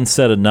you one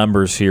set of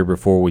numbers here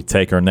before we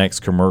take our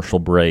next commercial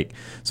break.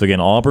 So, again,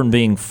 Auburn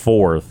being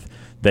 4th,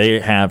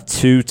 they have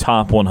 2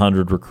 top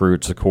 100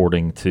 recruits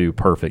according to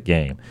Perfect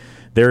Game.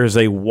 There is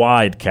a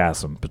wide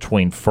chasm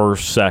between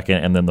first,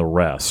 second, and then the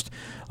rest.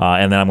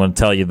 And then I'm going to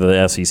tell you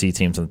the SEC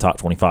teams in the top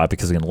 25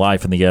 because, again,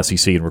 life in the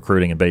SEC and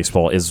recruiting in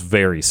baseball is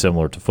very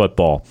similar to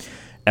football.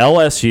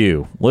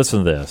 LSU,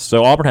 listen to this.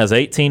 So Auburn has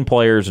 18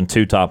 players and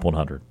 2 top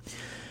 100.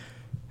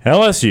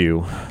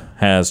 LSU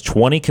has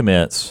 20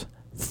 commits,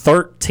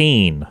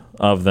 13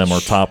 of them are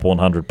top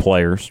 100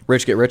 players.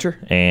 Rich get richer.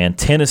 And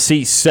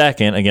Tennessee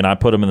second. Again, I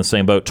put them in the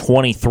same boat.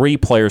 23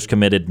 players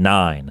committed,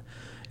 9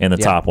 in the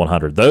top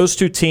 100. Those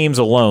 2 teams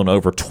alone,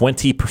 over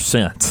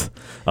 20%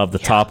 of the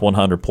top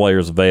 100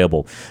 players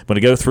available. I'm going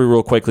to go through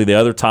real quickly the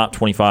other top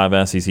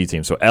 25 SEC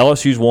teams. So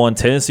LSU's 1,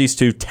 Tennessee's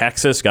 2,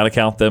 Texas, got to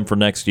count them for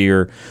next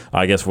year.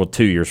 I guess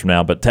 2 years from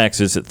now, but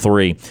Texas at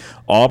 3.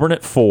 Auburn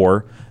at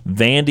 4,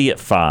 Vandy at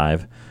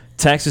 5,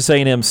 Texas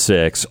A&M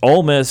 6,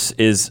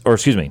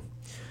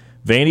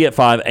 Vandy at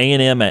 5,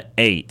 A&M at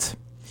 8,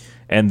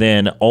 and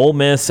then Ole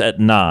Miss at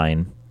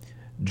 9,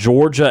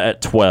 Georgia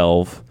at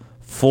 12,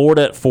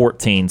 Florida at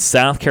 14,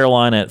 South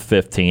Carolina at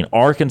 15,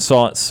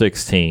 Arkansas at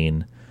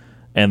 16,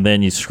 and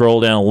then you scroll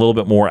down a little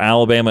bit more,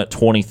 Alabama at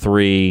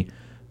 23,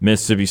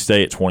 Mississippi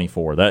State at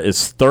 24. That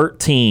is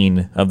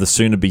 13 of the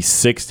soon-to-be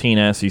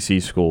 16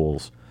 SEC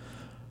schools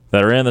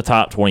that are in the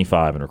top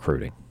 25 in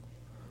recruiting.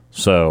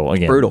 So,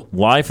 again, brutal.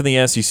 Life in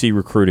the SEC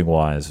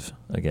recruiting-wise,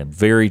 again,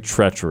 very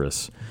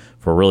treacherous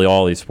for really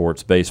all these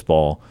sports,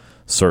 baseball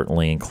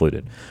certainly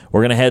included.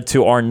 We're going to head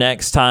to our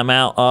next time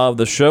out of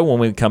the show. When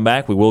we come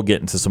back, we will get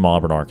into some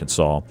Auburn,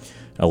 Arkansas,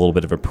 a little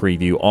bit of a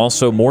preview.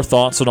 Also, more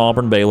thoughts on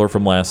Auburn Baylor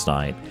from last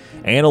night.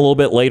 And a little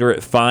bit later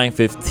at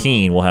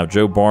 5:15, we'll have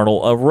Joe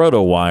Bartel of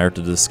Rotowire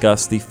to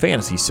discuss the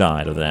fantasy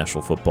side of the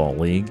National Football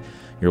League.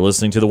 You're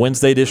listening to the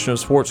Wednesday edition of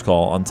Sports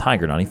Call on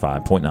Tiger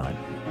 95.9.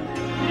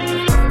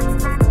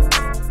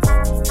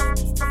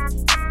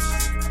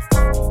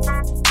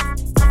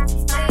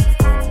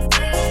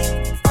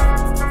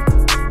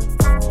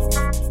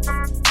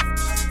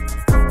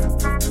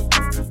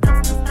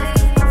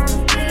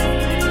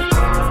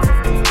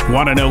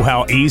 Want to know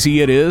how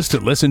easy it is to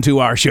listen to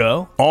our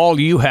show? All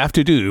you have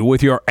to do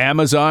with your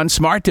Amazon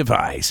smart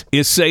device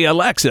is say,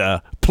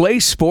 Alexa, play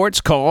Sports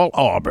Call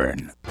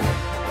Auburn.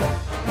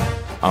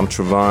 I'm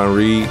Trevon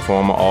Reed,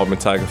 former Auburn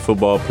Tiger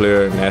football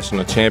player,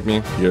 national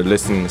champion. You're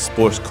listening to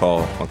Sports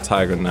Call on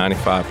Tiger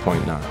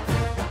 95.9.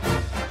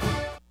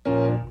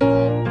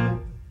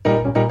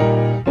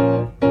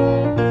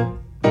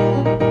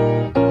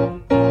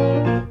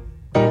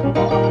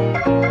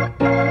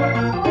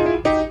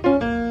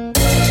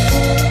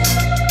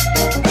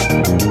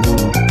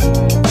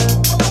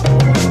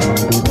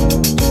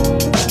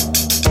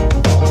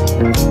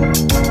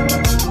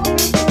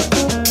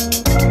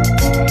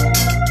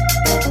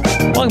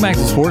 Back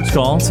to Sports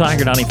Call,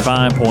 Tiger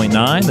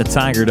 95.9, the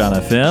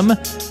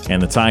Tiger.fm,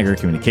 and the Tiger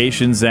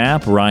Communications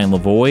app. Ryan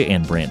Lavoie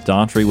and Brant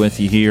Daughtry with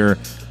you here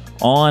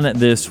on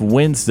this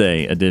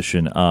Wednesday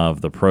edition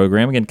of the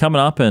program. Again, coming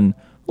up in a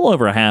little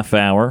over a half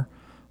hour,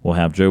 we'll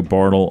have Joe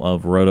Bartel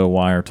of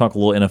Rotowire talk a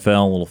little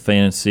NFL, a little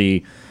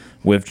fantasy,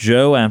 with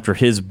Joe after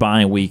his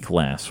bye week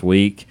last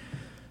week.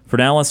 For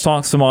now, let's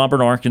talk some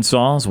Auburn,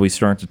 Arkansas as we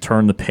start to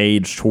turn the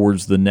page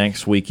towards the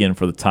next weekend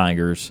for the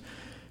Tigers.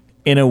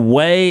 In a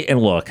way, and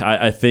look,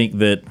 I think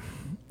that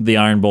the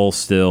Iron Bowl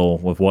still,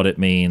 with what it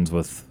means,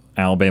 with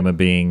Alabama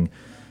being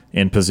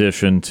in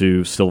position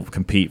to still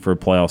compete for a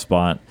playoff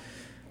spot,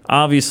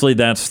 obviously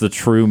that's the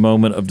true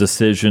moment of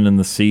decision in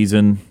the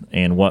season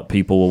and what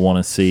people will want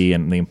to see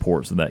and the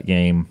importance of that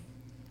game.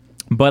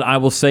 But I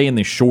will say in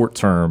the short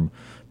term,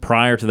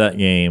 prior to that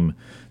game,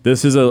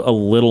 this is a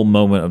little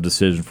moment of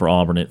decision for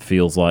Auburn, it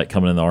feels like,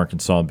 coming into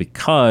Arkansas,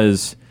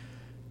 because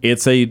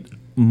it's a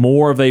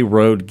more of a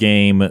road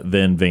game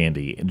than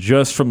Vandy.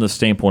 Just from the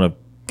standpoint of,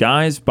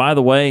 guys, by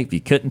the way, if you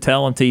couldn't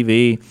tell on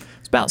TV,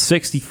 it's about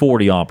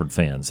 60-40 Auburn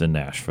fans in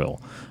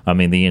Nashville. I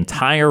mean, the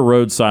entire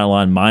road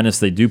sideline, minus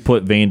they do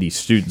put Vandy's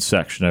student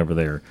section over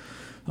there.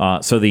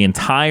 So the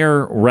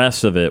entire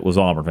rest of it was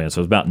Auburn fans. So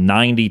it was about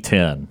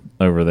 90-10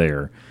 over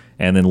there.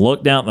 And then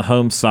looked down at the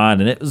home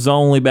side, and it was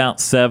only about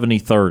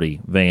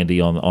 70-30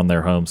 Vandy on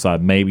their home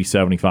side, maybe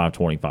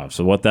 75-25.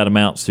 So what that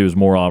amounts to is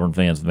more Auburn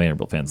fans than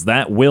Vanderbilt fans.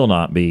 That will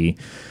not be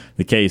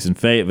the case in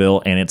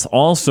Fayetteville, and it's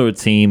also a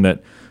team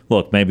that,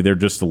 look, maybe they're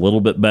just a little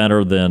bit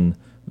better than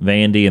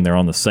Vandy, and they're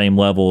on the same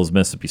level as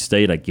Mississippi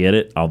State. I get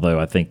it, although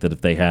I think that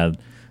if they had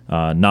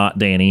not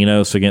Dan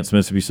Enos against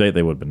Mississippi State,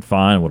 they would have been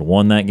fine, would have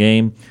won that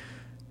game.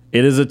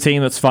 It is a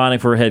team that's fighting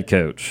for a head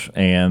coach,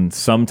 and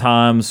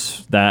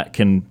sometimes that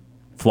can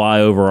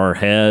fly over our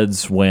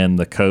heads when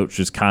the coach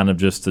is kind of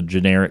just a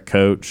generic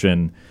coach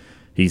and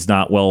he's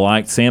not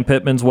well-liked. Sam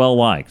Pittman's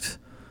well-liked,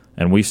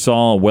 and we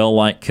saw a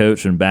well-liked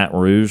coach in Baton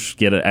Rouge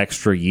get an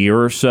extra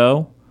year or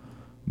so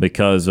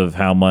because of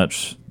how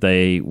much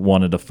they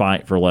wanted to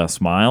fight for Les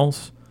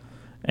Miles,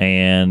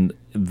 and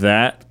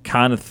that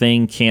kind of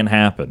thing can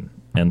happen.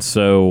 And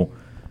so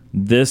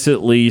this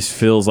at least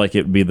feels like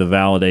it would be the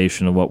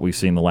validation of what we've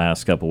seen the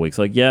last couple of weeks.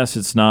 Like, yes,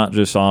 it's not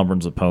just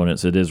Auburn's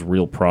opponents. It is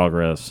real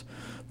progress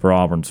for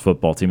Auburn's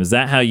football team. Is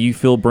that how you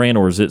feel, Brant,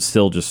 or is it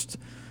still just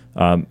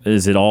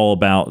is it all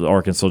about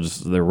Arkansas,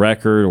 just their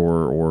record,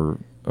 or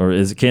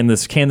can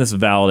this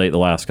validate the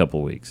last couple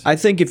of weeks? I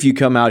think if you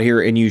come out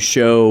here and you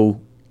show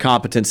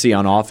competency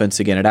on offense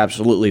again, it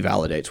absolutely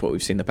validates what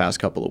we've seen the past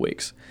couple of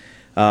weeks.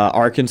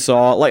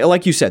 Arkansas,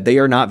 like you said, they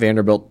are not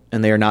Vanderbilt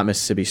and they are not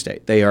Mississippi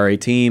State. They are a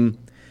team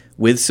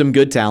with some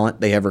good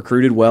talent. They have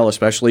recruited well,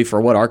 especially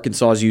for what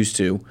Arkansas is used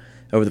to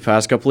over the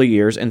past couple of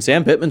years, and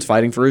Sam Pittman's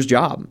fighting for his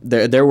job.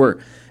 There were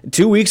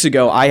 2 weeks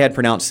ago, I had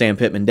pronounced Sam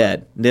Pittman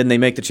dead. Then they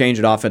make the change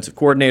at offensive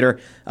coordinator.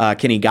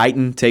 Kenny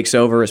Guyton takes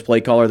over as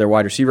play caller, their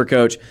wide receiver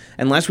coach.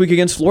 And last week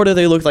against Florida,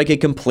 they looked like a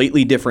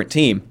completely different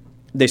team.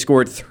 They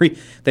scored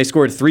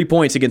 3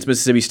 points against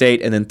Mississippi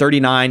State and then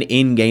 39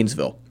 in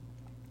Gainesville.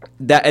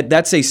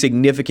 That's a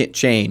significant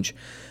change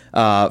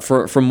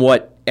from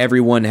what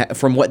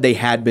they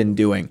had been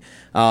doing.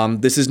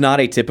 This is not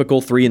a typical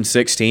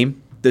 3-6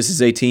 team. This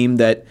is a team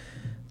that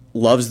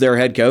loves their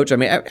head coach. I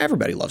mean,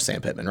 everybody loves Sam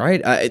Pittman, right?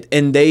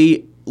 And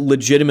they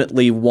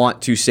legitimately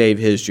want to save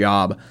his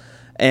job.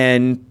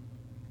 And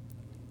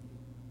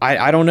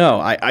I don't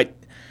know.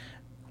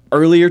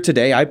 Earlier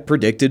today, I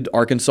predicted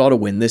Arkansas to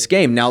win this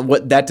game. Now,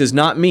 what that does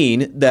not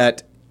mean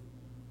that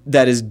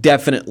is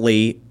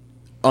definitely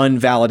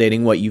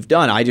unvalidating what you've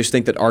done. I just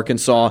think that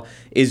Arkansas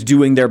is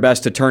doing their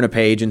best to turn a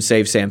page and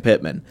save Sam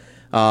Pittman.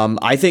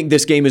 I think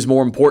this game is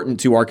more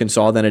important to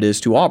Arkansas than it is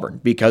to Auburn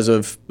because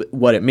of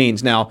what it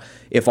means. Now,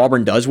 if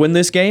Auburn does win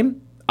this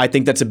game, I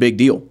think that's a big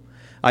deal.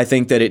 I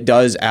think that it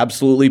does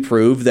absolutely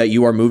prove that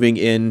you are moving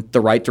in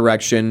the right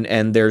direction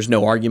and there's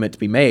no argument to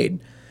be made.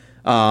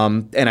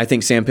 And I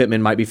think Sam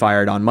Pittman might be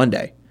fired on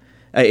Monday.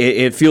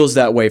 It feels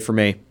that way for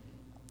me.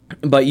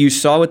 But you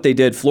saw what they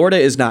did. Florida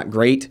is not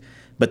great,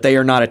 but they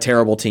are not a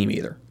terrible team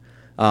either.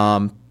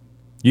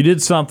 You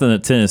did something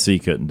that Tennessee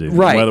couldn't do.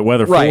 Right.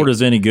 Whether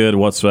Florida's any good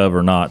whatsoever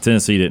or not,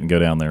 Tennessee didn't go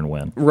down there and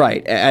win.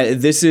 Right.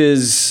 This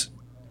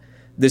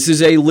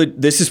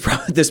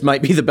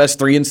might be the best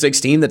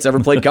 3-6 team that's ever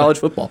played college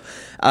football.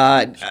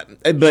 But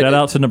shout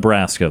out to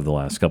Nebraska of the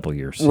last couple of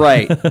years.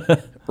 Right.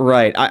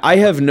 Right. I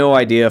have no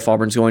idea if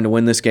Auburn's going to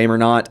win this game or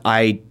not.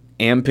 I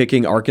am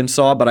picking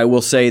Arkansas, but I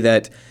will say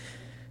that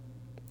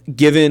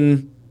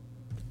given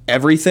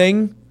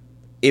everything,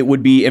 it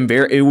would be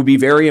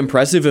very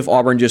impressive if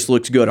Auburn just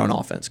looked good on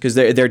offense because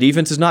their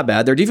defense is not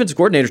bad. Their defensive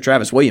coordinator is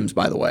Travis Williams,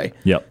 by the way.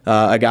 Yep.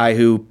 A guy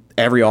who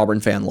every Auburn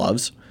fan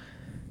loves.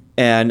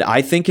 And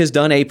I think has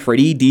done a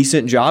pretty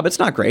decent job. It's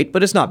not great,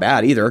 but it's not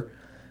bad either,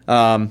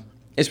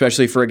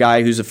 especially for a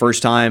guy who's a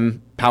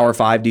first-time Power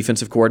 5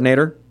 defensive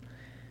coordinator.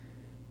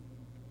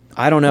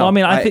 I don't know.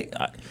 Well, I think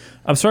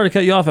I'm sorry to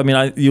cut you off.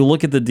 You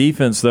look at the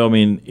defense, though.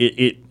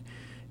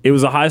 It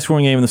was a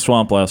high-scoring game in the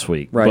Swamp last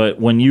week. Right. But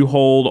when you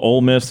hold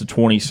Ole Miss to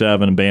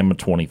 27 and Bama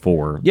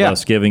 24,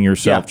 thus giving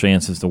yourself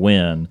chances to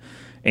win,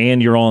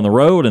 and you're on the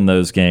road in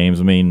those games,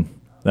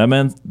 that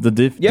meant the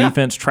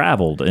defense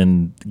traveled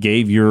and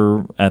gave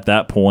your, at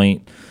that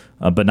point,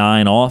 a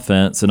benign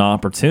offense an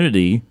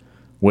opportunity,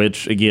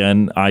 which,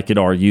 again, I could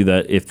argue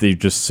that if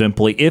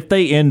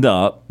they end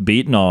up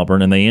beating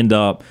Auburn and they end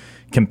up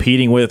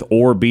competing with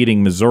or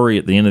beating Missouri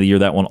at the end of the year,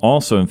 that one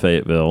also in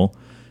Fayetteville.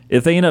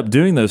 If they end up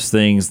doing those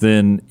things,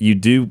 then you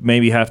do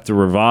maybe have to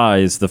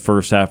revise the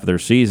first half of their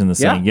season to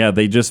saying,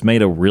 they just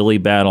made a really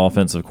bad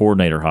offensive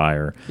coordinator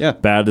hire. Yeah.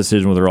 Bad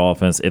decision with their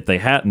offense. If they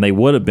hadn't, they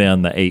would have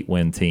been the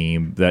 8-win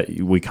team that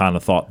we kind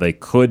of thought they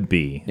could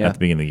be at the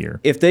beginning of the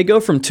year. If they go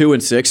from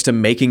 2-6 to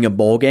making a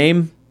bowl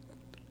game,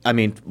 I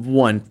mean,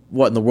 one,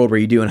 what in the world were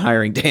you doing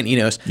hiring Dan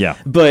Enos? Yeah.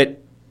 But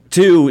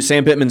two,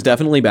 Sam Pittman's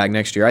definitely back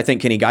next year. I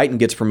think Kenny Guyton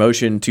gets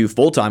promotion to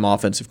full-time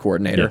offensive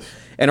coordinator. Yes.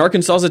 And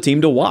Arkansas is a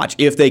team to watch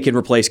if they can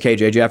replace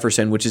KJ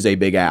Jefferson, which is a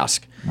big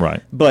ask.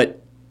 Right.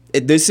 But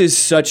this is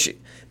such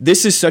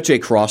a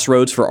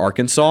crossroads for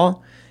Arkansas.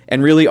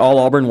 And really all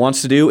Auburn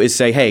wants to do is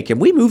say, hey, can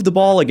we move the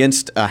ball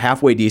against a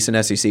halfway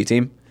decent SEC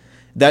team?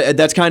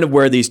 That's kind of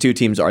where these two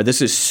teams are.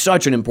 This is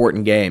such an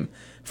important game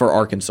for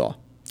Arkansas.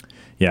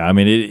 Yeah, I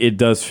mean, it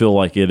does feel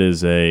like it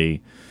is a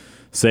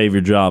save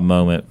your job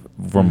moment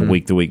from a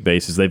week-to-week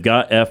basis. They've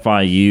got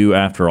FIU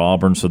after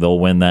Auburn, so they'll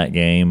win that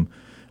game.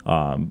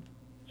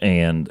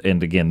 And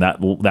again, that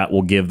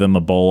will give them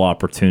a bowl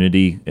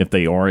opportunity if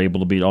they are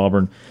able to beat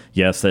Auburn.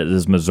 Yes, that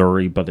is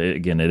Missouri, but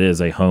it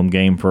is a home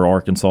game for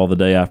Arkansas the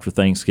day after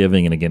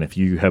Thanksgiving. And again, if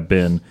you have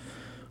been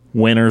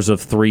winners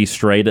of 3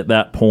 straight at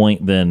that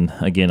point, then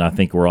again, I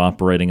think we're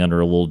operating under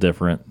a little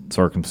different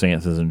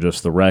circumstances than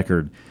just the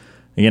record.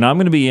 Again, I'm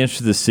going to be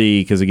interested to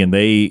see because again,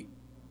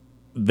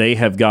 they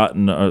have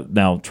gotten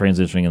now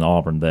transitioning in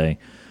Auburn.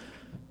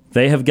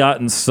 They have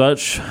gotten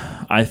such,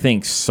 I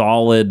think,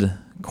 solid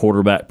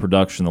quarterback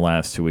production the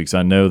last 2 weeks.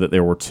 I know that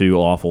there were 2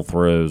 awful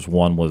throws.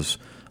 One was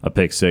a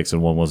pick six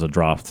and one was a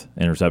dropped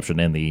interception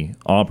in the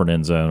Auburn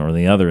end zone or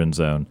the other end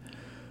zone.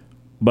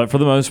 But for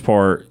the most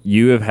part,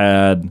 you have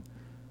had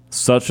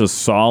such a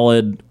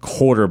solid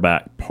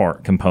quarterback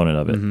component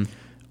of it.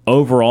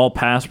 Overall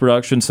pass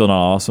production still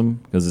not awesome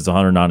because it's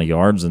 190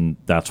 yards, and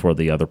that's where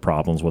the other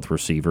problems with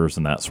receivers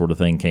and that sort of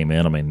thing came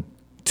in. I mean,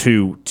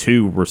 two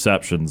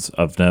receptions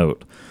of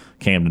note,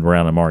 Camden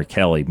Brown and Mari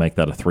Kelly, make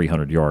that a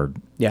 300-yard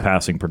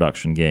passing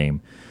production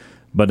game.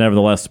 But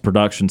nevertheless, the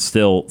production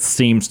still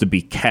seems to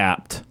be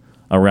capped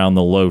around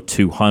the low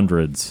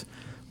 200s.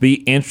 Be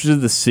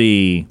interested to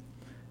see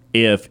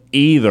if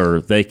either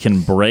they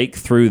can break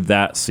through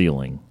that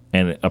ceiling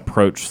and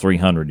approach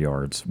 300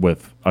 yards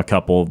with a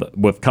couple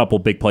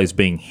big plays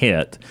being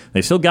hit.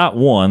 They still got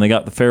one. They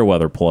got the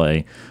Fairweather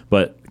play,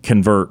 but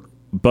convert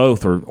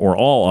both or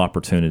all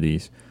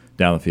opportunities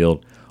down the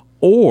field.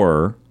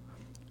 Or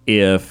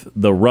if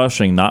the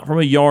rushing, not from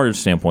a yardage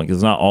standpoint, because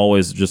it's not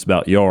always just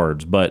about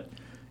yards, but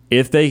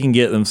if they can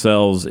get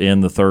themselves in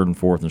the 3rd and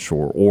 4th and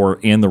short or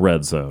in the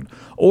red zone,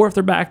 or if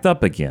they're backed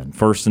up again,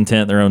 1st and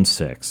 10 at their own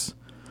 6,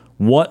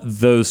 what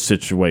those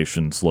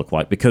situations look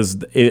like.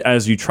 Because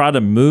as you try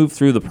to move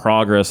through the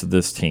progress of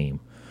this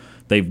team,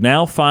 they've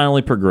now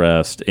finally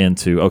progressed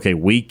into, okay,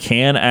 we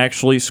can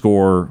actually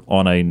score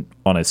on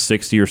a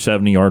 60 or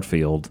 70-yard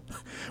field.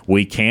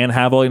 We can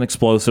have an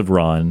explosive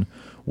run.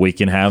 We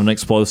can have an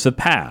explosive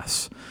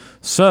pass.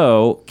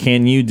 So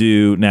can you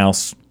do now?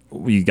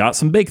 You got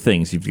some big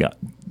things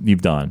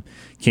you've done.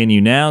 Can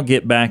you now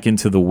get back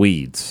into the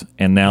weeds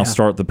and now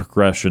start the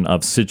progression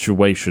of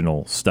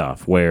situational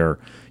stuff where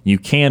you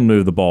can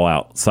move the ball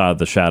outside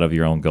the shadow of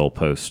your own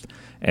goalpost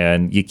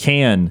and you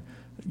can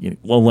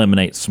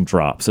eliminate some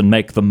drops and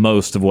make the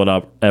most of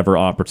whatever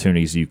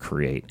opportunities you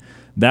create?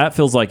 That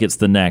feels like it's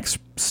the next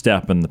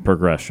step in the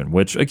progression,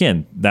 which,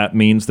 again, that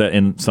means that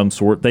in some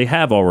sort they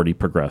have already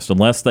progressed.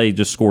 Unless they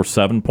just score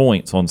 7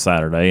 points on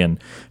Saturday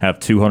and have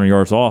 200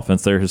 yards of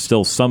offense, there is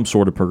still some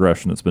sort of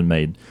progression that's been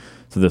made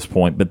to this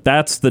point. But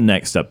that's the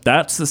next step.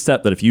 That's the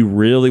step that if you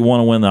really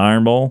want to win the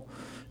Iron Bowl,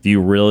 if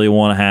you really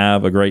want to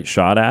have a great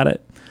shot at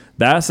it,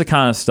 that's the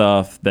kind of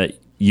stuff that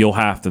you'll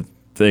have to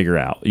figure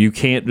out. You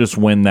can't just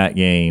win that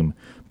game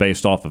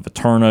based off of a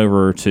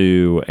turnover or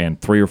 2 and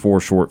 3 or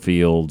 4 short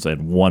fields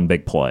and 1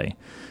 big play.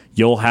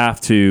 You'll have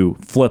to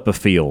flip a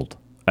field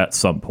at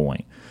some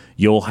point.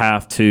 You'll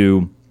have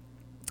to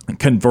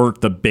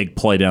convert the big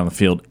play down the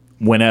field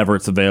whenever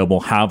it's available,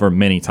 however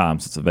many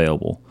times it's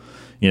available.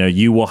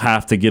 You will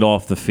have to get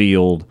off the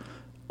field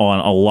on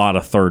a lot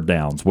of 3rd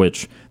downs,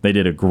 which they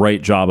did a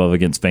great job of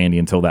against Vandy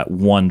until that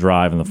one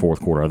drive in the 4th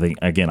quarter. I think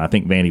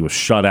Vandy was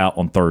shut out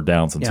on 3rd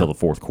downs until the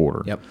 4th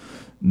quarter. Yep.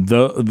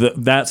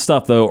 That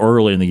stuff, though,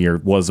 early in the year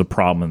was a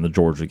problem in the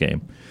Georgia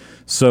game.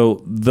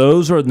 So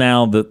those are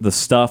now the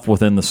stuff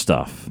within the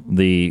stuff.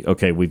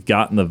 We've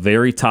gotten the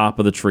very top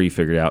of the tree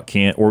figured out.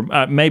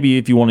 Maybe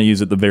if you want to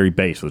use it, the very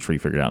base of the tree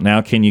figured out.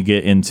 Now can you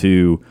get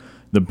into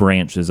the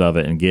branches of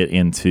it and get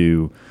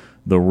into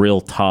the real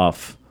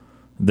tough,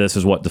 this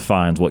is what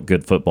defines what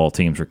good football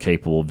teams are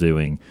capable of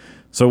doing.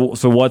 So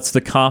what's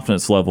the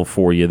confidence level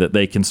for you that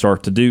they can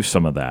start to do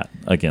some of that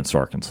against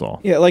Arkansas?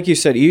 Yeah, like you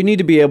said, you need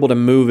to be able to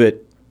move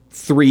it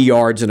 3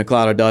 yards in a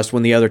cloud of dust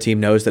when the other team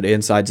knows that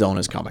inside zone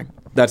is coming.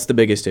 That's the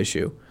biggest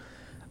issue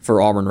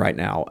for Auburn right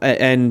now.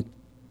 And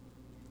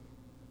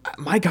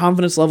my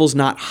confidence level is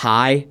not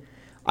high.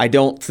 I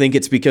don't think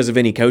it's because of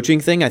any coaching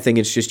thing. I think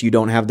it's just you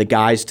don't have the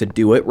guys to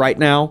do it right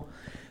now.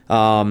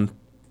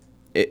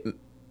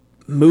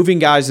 moving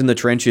guys in the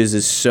trenches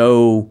is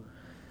so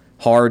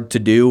hard to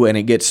do, and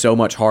it gets so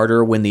much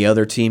harder when the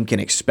other team can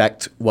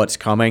expect what's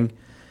coming.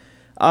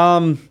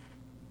 I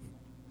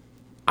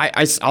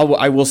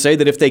will say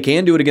that if they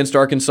can do it against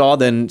Arkansas,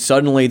 then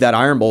suddenly that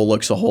Iron Bowl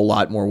looks a whole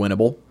lot more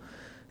winnable,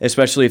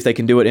 especially if they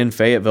can do it in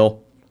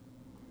Fayetteville.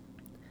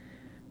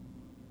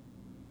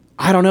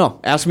 I don't know.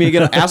 Ask me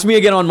again. Ask me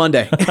again on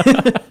Monday.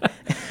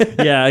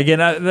 Yeah, again,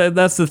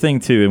 that's the thing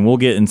too, and we'll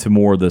get into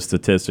more of the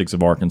statistics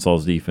of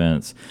Arkansas's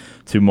defense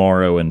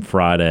tomorrow and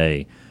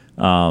Friday.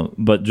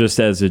 But just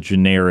as a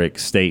generic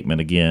statement,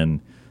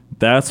 again,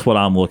 that's what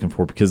I'm looking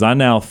for, because I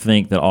now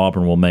think that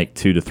Auburn will make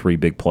 2 to 3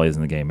 big plays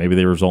in the game. Maybe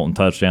they result in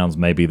touchdowns.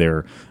 Maybe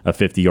they're a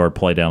 50-yard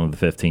play down to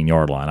the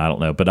 15-yard line. I don't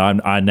know. But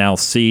I now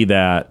see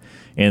that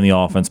in the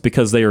offense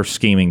because they are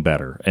scheming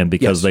better and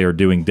because they are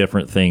doing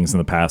different things in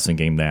the passing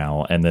game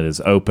now, and that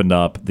has opened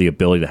up the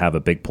ability to have a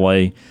big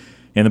play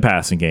in the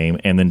passing game.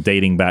 And then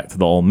dating back to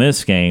the Ole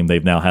Miss game,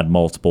 they've now had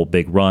multiple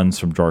big runs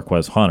from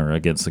Jarquez Hunter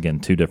against,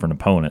 again, 2 different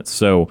opponents.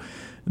 So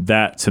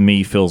that, to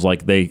me, feels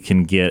like they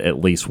can get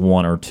at least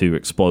 1 or 2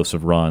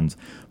 explosive runs,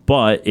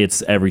 but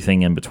it's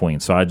everything in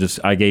between. So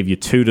I gave you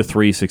 2 to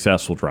 3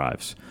 successful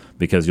drives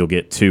because you'll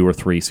get 2 or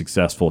 3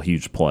 successful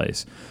huge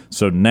plays.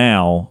 So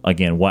now,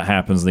 again, what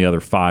happens in the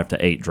other 5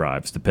 to 8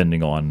 drives,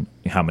 depending on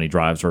how many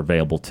drives are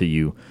available to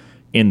you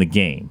in the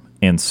game?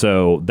 And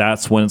so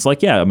that's when it's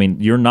like, yeah, I mean,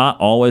 you're not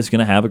always going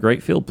to have a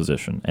great field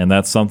position, and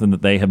that's something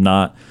that they have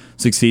not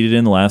succeeded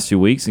in the last 2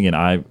 weeks. Again,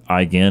 I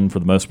again, for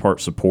the most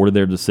part, supported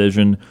their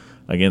decision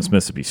against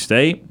Mississippi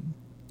State.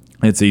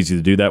 It's easy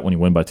to do that when you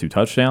win by 2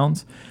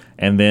 touchdowns.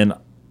 And then,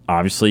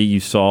 obviously, you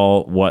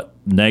saw what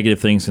negative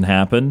things can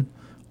happen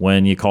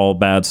when you call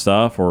bad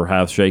stuff or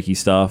have shaky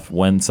stuff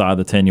inside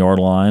the 10-yard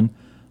line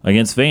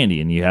against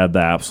Vandy, and you had the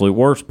absolute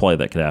worst play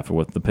that could happen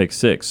with the pick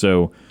 6.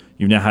 So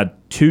you've now had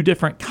 2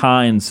 different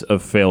kinds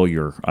of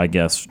failure, I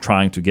guess,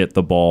 trying to get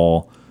the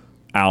ball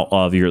out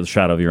of the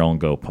shadow of your own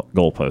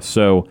goalpost.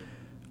 So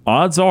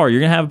odds are you're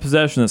going to have a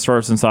possession that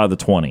starts inside the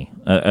 20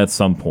 at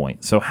some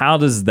point. So how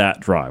does that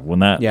drive when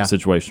that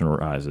situation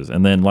arises?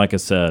 And then, like I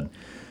said,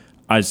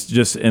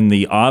 just in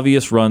the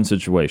obvious run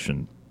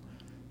situation,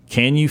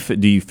 do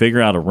you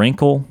figure out a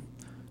wrinkle?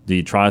 Do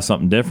you try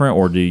something different,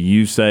 or do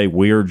you say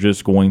we're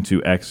just going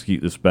to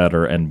execute this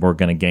better and we're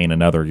going to gain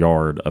another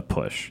yard a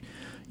push?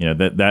 You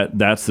know,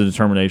 that's the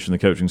determination the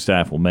coaching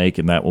staff will make,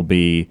 and that will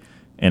be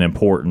an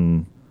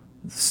important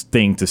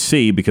thing to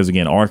see because,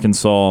 again,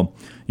 Arkansas,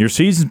 your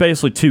season's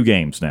basically 2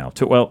 games now.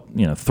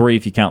 3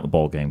 if you count the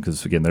bowl game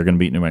because, again, they're going to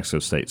beat New Mexico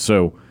State.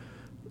 So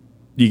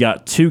you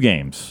got 2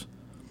 games,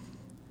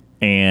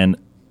 and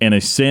in a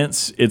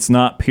sense, it's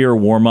not pure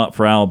warm-up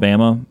for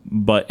Alabama,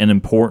 but in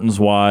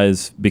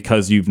importance-wise,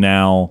 because you've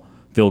now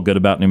feel good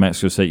about New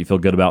Mexico State, you feel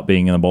good about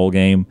being in a bowl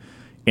game,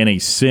 in a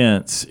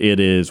sense, it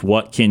is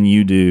what can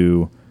you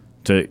do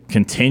to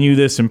continue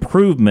this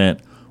improvement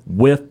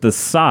with the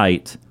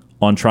sight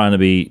on trying to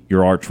beat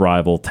your arch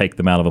rival, take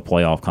them out of a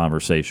playoff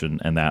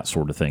conversation, and that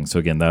sort of thing. So,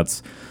 again,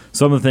 that's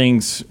some of the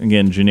things,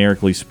 again,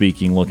 generically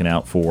speaking, looking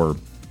out for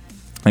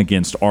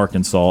against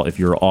Arkansas if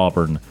you're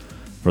Auburn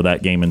for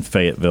that game in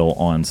Fayetteville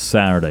on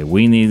Saturday.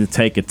 We need to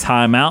take a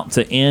timeout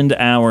to end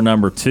hour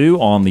number 2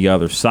 on the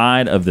other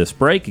side of this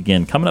break.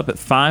 Again, coming up at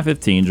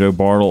 5:15, Joe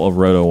Bartel of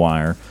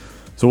Rotowire.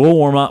 So we'll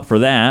warm up for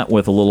that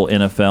with a little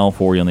NFL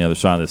for you on the other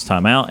side of this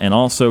timeout. And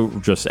also,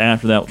 just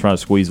after that, we'll try to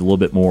squeeze a little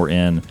bit more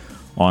in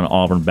on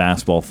Auburn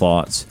basketball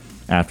thoughts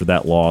after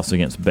that loss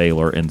against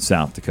Baylor in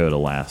South Dakota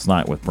last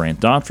night with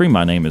Brant Daughtry.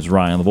 My name is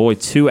Ryan Lavoie.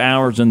 2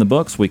 hours in the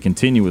books. We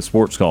continue with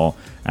Sports Call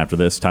after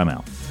this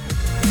timeout.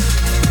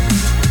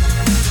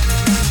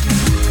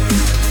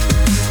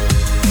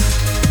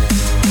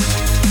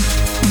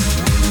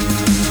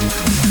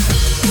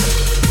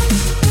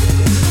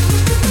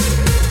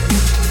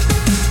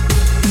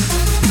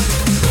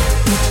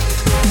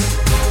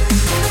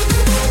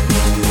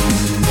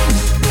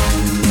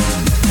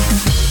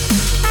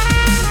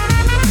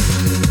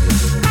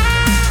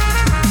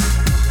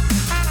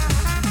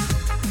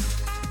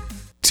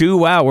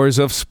 Two hours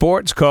of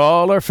Sports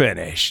Call are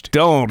finished.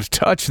 Don't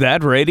touch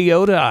that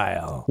radio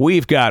dial.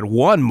 We've got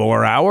 1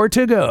 more hour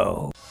to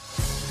go.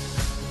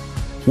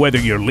 Whether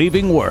you're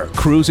leaving work,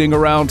 cruising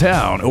around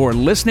town, or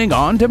listening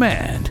on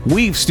demand,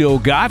 we've still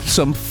got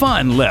some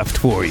fun left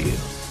for you.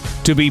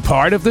 To be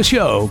part of the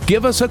show,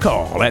 give us a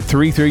call at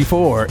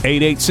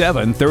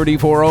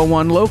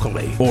 334-887-3401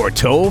 locally or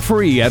toll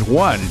free at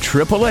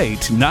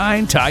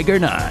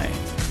 1-888-9-TIGER-9.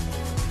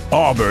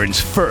 Auburn's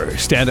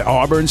first and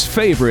Auburn's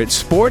favorite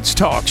sports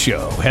talk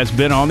show has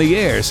been on the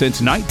air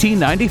since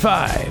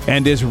 1995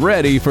 and is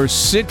ready for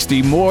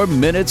 60 more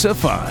minutes of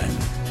fun.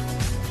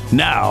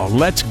 Now,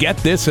 let's get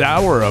this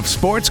hour of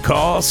Sports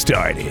Call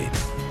started.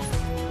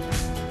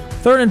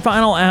 Third and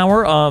final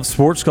hour of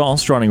Sports Call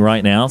starting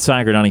right now.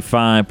 Tiger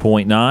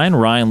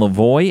 95.9, Ryan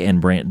Lavoie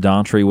and Brant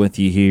Daughtry with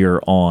you here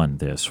on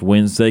this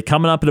Wednesday.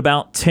 Coming up in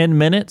about 10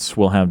 minutes,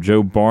 we'll have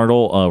Joe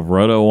Bartel of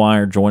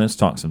Rotowire join us,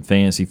 talk some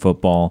fantasy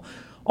football.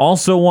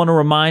 Also want to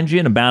remind you,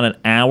 in about an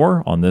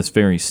hour on this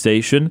very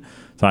station,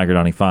 Tiger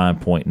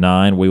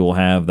 95.9. We will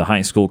have the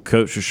high school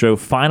coaches show,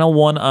 final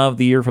one of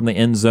the year from the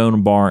End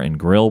Zone Bar and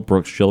Grill.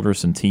 Brooks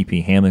Childress and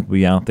TP Hammock will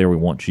be out there. We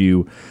want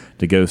you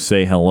to go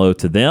say hello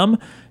to them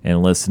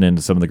and listen in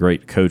to some of the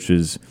great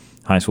coaches,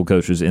 high school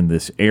coaches in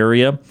this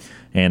area.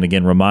 And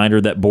again,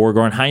 reminder that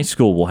Beauregard High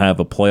School will have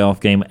a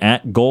playoff game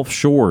at Gulf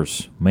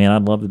Shores. Man,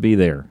 I'd love to be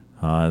there.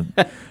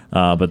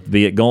 But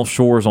be at Gulf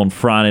Shores on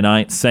Friday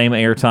night. Same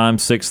airtime,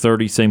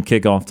 6:30, same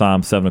kickoff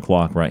time, 7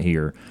 o'clock right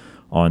here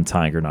on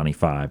Tiger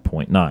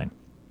 95.9.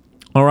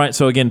 All right,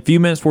 so again, a few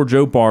minutes for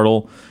Joe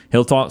Bartel.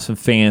 He'll talk some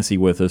fantasy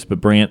with us.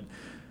 But, Brant,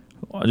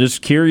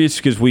 just curious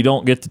because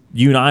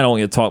you and I don't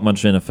get to talk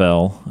much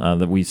NFL,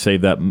 that we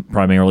save that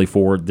primarily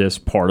for this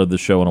part of the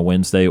show on a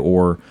Wednesday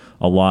or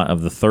a lot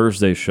of the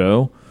Thursday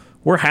show.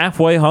 We're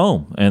halfway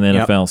home in the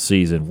NFL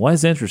season. What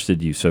has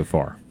interested you so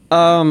far?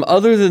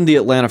 Other than the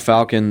Atlanta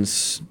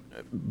Falcons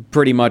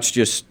pretty much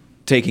just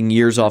taking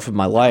years off of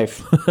my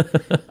life,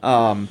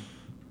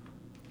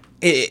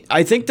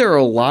 I think there are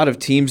a lot of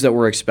teams that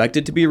were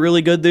expected to be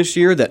really good this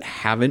year that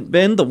haven't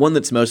been. The one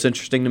that's most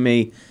interesting to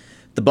me,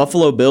 the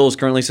Buffalo Bills,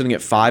 currently sitting at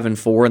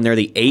 5-4, and they're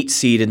the 8th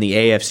seed in the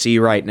AFC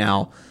right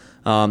now.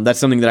 That's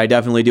something that I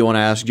definitely do want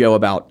to ask Joe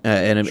about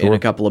in a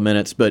couple of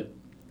minutes. But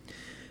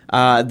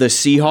the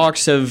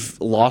Seahawks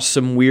have lost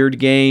some weird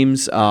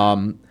games.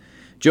 Joe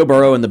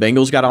Burrow and the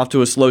Bengals got off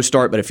to a slow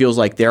start, but it feels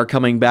like they're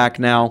coming back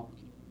now.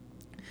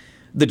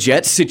 The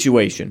Jets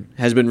situation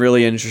has been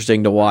really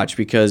interesting to watch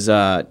because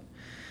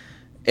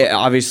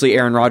obviously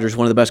Aaron Rodgers,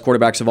 one of the best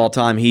quarterbacks of all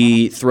time,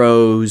 he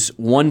throws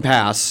one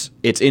pass,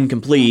 it's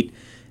incomplete,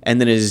 and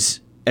then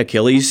his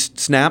Achilles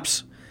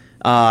snaps.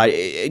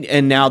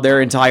 And now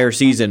their entire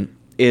season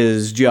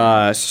is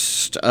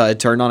just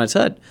turned on its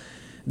head.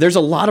 There's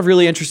a lot of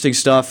really interesting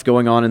stuff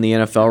going on in the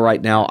NFL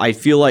right now. I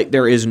feel like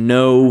there is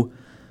no...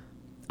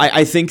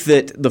 I think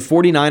that the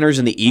 49ers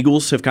and the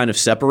Eagles have kind of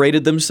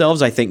separated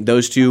themselves. I think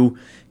those two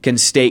can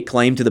stake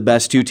claim to the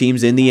best two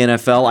teams in the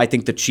NFL. I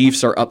think the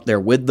Chiefs are up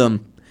there with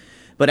them.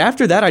 But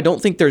after that, I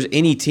don't think there's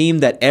any team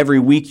that every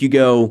week you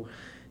go,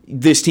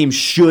 this team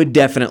should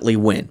definitely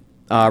win,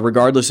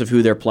 regardless of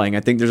who they're playing. I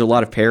think there's a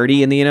lot of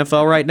parity in the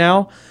NFL right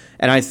now.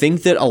 And I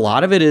think that a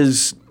lot of it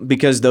is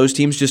because those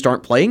teams just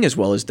aren't playing as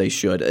well as they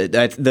should.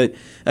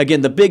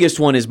 Again, the biggest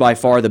one is by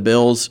far the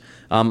Bills.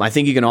 I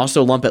think you can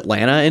also lump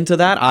Atlanta into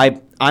that.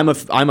 I'm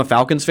a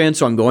Falcons fan,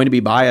 so I'm going to be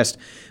biased.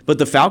 But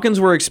the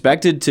Falcons were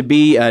expected to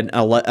be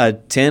a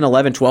 10,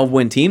 11, 12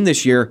 win team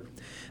this year.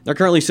 They're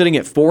currently sitting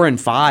at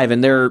 4-5,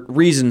 and there are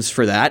reasons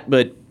for that.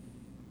 But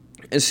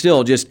it's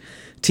still just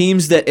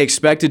teams that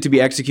expected to be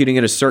executing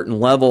at a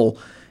certain level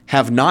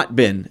have not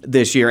been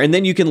this year. And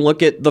then you can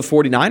look at the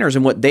 49ers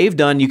and what they've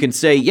done. You can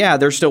say, yeah,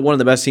 they're still one of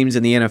the best teams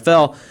in the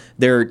NFL.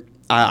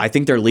 I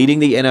think they're leading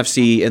the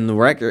NFC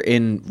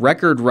in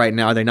record right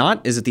now. Are they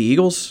not? Is it the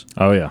Eagles?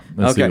 Oh, yeah.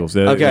 That's the Eagles.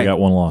 They got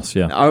one loss,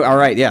 yeah. All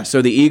right, yeah.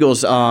 So the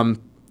Eagles, but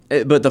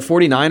the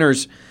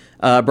 49ers,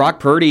 Brock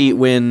Purdy,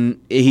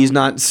 when he's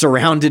not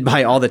surrounded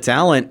by all the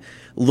talent,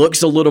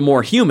 looks a little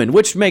more human,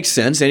 which makes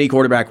sense. Any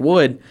quarterback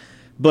would.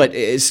 But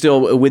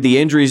still, with the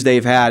injuries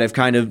they've had, have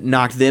kind of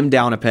knocked them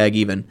down a peg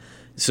even.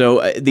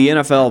 So the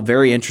NFL,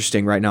 very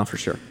interesting right now for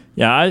sure.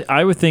 Yeah,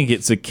 I would think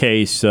it's a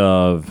case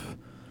of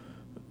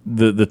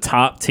the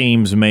top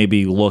teams may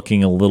be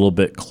looking a little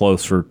bit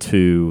closer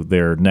to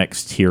their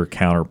next tier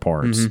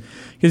counterparts.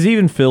 Because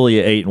even Philly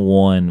at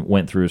 8-1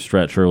 went through a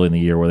stretch early in the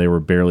year where they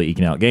were barely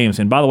eking out games.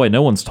 And by the way,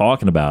 no one's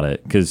talking about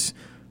it because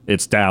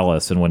it's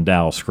Dallas, and when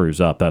Dallas screws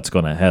up, that's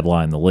going to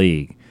headline the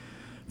league.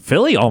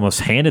 Philly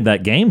almost handed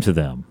that game to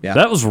them. Yeah.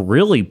 That was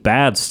really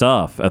bad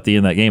stuff at the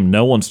end of that game.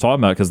 No one's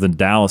talking about it because then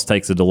Dallas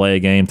takes a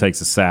delay game,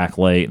 takes a sack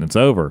late, and it's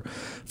over.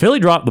 Philly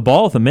dropped the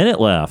ball with a minute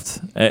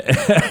left.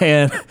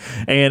 and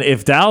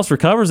if Dallas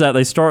recovers that,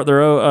 they start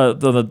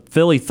the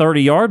Philly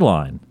 30-yard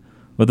line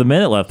with a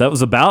minute left. That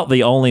was about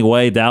the only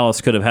way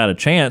Dallas could have had a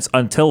chance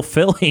until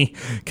Philly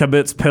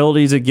commits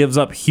penalties and gives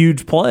up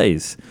huge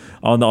plays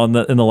in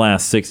the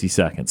last 60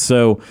 seconds.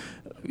 So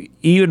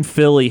even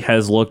Philly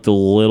has looked a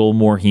little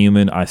more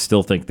human. I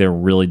still think they're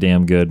really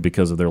damn good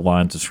because of their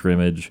lines of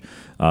scrimmage.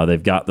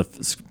 They've got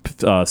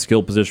the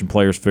skill position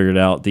players figured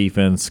out,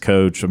 defense,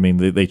 coach. I mean,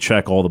 they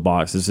check all the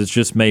boxes. It's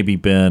just maybe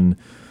been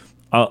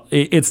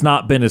it's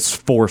not been as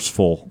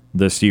forceful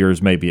this year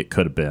as maybe it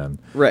could have been.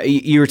 Right.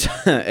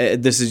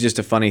 This is just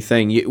a funny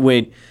thing.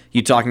 When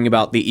you're talking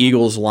about the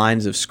Eagles'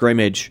 lines of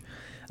scrimmage,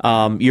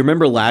 you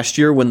remember last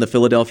year when the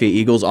Philadelphia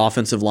Eagles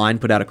offensive line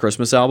put out a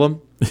Christmas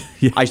album?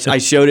 Yeah. I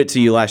showed it to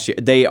you last year.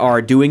 They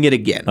are doing it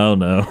again. Oh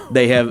no.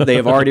 They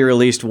have already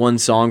released one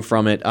song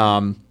from it.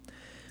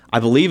 I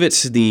believe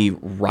it's the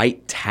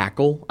right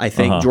tackle. I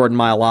think Jordan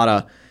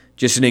Mailata,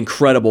 just an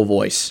incredible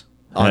voice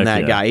on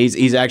that guy.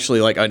 He's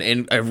actually like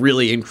a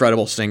really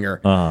incredible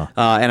singer.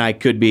 And I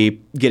could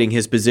be getting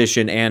his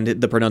position and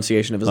the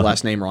pronunciation of his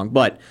last name wrong,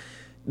 but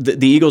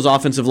the Eagles'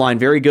 offensive line,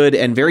 very good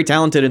and very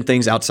talented in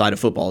things outside of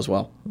football as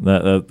well.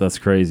 That's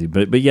crazy,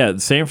 but yeah,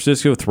 San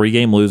Francisco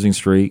 3-game losing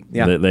streak.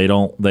 Yeah. They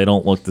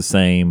don't look the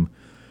same.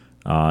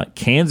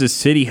 Kansas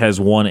City has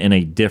won in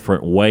a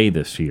different way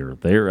this year.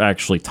 They're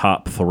actually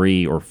top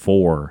 3 or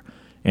 4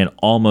 in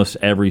almost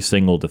every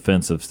single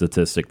defensive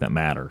statistic that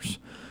matters.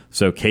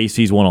 So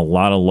Casey's won a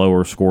lot of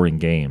lower scoring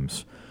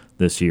games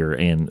this year,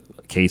 and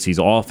Casey's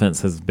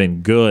offense has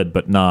been good,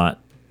 but not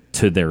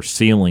to their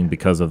ceiling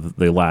because of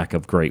the lack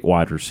of great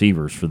wide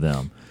receivers for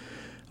them.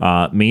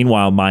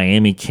 Meanwhile,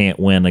 Miami can't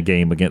win a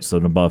game against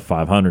an above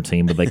 500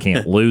 team, but they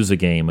can't lose a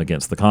game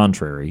against the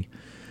contrary.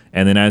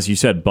 And then, as you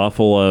said,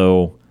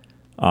 Buffalo,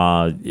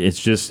 it's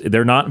just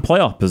they're not in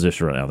playoff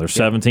position right now. There's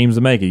 7 teams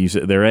to make it. You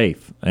said they're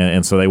 8th,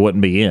 and so they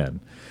wouldn't be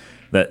in.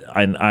 That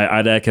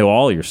I'd echo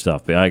all your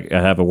stuff, but I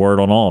have a word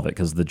on all of it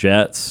because the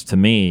Jets, to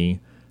me,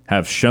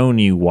 have shown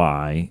you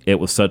why it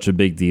was such a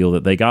big deal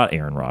that they got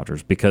Aaron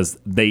Rodgers, because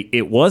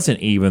it wasn't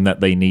even that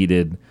they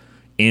needed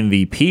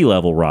MVP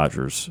level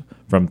Rodgers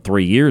from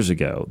 3 years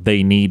ago.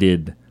 They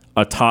needed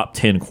a top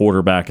 10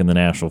 quarterback in the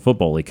National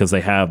Football League because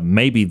they have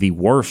maybe the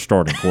worst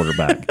starting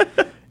quarterback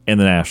in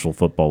the National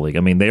Football League. I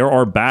mean, there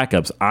are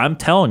backups. I'm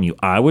telling you,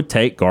 I would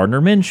take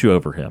Gardner Minshew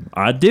over him.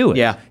 I'd do it.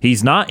 Yeah.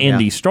 He's not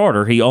Indy's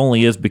starter. He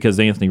only is because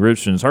Anthony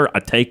Richardson's hurt.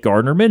 I'd take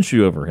Gardner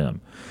Minshew over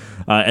him.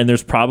 And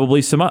there's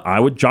probably some.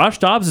 Josh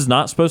Dobbs is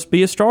not supposed to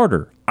be a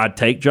starter. I'd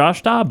take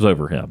Josh Dobbs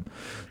over him.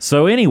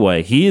 So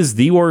anyway, he is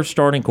the worst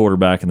starting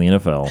quarterback in the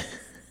NFL,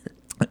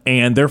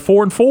 and they're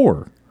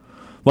 4-4.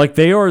 Like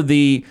they are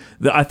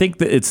I think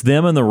that it's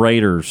them and the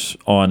Raiders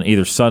on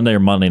either Sunday or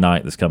Monday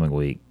night this coming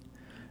week,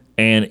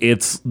 and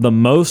it's the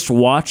most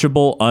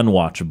watchable,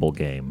 unwatchable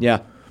game.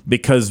 Yeah.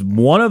 Because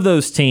one of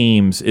those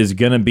teams is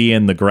going to be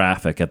in the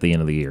graphic at the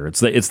end of the year. It's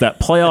that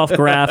playoff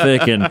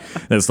graphic, and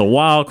it's the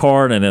wild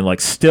card, and then like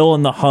still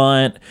in the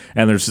hunt.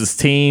 And there's this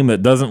team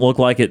that doesn't look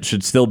like it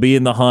should still be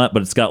in the hunt,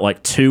 but it's got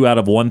like 2 out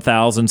of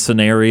 1,000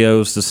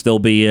 scenarios to still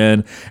be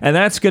in. And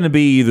that's going to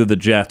be either the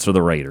Jets or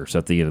the Raiders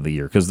at the end of the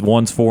year, because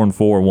one's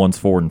 4-4, one's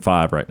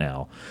 4-5 right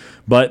now.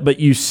 But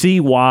you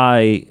see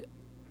why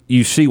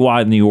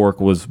New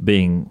York was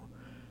being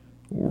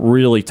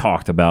really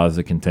talked about as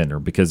a contender,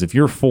 because if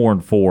you're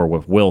 4-4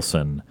 with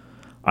Wilson,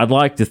 I'd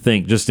like to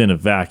think just in a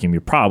vacuum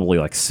you're probably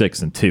like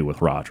 6-2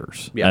 with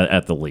Rodgers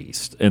at the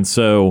least. And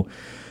so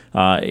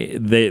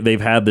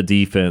they've had the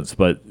defense,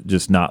 but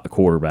just not the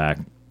quarterback.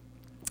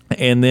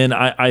 And then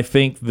I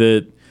think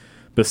that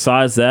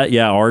besides that,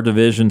 our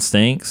division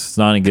stinks. It's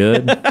not any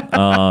good.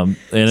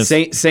 And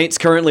Saints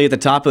currently at the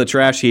top of the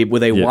trash heap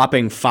with a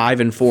whopping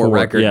 5-4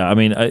 record. Yeah, I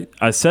mean,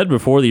 I said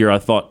before the year I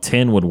thought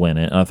 10 would win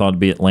it, and I thought it'd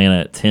be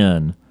Atlanta at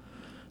 10.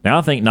 Now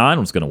I think 9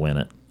 was going to win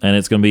it, and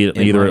it's going to be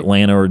either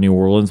Atlanta or New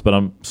Orleans. But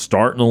I'm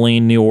starting to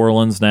lean New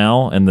Orleans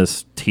now, and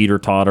this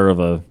teeter-totter of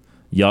a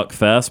yuck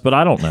fest. But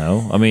I don't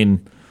know. I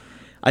mean,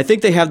 I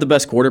think they have the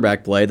best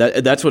quarterback play.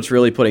 That's what's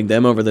really putting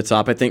them over the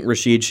top. I think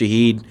Rashid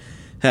Shaheed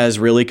has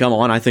really come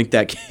on. I think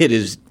that kid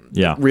is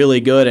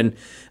really good. And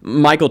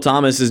Michael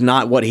Thomas is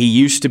not what he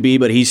used to be,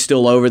 but he's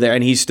still over there,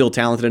 and he's still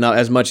talented enough,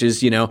 as much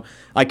as,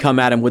 I come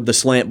at him with the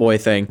slant boy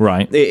thing.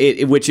 Right.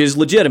 Which is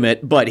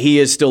legitimate, but he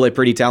is still a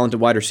pretty talented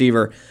wide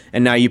receiver.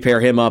 And now you pair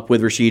him up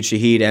with Rashid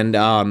Shaheed and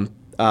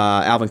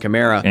Alvin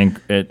Kamara.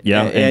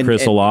 And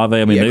Chris Olave.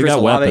 I mean, they've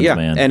got weapons,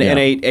 man. And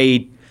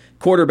a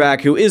quarterback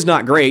who is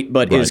not great,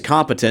 but is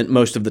competent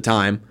most of the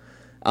time.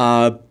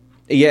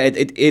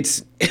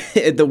 It's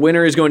the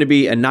winner is going to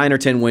be a 9 or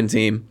 10 win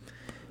team,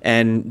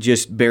 and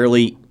just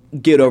barely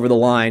get over the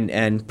line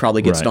and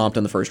probably get stomped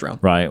in the first round.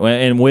 Right,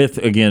 and with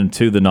again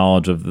to the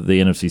knowledge of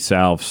the NFC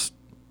South's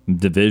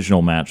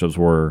divisional matchups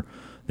were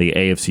the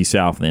AFC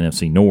South and the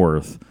NFC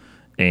North,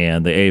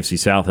 and the AFC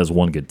South has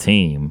one good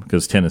team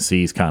because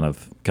Tennessee's kind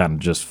of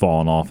just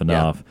fallen off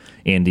enough.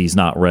 Indy's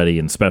not ready,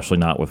 and especially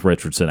not with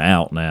Richardson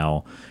out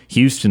now.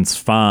 Houston's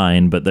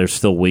fine, but they're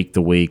still week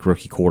to week.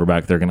 Rookie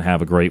quarterback, they're going to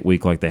have a great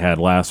week like they had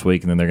last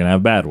week, and then they're going to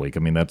have a bad week. I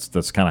mean,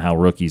 that's kind of how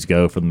rookies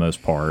go for the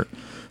most part.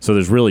 So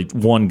there's really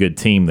one good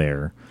team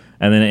there.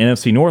 And then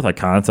NFC North, I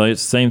kind of tell you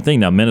it's the same thing.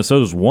 Now,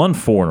 Minnesota's won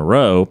 4 in a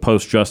row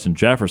post-Justin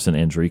Jefferson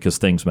injury because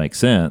things make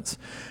sense.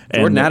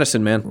 Jordan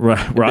Addison, man.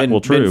 Right.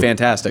 Been True. Been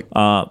fantastic.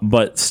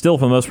 But still,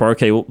 for the most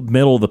part,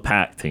 middle of the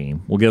pack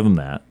team. We'll give them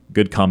that.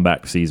 Good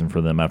comeback season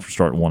for them after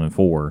starting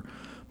 1-4.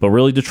 But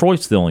really,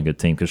 Detroit's the only good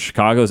team because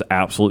Chicago's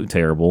absolutely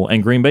terrible,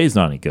 and Green Bay's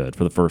not any good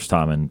for the first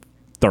time in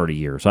 30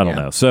 years. I don't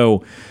know.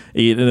 So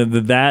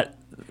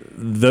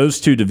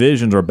those two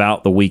divisions are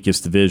about the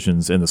weakest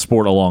divisions in the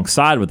sport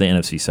alongside with the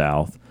NFC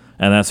South,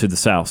 and that's who the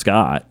South's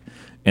got.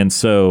 And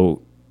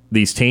so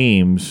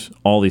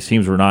all these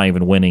teams are not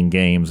even winning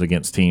games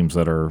against teams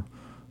that are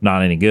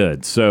not any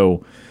good.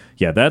 So,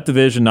 that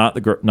division, not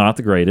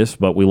the greatest,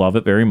 but we love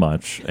it very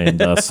much.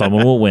 And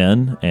someone will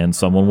win, and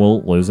someone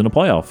will lose in a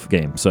playoff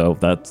game. So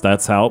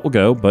that's how it will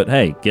go. But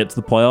hey, get to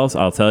the playoffs.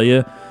 I'll tell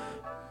you,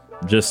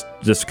 just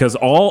because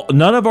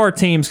none of our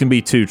teams can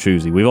be too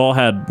choosy. We've all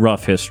had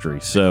rough history.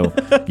 So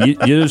you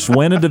just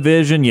win a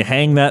division, you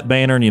hang that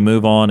banner, and you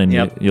move on, and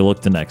you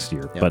look to next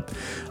year. But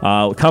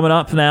coming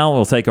up now,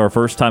 we'll take our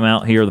first time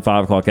out here at the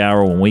 5 o'clock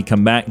hour. When we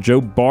come back, Joe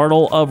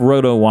Bartel of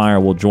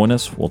Rotowire will join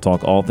us. We'll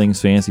talk all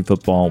things fantasy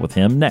football with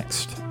him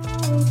next.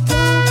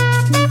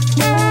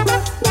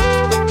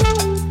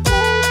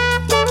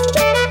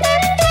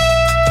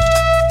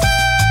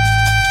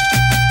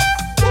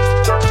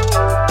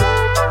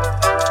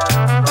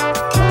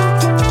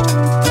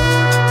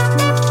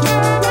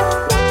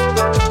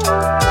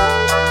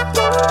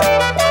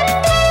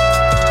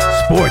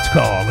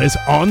 is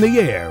on the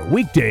air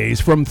weekdays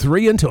from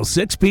 3 until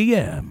 6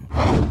 p.m.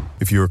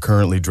 If you are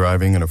currently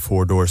driving in a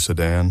four-door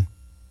sedan,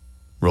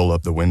 roll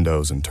up the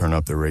windows and turn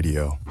up the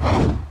radio.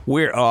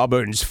 We're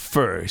Auburn's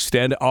first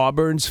and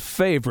Auburn's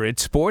favorite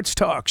sports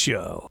talk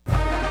show.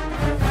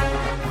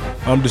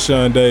 I'm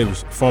Deshaun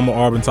Davis, former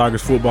Auburn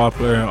Tigers football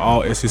player and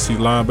all-SEC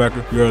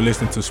linebacker. You're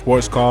listening to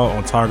Sports Call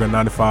on Tiger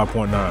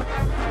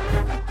 95.9.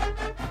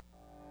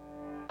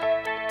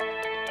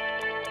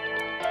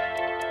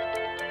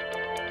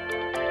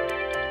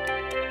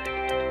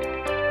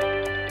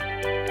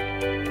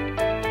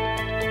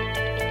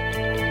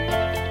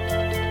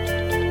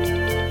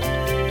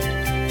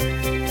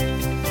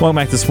 Welcome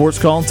back to Sports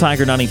Call,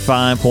 Tiger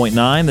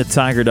 95.9, the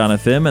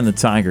Tiger.fm, and the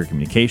Tiger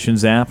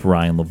Communications app.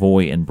 Ryan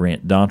Lavoie and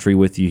Brant Daughtry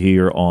with you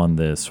here on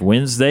this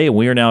Wednesday.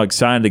 We are now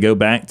excited to go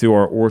back to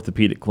our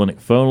orthopedic clinic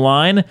phone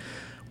line,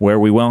 where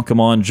we welcome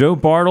on Joe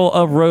Bartel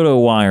of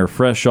Rotowire,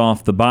 fresh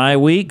off the bye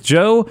week.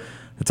 Joe,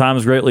 the time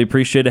is greatly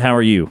appreciated. How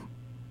are you?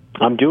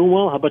 I'm doing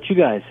well. How about you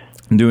guys?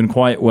 I'm doing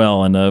quite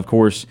well, and of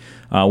course,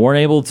 weren't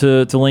able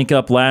to link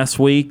up last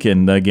week,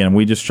 and again,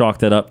 we just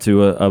chalked that up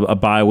to a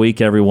bye week.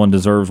 Everyone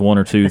deserves one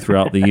or two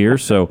throughout the year,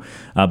 so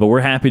but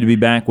we're happy to be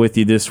back with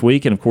you this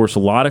week, and of course, a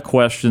lot of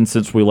questions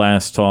since we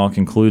last talked,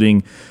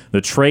 including the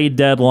trade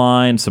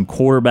deadline, some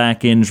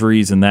quarterback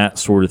injuries, and that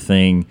sort of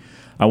thing.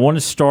 I want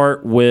to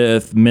start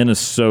with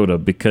Minnesota,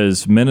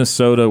 because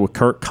Minnesota, with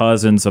Kirk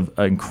Cousins, an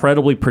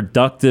incredibly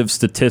productive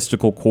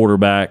statistical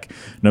quarterback,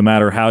 no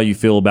matter how you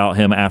feel about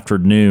him after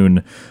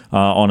noon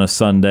on a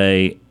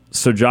Sunday.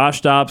 So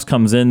Josh Dobbs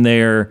comes in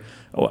there.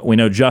 We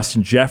know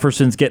Justin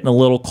Jefferson's getting a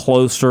little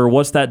closer.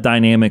 What's that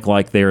dynamic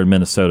like there in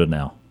Minnesota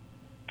now?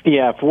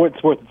 Yeah, for what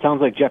it's worth, it sounds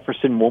like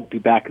Jefferson won't be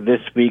back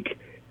this week.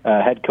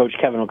 Head coach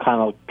Kevin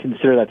O'Connell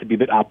considered that to be a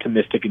bit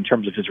optimistic in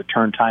terms of his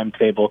return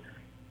timetable.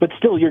 But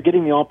still, you're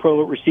getting the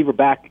all-pro receiver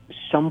back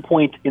some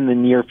point in the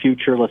near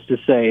future, let's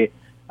just say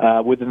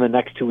within the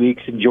next 2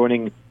 weeks, and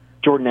joining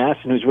Jordan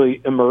Addison, who's really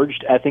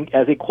emerged, I think,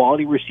 as a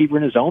quality receiver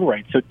in his own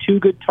right. So two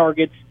good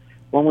targets,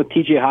 one with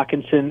T.J.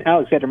 Hawkinson.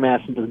 Alexander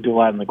Madison doesn't do a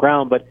lot on the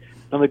ground, but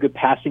another good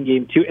passing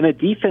game, too. And a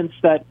defense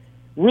that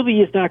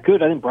really is not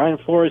good. I think Brian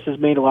Flores has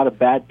made a lot of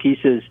bad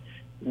pieces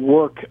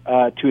work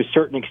to a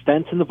certain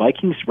extent, and the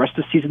Vikings' rest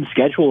of the season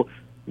schedule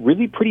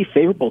really pretty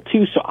favorable,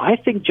 too. So I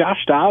think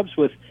Josh Dobbs,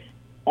 with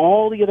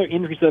all the other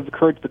injuries that have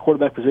occurred to the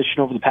quarterback position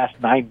over the past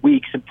 9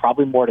 weeks, and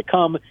probably more to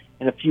come,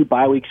 and a few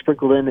bye weeks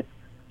sprinkled in,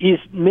 is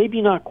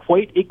maybe not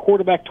quite a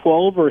quarterback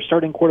 12 or a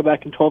starting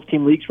quarterback in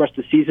 12-team leagues rest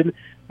of the season,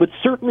 but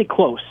certainly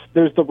close.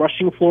 There's the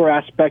rushing floor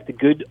aspect, a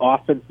good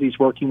offense that he's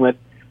working with,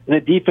 and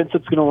a defense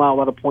that's going to allow a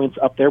lot of points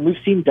up there. We've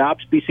seen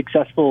Dobbs be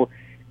successful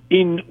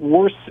in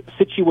worse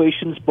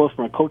situations, both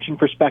from a coaching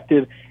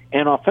perspective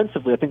and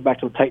offensively. I think back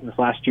to the Titans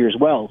last year as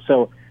well.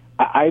 So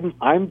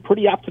I'm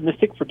pretty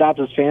optimistic for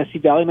Dobbs' fantasy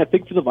value, and I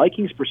think for the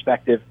Vikings'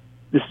 perspective,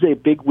 this is a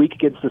big week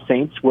against the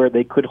Saints where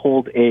they could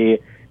hold a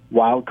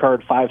wild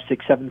card 5,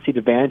 6, 7 seed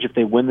advantage if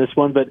they win this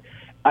one. But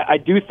I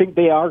do think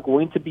they are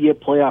going to be a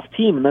playoff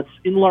team, and that's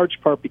in large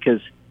part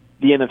because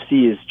the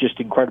NFC is just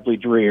incredibly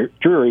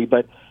dreary.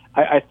 But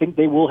I think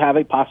they will have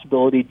a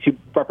possibility to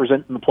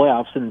represent in the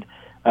playoffs, and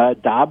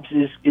Dobbs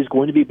is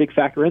going to be a big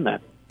factor in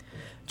that.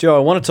 Joe, I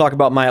want to talk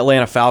about my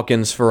Atlanta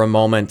Falcons for a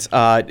moment.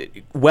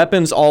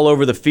 Weapons all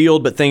over the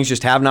field, but things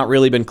just have not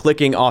really been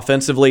clicking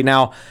offensively.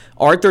 Now,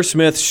 Arthur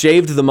Smith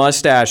shaved the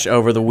mustache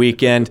over the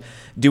weekend.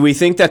 Do we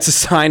think that's a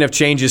sign of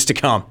changes to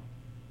come?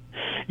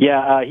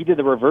 Yeah, he did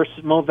the reverse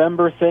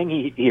Movember thing.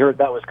 He heard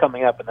that was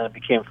coming up, and then it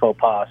became faux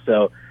pas.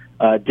 So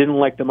didn't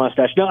like the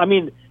mustache. No, I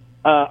mean,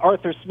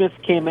 Arthur Smith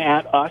came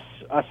at us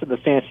in the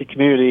fantasy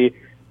community,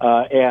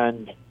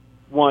 and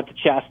want to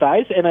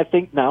chastise, and I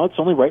think now it's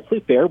only rightfully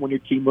fair when your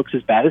team looks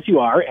as bad as you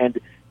are and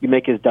you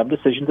make as dumb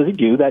decisions as you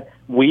do that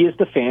we as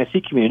the fantasy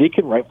community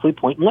can rightfully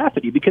point and laugh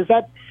at you, because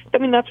that's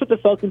what the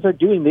Falcons are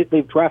doing.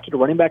 They've drafted a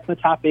running back in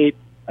the top 8,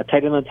 a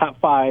tight end in the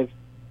top 5.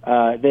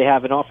 They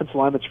have an offensive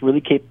line that's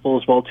really capable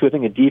as well, too. I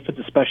think a defense,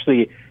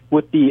 especially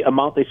with the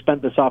amount they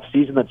spent this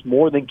offseason, that's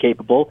more than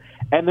capable,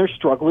 and they're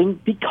struggling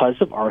because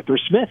of Arthur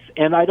Smith,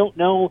 and I don't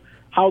know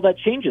how that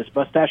changes,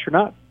 mustache or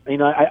not.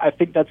 I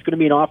think that's going to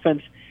be an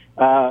offense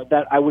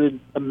that I would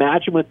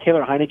imagine with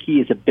Taylor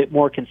Heineke is a bit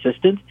more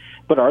consistent,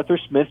 but Arthur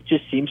Smith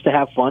just seems to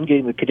have fun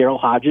getting the Kadarius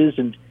Hodges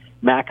and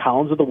Mac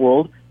Hollins of the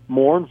world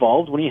more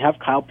involved when you have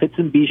Kyle Pitts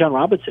and Bijan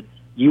Robinson.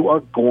 You are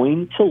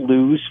going to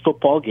lose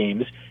football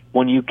games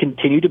when you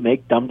continue to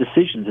make dumb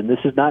decisions, and this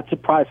is not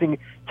surprising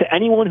to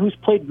anyone who's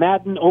played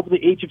Madden over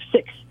the age of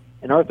 6,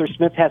 and Arthur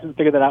Smith hasn't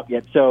figured that out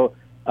yet. So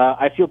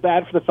I feel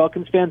bad for the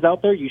Falcons fans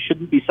out there. You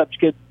shouldn't be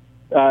subject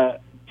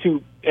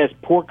to as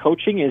poor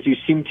coaching as you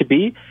seem to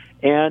be.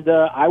 And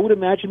I would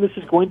imagine this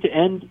is going to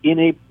end in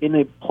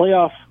a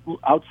playoff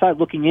outside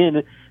looking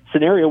in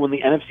scenario when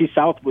the NFC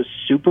South was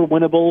super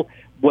winnable,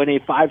 when a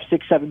 5,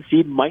 6, 7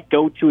 seed might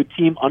go to a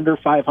team under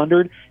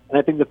 500. And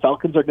I think the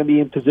Falcons are going to be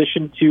in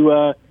position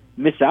to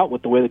miss out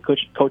with the way the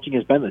coaching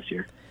has been this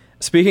year.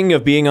 Speaking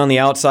of being on the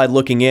outside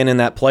looking in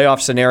that playoff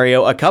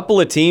scenario, a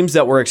couple of teams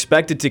that were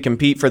expected to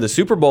compete for the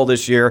Super Bowl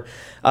this year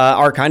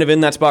are kind of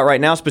in that spot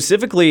right now.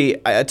 Specifically,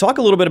 talk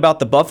a little bit about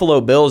the Buffalo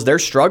Bills. They're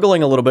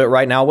struggling a little bit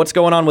right now. What's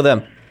going on with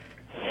them?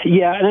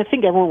 Yeah, and I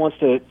think everyone wants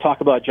to talk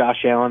about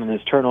Josh Allen and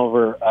his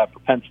turnover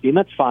propensity, and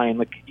that's fine.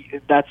 Like,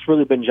 that's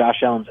really been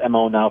Josh Allen's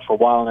MO now for a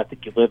while, and I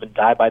think you live and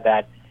die by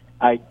that.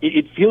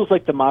 It feels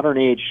like the modern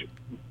age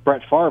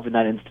Brett Favre in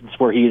that instance,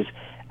 where he's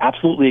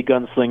absolutely a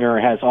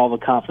gunslinger, has all the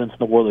confidence in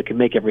the world that can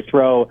make every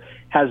throw,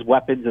 has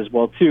weapons as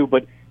well too,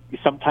 but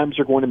sometimes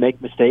you're going to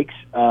make mistakes,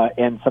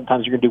 and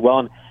sometimes you're going to do well.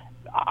 And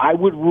I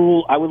would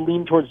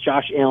lean towards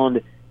Josh Allen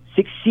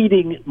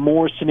succeeding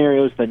more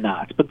scenarios than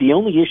not. But the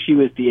only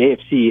issue is the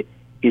AFC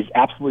is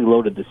absolutely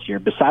loaded this year.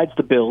 Besides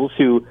the Bills,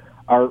 who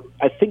are,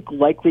 I think,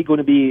 likely going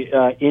to be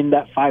in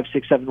that 5,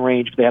 6, 7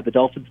 range, but they have the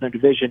Dolphins in their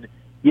division.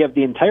 You have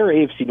the entire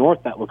AFC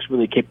North that looks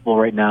really capable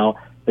right now.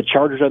 The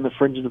Chargers on the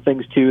fringe of the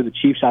things, too. The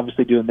Chiefs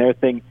obviously doing their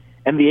thing.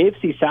 And the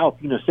AFC South,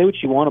 say what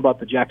you want about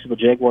the Jacksonville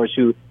Jaguars,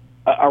 who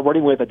are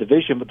running away with that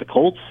division, but the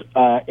Colts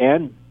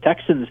and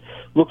Texans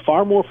look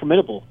far more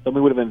formidable than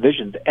we would have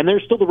envisioned. And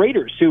there's still the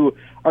Raiders, who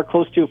are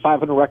close to a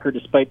 500 record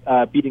despite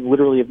beating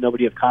literally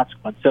nobody of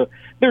consequence. So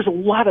there's a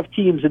lot of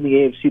teams in the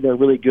AFC that are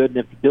really good, and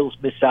if the Bills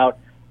miss out,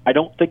 I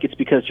don't think it's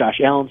because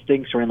Josh Allen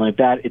stinks or anything like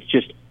that. It's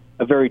just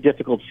a very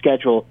difficult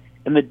schedule.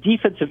 And the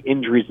defensive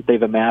injuries that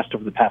they've amassed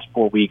over the past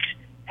 4 weeks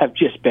have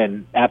just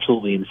been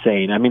absolutely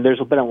insane. I mean, there's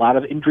been a lot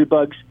of injury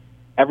bugs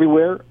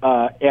everywhere,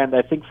 and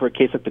I think for a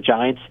case like the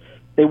Giants,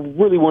 they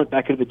really weren't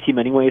that good of a team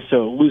anyway,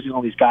 so losing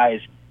all these guys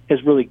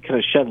has really kind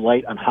of shed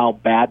light on how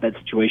bad that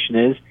situation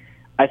is.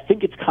 I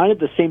think it's kind of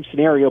the same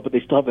scenario, but they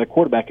still have their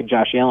quarterback in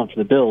Josh Allen for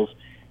the Bills.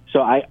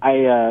 So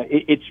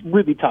it's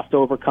really tough to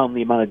overcome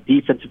the amount of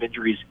defensive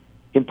injuries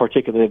in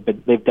particular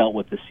they've dealt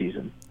with this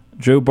season.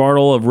 Joe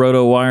Bartel of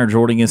Rotowire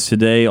joining us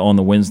today on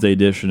the Wednesday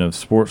edition of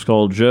Sports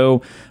Call.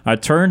 Joe, I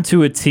turn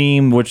to a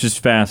team which is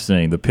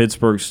fascinating, the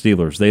Pittsburgh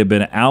Steelers. They have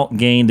been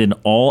outgained in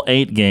all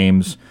 8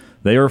 games.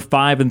 They are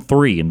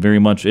 5-3 and very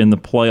much in the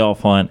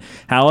playoff hunt.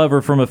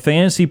 However, from a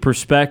fantasy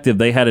perspective,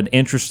 they had an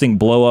interesting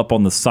blow up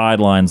on the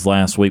sidelines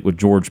last week with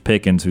George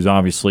Pickens, who's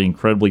obviously an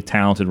incredibly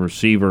talented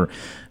receiver.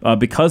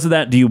 Because of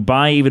that, do you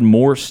buy even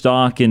more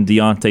stock in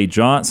Deontay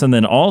Johnson?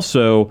 Then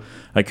also,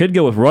 I could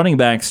go with running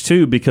backs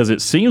too, because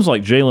it seems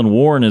like Jaylen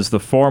Warren is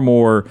the far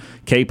more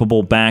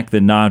capable back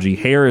than Najee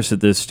Harris at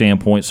this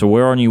standpoint. So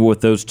where are you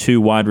with those 2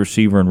 wide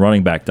receiver and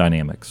running back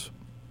dynamics?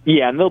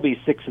 Yeah, and they'll be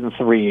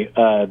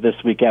 6-3 this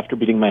week after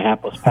beating my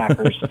hapless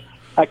Packers.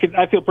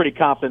 I feel pretty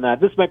confident that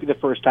this might be the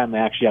first time they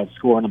actually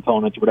outscore an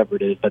opponent or whatever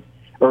it is,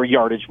 or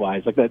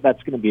yardage-wise.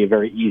 That's going to be a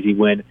very easy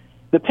win.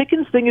 The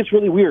Pickens thing is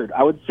really weird.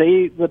 I would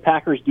say the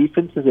Packers'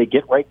 defense is a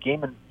get-right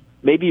game, and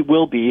maybe it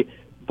will be,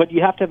 but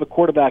you have to have a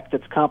quarterback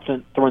that's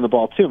confident throwing the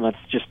ball too, and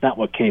that's just not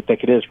what Kenny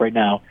Pickett is right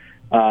now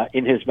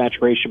in his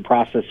maturation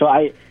process. So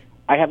I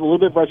have a little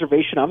bit of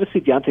reservation.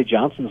 Obviously, Deontay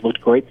Johnson's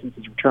looked great since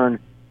his return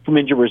from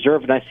injured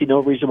reserve, and I see no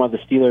reason why the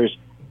Steelers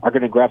are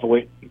going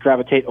to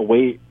gravitate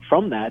away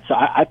from that. So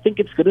I think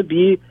it's going to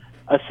be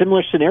a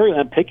similar scenario.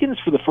 And Pickens,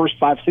 for the first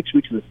 5-6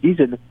 weeks of the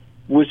season,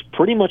 was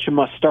pretty much a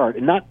must start,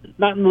 and not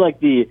in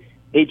like the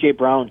A.J.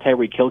 Brown,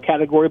 Tyreek Hill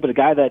category, but a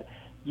guy that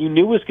you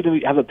knew was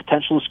going to have the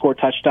potential to score a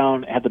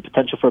touchdown, had the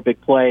potential for a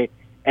big play,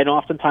 and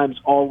oftentimes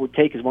all it would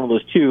take is one of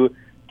those 2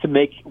 to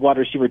make wide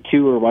receiver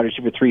 2 or wide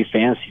receiver 3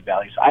 fantasy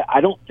values. I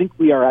don't think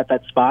we are at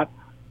that spot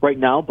right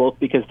now, both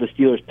because the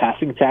Steelers'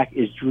 passing attack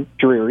is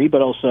dreary,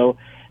 but also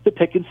the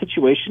Pickens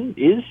situation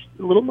is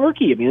a little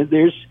murky. I mean,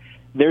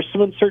 there's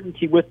some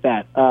uncertainty with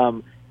that.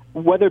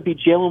 Whether it be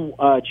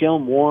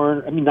Jaylen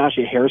Warren,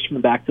 Najee Harris from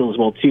the backfield as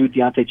well too,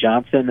 Deontay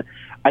Johnson,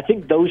 I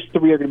think those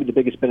 3 are going to be the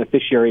biggest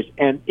beneficiaries.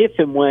 And if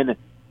and when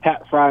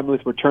Pat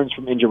Frymuth returns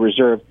from injured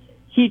reserve,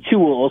 he too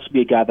will also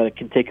be a guy that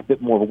can take a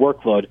bit more of a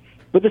workload.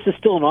 But this is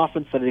still an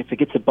offense that if it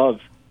gets above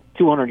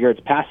 200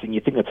 yards passing,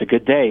 you think that's a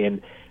good day.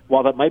 And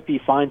while that might be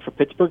fine for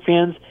Pittsburgh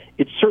fans,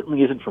 it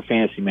certainly isn't for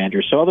fantasy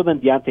managers. So other than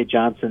Deontay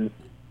Johnson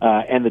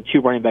and the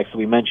 2 running backs that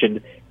we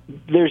mentioned,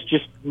 there's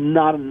just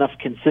not enough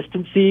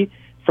consistency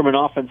from an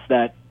offense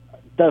that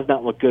does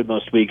not look good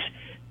most weeks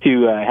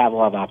to have a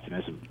lot of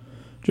optimism.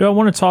 Joe, I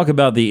want to talk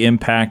about the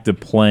impact of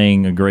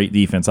playing a great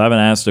defense. I haven't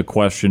asked a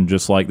question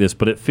just like this,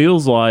 but it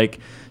feels like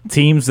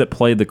teams that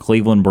play the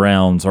Cleveland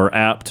Browns are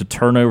apt to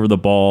turn over the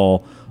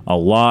ball a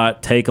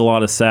lot, take a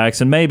lot of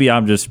sacks, and maybe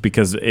I'm just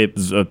because it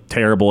was a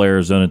terrible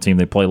Arizona team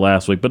they played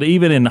last week, but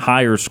even in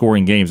higher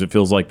scoring games, it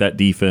feels like that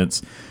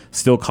defense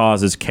still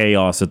causes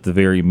chaos at the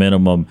very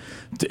minimum.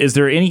 Is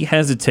there any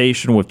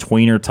hesitation with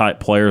tweener-type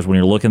players when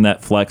you're looking at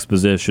that flex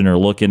position or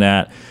looking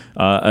at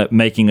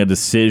making a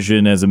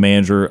decision as a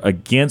manager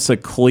against a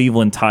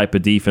Cleveland type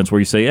of defense where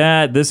you say,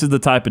 this is the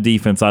type of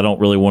defense I don't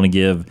really want to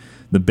give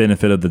the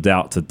benefit of the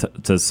doubt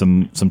to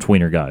some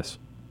tweener guys?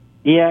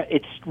 Yeah,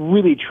 it's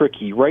really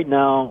tricky. Right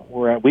now,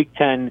 we're at Week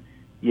 10.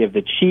 You have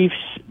the Chiefs,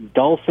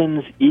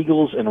 Dolphins,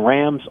 Eagles, and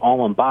Rams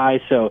all on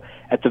bye. So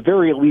at the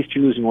very least,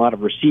 you're losing a lot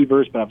of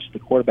receivers, but obviously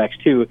the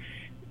quarterbacks too.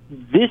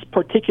 this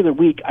particular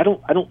week, I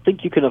don't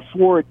think you can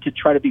afford to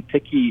try to be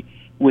picky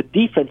with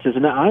defenses.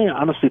 And I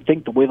honestly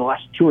think the way the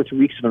last 2 or 3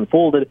 weeks have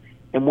unfolded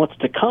and what's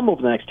to come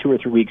over the next 2 or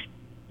 3 weeks,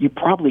 you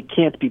probably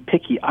can't be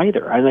picky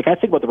either. I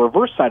think about the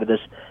reverse side of this.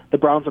 The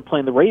Browns are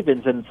playing the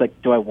Ravens, and it's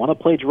like, do I want to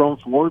play Jerome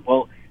Ford?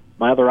 Well,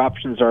 my other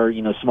options are,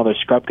 some other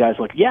scrub guys.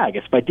 Like, yeah, I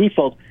guess by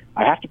default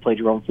I have to play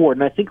Jerome Ford,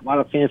 and I think a lot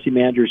of fantasy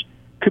managers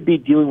could be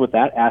dealing with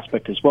that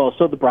aspect as well.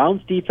 So the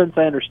Browns defense,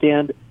 I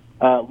understand,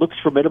 looks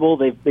formidable.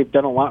 They've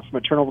done a lot from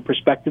a turnover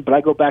perspective, but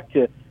I go back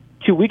to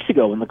 2 weeks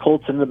ago when the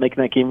Colts ended up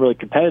making that game really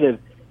competitive.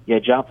 Yeah,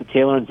 Jonathan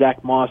Taylor and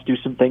Zach Moss do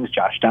some things.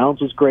 Josh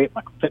Downs was great.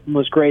 Michael Pittman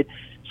was great.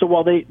 So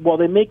while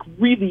they make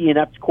really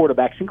inept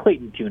quarterbacks, and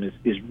Clayton Tune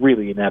is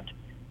really inept,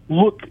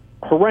 look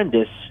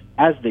horrendous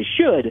as they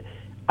should,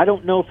 I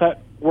don't know if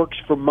that works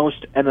for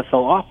most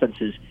NFL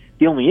offenses.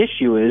 The only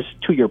issue is,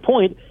 to your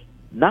point,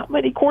 not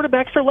many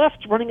quarterbacks are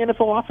left running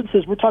NFL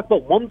offenses. We're talking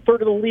about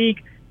 1/3 of the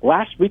league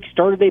last week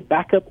started a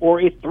backup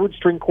or a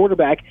third-string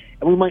quarterback,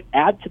 and we might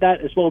add to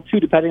that as well, too,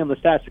 depending on the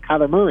stats of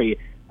Kyler Murray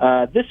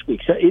this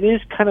week. So it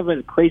is kind of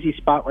a crazy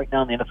spot right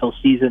now in the NFL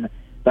season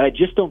that I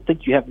just don't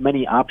think you have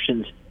many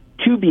options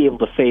to be able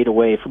to fade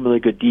away from really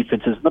good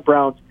defenses. And the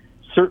Browns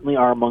certainly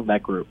are among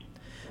that group.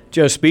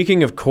 Joe,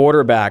 speaking of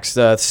quarterbacks,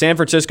 the San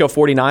Francisco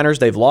 49ers,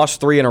 they've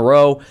lost 3 in a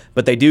row,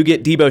 but they do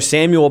get Deebo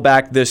Samuel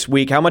back this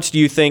week. How much do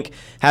you think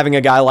having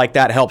a guy like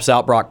that helps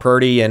out Brock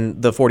Purdy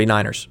and the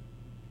 49ers?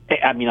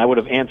 I mean, I would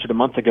have answered a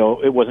month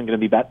ago it wasn't going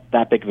to be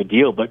that big of a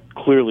deal, but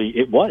clearly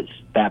it was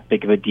that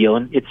big of a deal.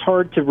 And it's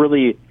hard to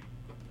really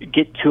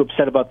get too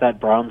upset about that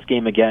Browns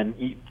game again.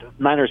 The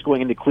Niners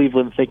going into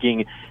Cleveland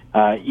thinking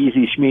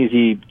easy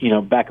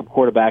schmeezy, backup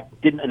quarterback.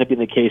 Didn't end up being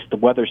the case. The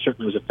weather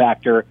certainly was a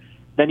factor.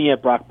 Then you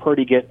have Brock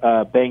Purdy get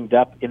banged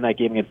up in that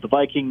game against the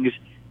Vikings.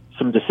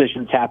 Some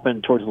decisions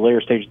happened towards the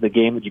later stage of the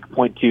game that you can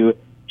point to,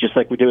 just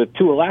like we did with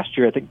Tua last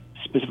year. I think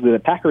specifically the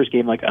Packers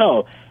game, like,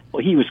 oh,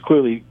 well, he was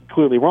clearly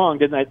wrong.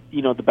 Didn't that,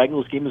 the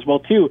Bengals game as well,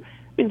 too.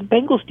 I mean, the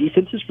Bengals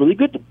defense is really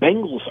good. The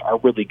Bengals are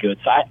really good.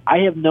 So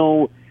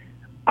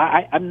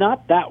I'm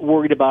not that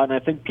worried about it, and I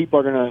think people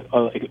are going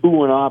to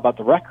ooh and ah about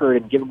the record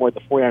and given where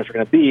the 49ers are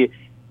going to be.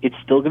 It's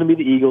still going to be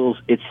the Eagles.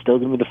 It's still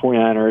going to be the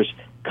 49ers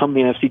come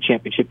the NFC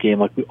Championship game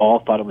like we all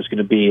thought it was going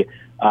to be,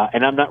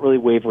 and I'm not really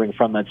wavering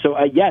from that.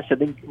 So, yes, I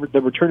think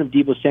the return of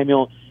Deebo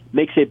Samuel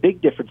makes a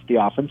big difference to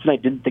the offense, and I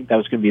didn't think that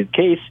was going to be the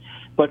case.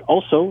 But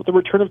also the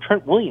return of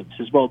Trent Williams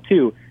as well,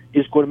 too,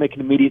 is going to make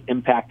an immediate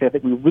impact. I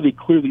think we really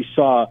clearly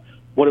saw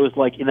what it was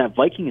like in that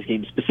Vikings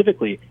game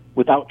specifically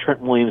without Trent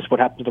Williams, what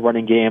happened to the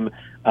running game,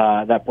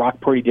 that Brock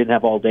Purdy didn't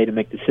have all day to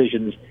make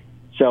decisions.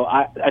 So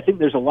I think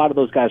there's a lot of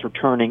those guys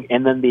returning,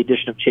 and then the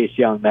addition of Chase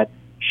Young that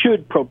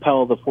should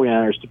propel the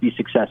 49ers to be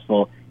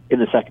successful in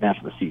the second half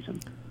of the season.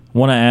 I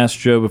want to ask,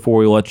 Joe, before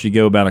we let you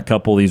go, about a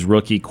couple of these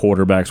rookie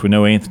quarterbacks. We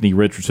know Anthony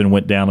Richardson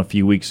went down a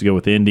few weeks ago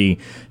with Indy.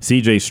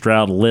 C.J.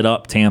 Stroud lit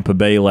up Tampa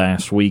Bay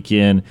last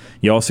weekend.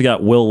 You also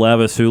got Will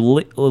Levis, who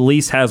at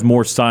least has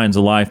more signs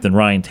of life than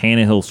Ryan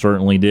Tannehill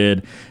certainly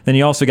did. Then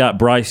you also got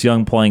Bryce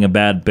Young playing a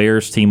bad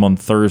Bears team on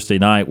Thursday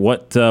night.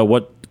 What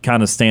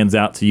kind of stands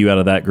out to you out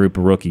of that group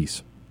of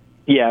rookies?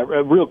 Yeah,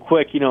 real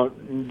quick, the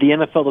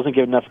NFL doesn't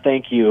give enough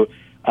thank you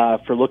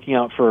for looking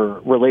out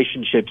for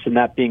relationships, and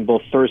that being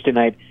both Thursday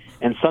night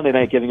and Sunday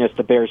night, giving us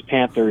the Bears,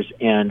 Panthers,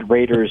 and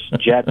Raiders,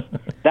 Jets.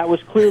 That was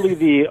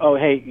clearly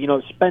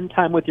spend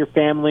time with your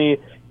family,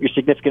 your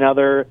significant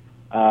other.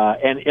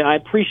 And I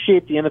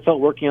appreciate the NFL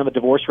working on the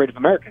divorce rate of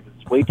Americans.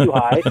 It's way too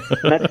high,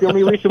 and that's the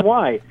only reason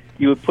why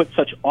you would put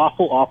such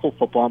awful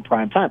football on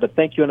prime time. But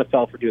thank you,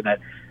 NFL, for doing that.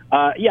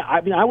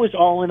 I was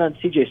all in on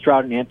C.J.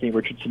 Stroud and Anthony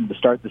Richardson to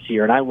start this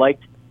year, and I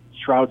liked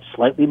Stroud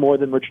slightly more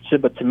than Richardson.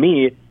 But to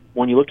me,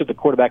 when you looked at the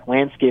quarterback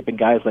landscape and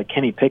guys like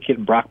Kenny Pickett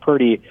and Brock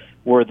Purdy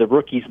were the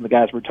rookies and the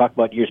guys we were talking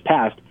about years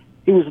past,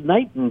 it was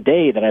night and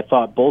day that I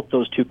thought both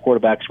those two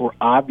quarterbacks were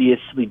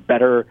obviously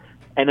better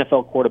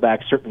NFL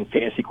quarterbacks, certainly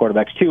fantasy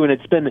quarterbacks too. And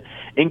it's been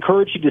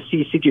encouraging to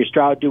see C.J.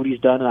 Stroud do what he's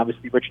done, and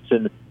obviously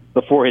Richardson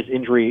before his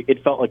injury.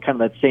 It felt like kind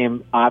of that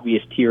same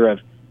obvious tier of,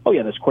 oh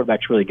yeah, this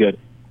quarterback's really good.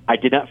 I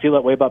did not feel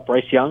that way about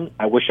Bryce Young.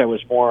 I wish I was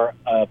more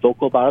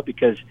vocal about it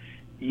because,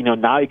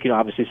 now you can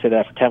obviously say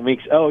that for 10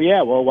 weeks. Oh,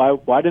 yeah, well,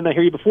 why didn't I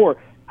hear you before?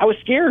 I was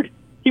scared.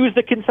 He was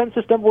the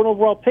consensus number 1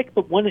 overall pick,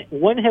 but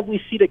when have we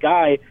seen a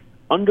guy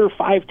under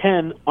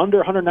 5'10", under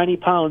 190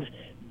 pounds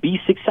be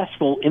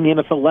successful in the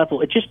NFL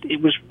level?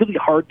 It was really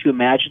hard to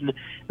imagine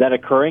that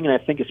occurring, and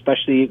I think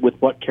especially with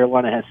what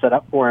Carolina has set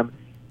up for him,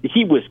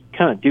 he was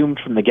kind of doomed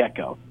from the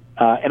get-go.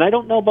 And I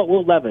don't know about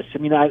Will Levis. I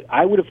mean,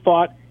 I would have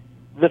thought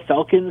the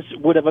Falcons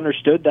would have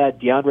understood that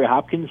DeAndre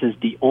Hopkins is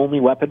the only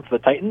weapon for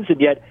the Titans,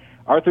 and yet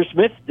Arthur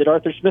Smith did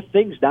Arthur Smith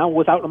things. Now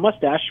without a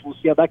mustache, we'll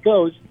see how that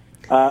goes.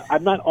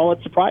 I'm not all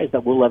that surprised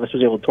that Will Levis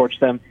was able to torch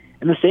them.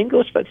 And the same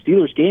goes for that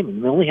Steelers game.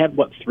 And they only had,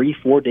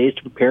 3-4 days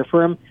to prepare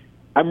for him.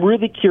 I'm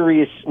really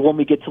curious when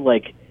we get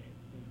to,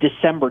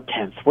 December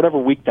 10th, whatever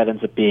week that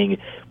ends up being,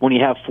 when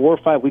you have 4 or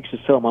 5 weeks of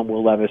film on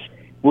Will Levis,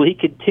 will he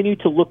continue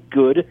to look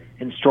good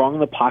and strong in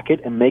the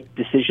pocket and make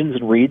decisions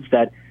and reads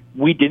that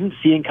we didn't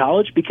see in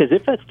college? Because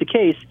if that's the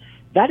case,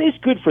 that is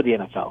good for the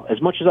NFL.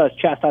 As much as I was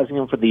chastising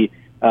them for the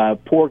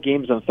poor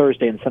games on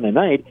Thursday and Sunday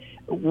night,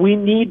 we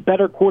need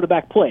better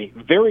quarterback play.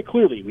 Very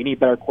clearly, we need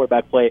better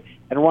quarterback play,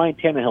 and Ryan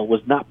Tannehill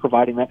was not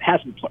providing that,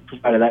 hasn't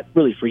provided that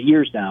really for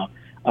years now.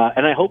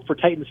 And I hope for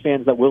Titans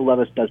fans that Will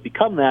Levis does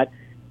become that.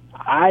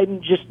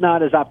 I'm just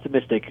not as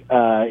optimistic,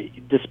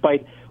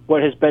 despite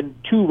what has been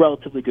two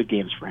relatively good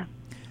games for him.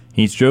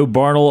 He's Joe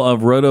Bartel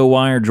of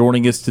Rotowire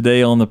joining us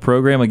today on the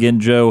program. Again,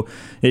 Joe,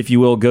 if you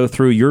will, go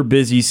through your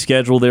busy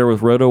schedule there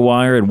with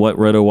Rotowire and what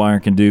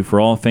Rotowire can do for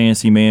all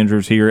fantasy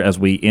managers here as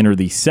we enter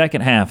the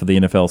second half of the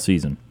NFL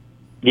season.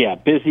 Yeah,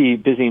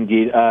 busy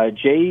indeed.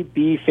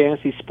 JB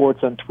Fantasy Sports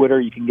on Twitter.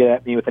 You can get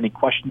at me with any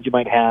questions you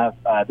might have.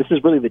 This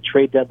is really the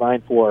trade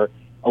deadline for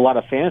a lot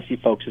of fantasy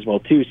folks as well,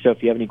 too. So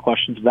if you have any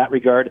questions in that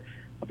regard,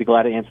 I'll be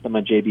glad to answer them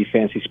on JB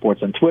Fantasy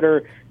Sports on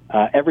Twitter.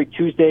 Every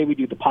Tuesday we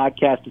do the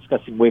podcast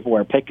discussing waiver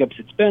wire pickups.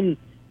 It's been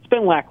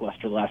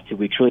lackluster the last 2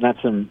 weeks. Really not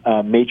some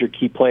major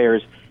key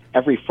players.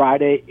 Every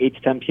Friday, 8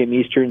 to 10 p.m.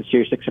 Eastern,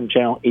 Sirius XM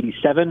Channel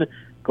 87.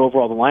 Go over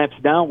all the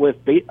lineups. Now with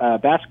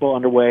basketball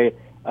underway,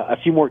 a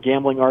few more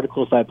gambling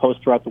articles that I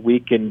post throughout the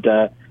week, and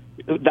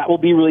that will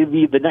be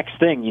really the next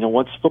thing.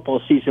 Once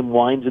football season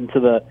winds into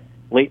the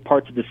late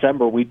parts of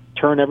December, we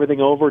turn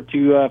everything over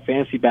to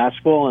fantasy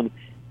basketball and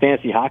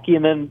fantasy hockey,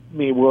 and then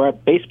we're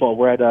at baseball.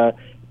 We're at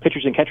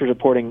pitchers and catchers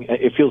reporting.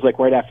 It feels like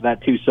right after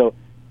that too. So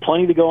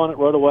plenty to go on at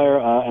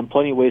Rotowire, and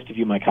plenty of ways to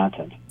view my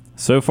content.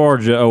 So far,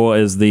 Joe,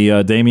 is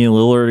the Damian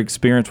Lillard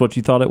experience what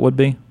you thought it would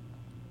be?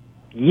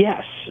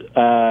 Yes,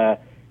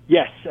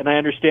 and I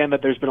understand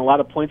that there's been a lot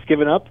of points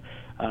given up.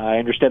 I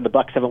understand the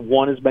Bucks haven't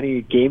won as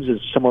many games as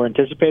some were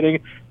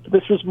anticipating. But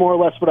this was more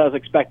or less what I was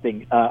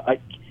expecting.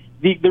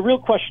 The real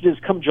question is,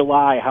 come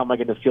July, how am I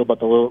going to feel about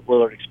the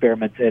Lillard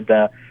experiment? And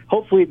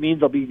hopefully it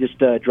means I'll be just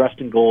dressed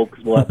in gold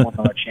because we'll have won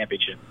our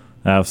championship.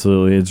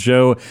 Absolutely. It's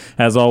Joe.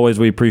 As always,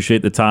 we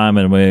appreciate the time,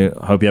 and we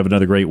hope you have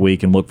another great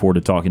week and look forward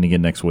to talking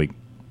again next week.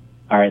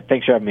 All right.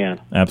 Thanks for having me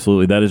on.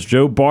 Absolutely. That is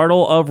Joe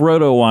Bartel of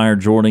Rotowire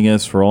joining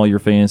us for all your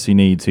fantasy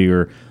needs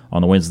here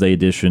on the Wednesday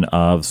edition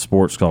of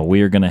Sports Call.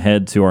 We are going to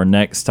head to our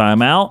next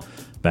timeout.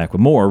 Back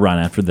with more right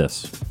after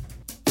this.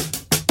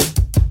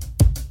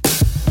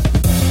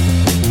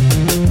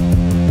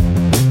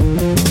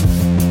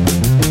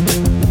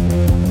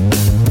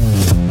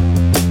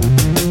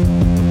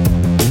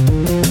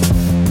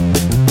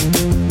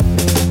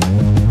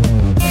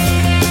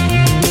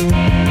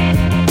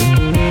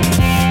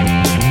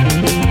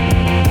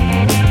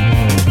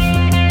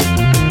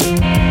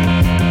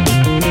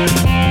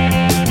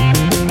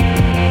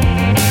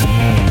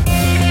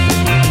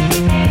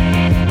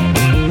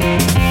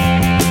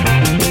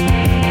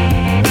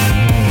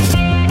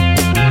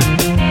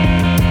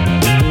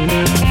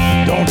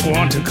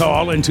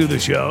 Into the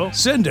show?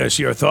 Send us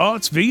your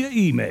thoughts via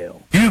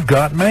email. You've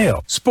got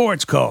mail.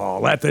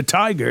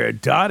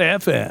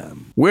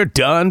 SportsCall@thetiger.fm. We're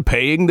done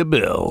paying the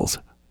bills.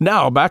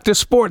 Now back to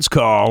Sports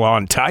Call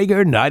on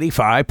Tiger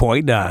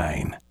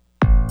 95.9.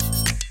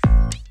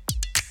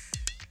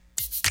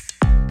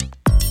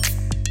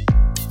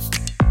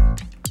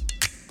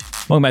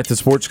 Welcome back to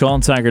Sports Call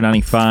on Tiger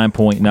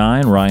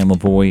 95.9. Ryan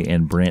Lavoie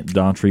and Brant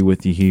Daughtry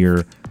with you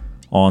here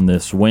on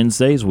this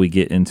Wednesday as we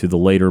get into the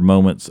later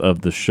moments of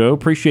the show.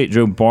 Appreciate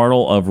Joe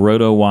Bartel of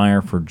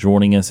Rotowire for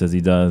joining us as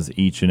he does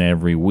each and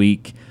every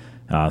week.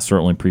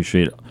 Certainly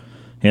appreciate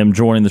him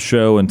joining the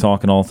show and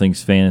talking all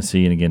things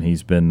fantasy. And again,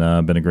 he's been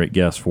a great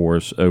guest for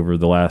us over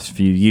the last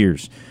few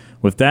years.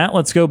 With that,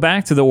 let's go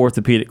back to the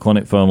Orthopedic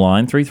Clinic phone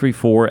line,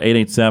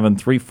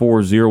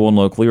 334-887-3401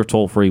 locally or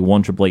toll-free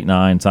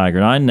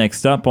 1-888-9-TIGER-9.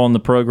 Next up on the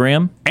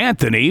program,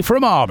 Anthony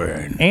from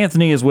Auburn.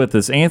 Anthony is with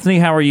us. Anthony,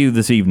 how are you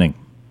this evening?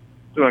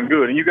 Doing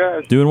good. And you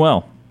guys? Doing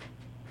well.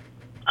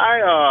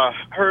 I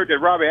heard that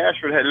Robbie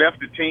Ashford had left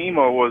the team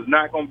or was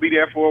not going to be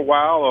there for a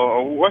while,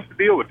 or what's the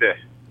deal with that?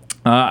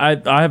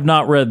 I have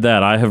not read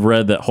that. I have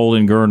read that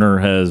Holden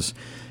Geriner has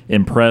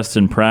impressed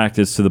in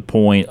practice to the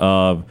point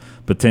of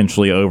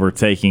potentially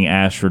overtaking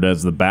Ashford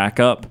as the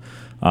backup.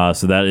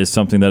 So that is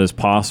something that is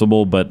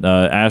possible, but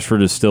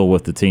Ashford is still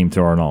with the team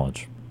to our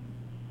knowledge.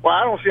 Well,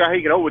 I don't see how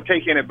he can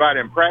overtake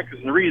anybody in practice.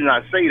 And the reason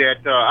I say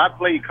that, I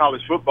played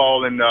college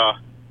football, and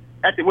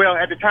at the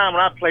time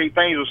when I played,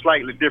 things were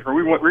slightly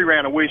different. We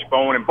ran a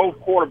wishbone, and both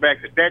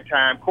quarterbacks at that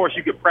time, of course,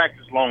 you could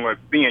practice longer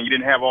then. You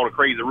didn't have all the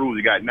crazy rules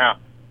you got now.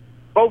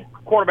 Both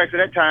quarterbacks at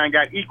that time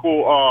got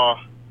equal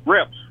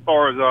reps as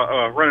far as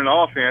running the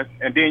offense,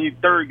 and then your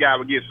third guy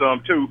would get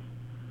some too.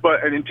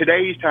 But in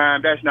today's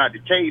time, that's not the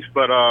case.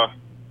 But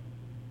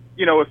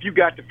if you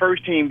got the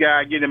first team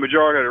guy getting the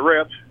majority of the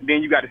reps,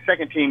 then you got the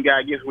second team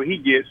guy gets what he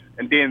gets,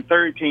 and then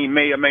third team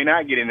may or may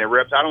not get in the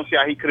reps. I don't see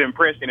how he could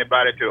impress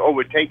anybody to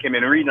overtake him.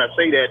 And the reason I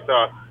say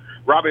that,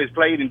 Robert has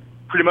played in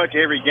pretty much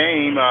every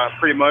game,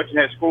 and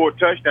has scored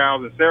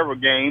touchdowns in several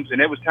games. And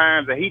there was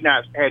times that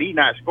had he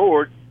not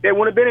scored, they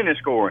wouldn't have been in the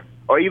scoring.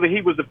 Or even he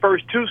was the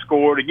first to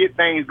score to get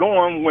things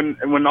going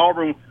when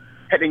Auburn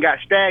got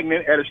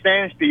stagnant at a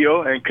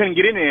standstill and couldn't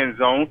get in the end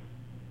zone.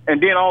 And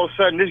then all of a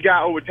sudden, this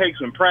guy overtakes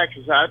him in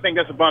practice. I think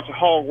that's a bunch of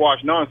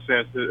hogwash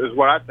nonsense is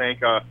what I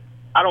think.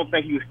 I don't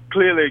think he was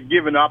clearly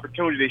given the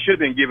opportunity they should have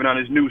been given on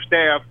his new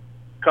staff,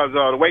 because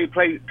the way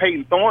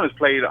Peyton Thorne has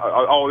played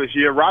all this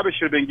year, Robbie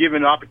should have been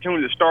given the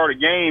opportunity to start a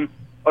game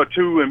or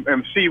two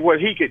and see what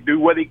he could do,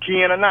 whether he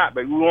can or not.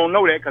 But we won't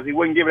know that because he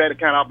wasn't given that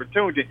kind of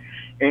opportunity.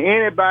 And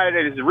anybody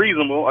that is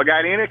reasonable or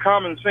got any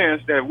common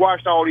sense that have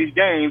watched all these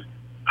games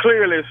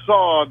clearly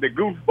saw the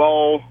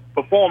goofball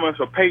performance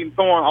of Peyton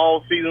Thorne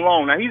all season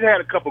long. Now, he's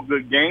had a couple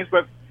good games,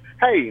 but,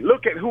 hey,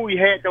 look at who he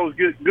had those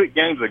good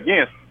games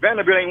against.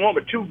 Vanderbilt ain't won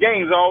but 2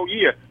 games all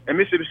year, and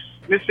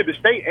Mississippi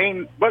State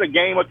ain't but a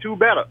game or 2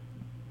 better.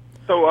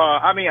 So,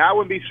 I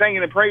wouldn't be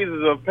singing the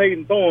praises of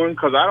Peyton Thorne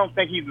because I don't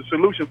think he's the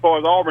solution for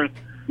us Auburn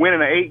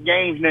winning 8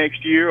 games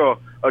next year or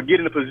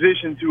getting in a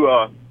position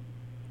to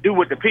do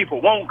what the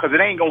people want, because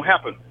it ain't going to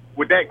happen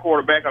with that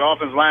quarterback or the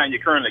offensive line you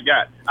currently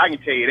got. I can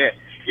tell you that.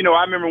 You know,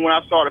 I remember when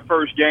I saw the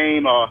first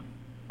game,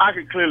 I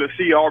could clearly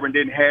see Auburn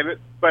didn't have it,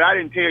 but I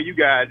didn't tell you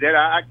guys that.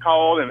 I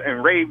called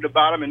and raved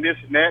about them and this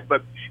and that,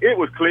 but it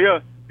was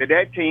clear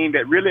that team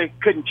that really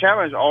couldn't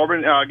challenge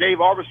Auburn gave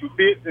Auburn some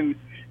fits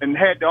and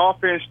had the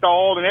offense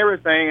stalled and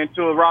everything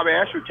until Robbie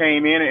Ashford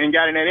came in and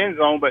got in that end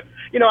zone. But,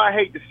 you know, I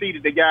hate to see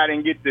that the guy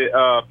didn't get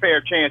the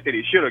fair chance that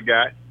he should have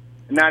got.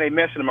 Now they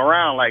messing him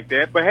around like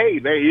that. But, hey,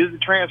 there is the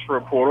transfer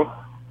portal.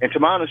 And to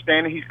my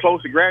understanding, he's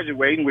close to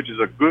graduating, which is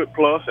a good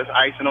plus. That's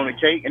icing on the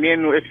cake. And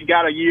then if he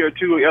got a year or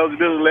 2 of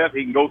eligibility left,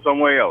 he can go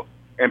somewhere else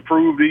and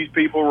prove these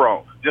people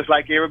wrong. Just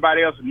like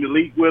everybody else,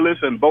 Malik Willis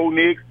and Bo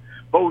Nix.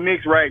 Bo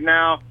Nix right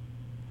now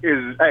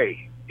is,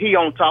 he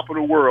on top of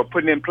the world,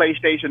 putting in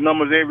PlayStation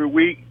numbers every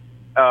week.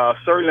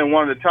 Certainly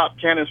one of the top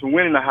candidates for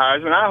winning the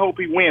Heisman. I hope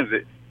he wins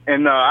it.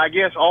 And I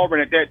guess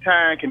Auburn at that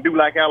time can do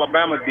like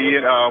Alabama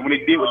did when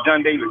they did with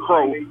John David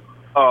Crow.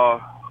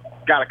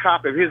 Got a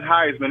copy of his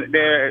Heisman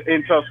there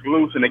in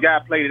Tuscaloosa, and the guy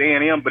played at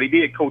A&M, but he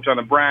did coach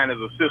under Brian as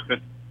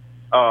assistant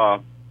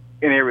and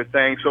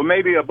everything. So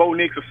maybe Bo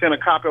Nix will send a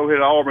copy over here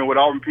to Auburn where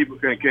Auburn people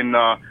can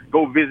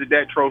go visit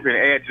that trophy and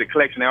add to the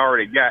collection they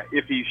already got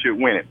if he should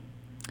win it.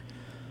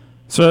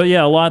 So,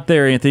 yeah, a lot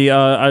there, Anthony.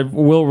 I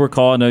will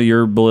recall, I know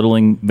you're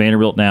belittling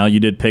Vanderbilt now. You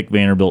did pick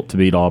Vanderbilt to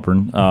beat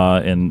Auburn,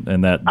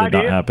 and that did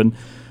not happen.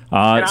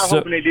 And I'm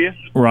hoping they did.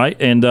 Right,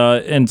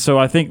 and so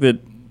I think that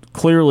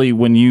clearly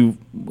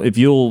if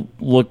you'll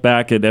look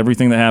back at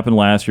everything that happened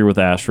last year with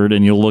Ashford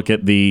and you'll look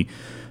at the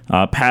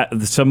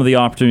some of the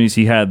opportunities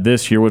he had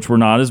this year, which were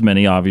not as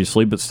many,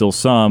 obviously, but still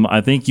some,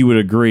 I think you would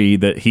agree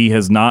that he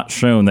has not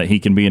shown that he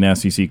can be an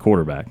SEC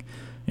quarterback.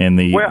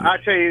 Well, I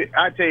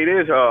tell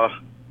you this,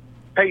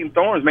 Peyton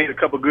Thorne's made a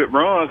couple good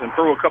runs and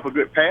throw a couple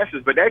good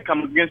passes, but that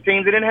comes against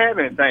teams that didn't have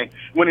anything.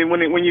 When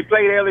you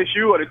played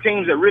LSU or the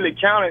teams that really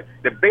counted,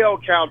 the bell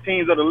cow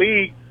teams of the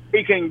league,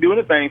 he couldn't do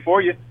anything for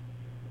you.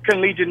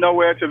 Couldn't lead you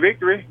nowhere to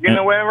victory, get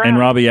nowhere around. And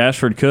Robbie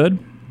Ashford could?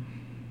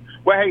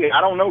 Well, hey,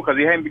 I don't know because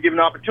he hadn't been given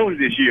the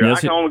opportunity this year. Yes,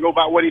 I can only go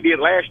by what he did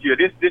last year.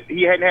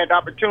 He hadn't had the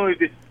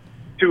opportunity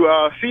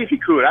to see if he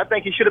could. I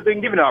think he should have been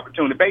given the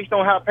opportunity. Based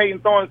on how Peyton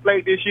Thorne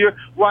played this year,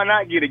 why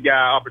not give a guy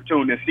an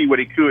opportunity and see what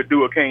he could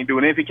do or can't do?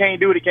 And if he can't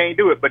do it, he can't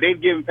do it. But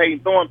they've given Peyton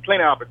Thorne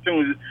plenty of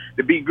opportunities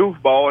to be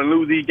goofball and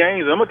lose these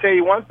games. I'm going to tell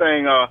you one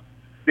thing.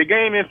 The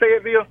game in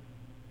Fayetteville.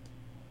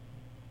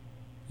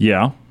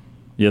 Yeah.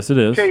 Yes, it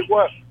is. Tell you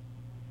what.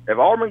 If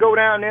Auburn go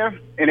down there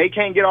and they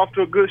can't get off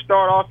to a good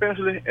start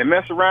offensively and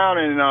mess around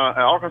and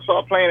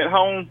Arkansas playing at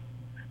home,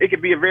 it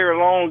could be a very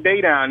long day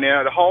down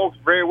there. The Hogs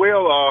very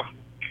well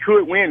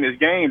could win this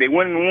game. They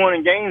won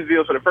in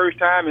Gainesville for the first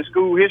time in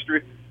school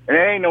history, and it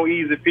ain't no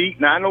easy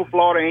feat. Now, I know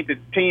Florida ain't the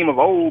team of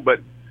old, but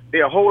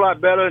they're a whole lot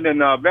better than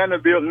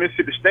Vanderbilt and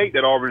Mississippi State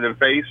that Auburn has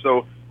faced.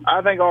 So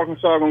I think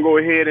Arkansas is going to go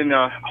ahead and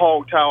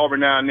hog tie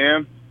Auburn down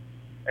there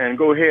and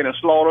go ahead and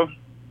slaughter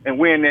and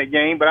win that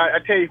game. But I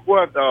tell you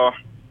what,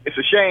 it's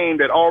a shame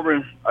that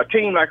Auburn, a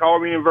team like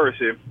Auburn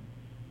University,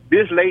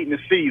 this late in the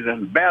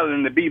season,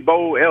 battling to be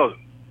bowl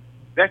eligible.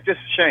 That's just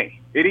a shame.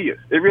 It is.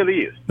 It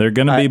really is. They're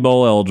going to be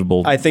bowl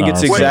eligible. I think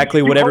it's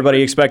exactly what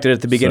everybody expected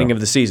at the beginning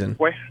of the season.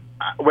 Well,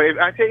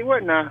 I tell you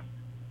what now.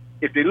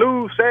 If they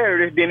lose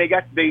Saturday, then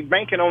they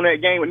banking on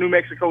that game with New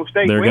Mexico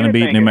State. They're going to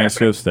beat New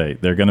Mexico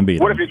State. They're going to beat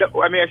them. What if they don't?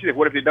 I mean, actually,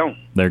 what if they don't?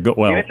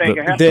 Anything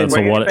can happen.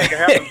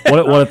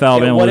 What if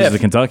Alabama loses to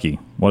Kentucky?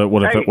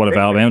 What if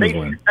Alabama does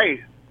win?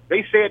 Hey,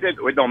 they said that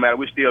it don't matter.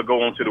 We still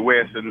go on to the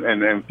West and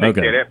take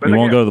care of that. But you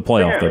won't go to the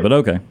playoff though, but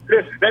okay.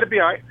 Listen, that'll be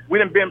all right. We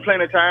done been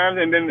plenty of times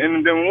and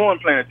then won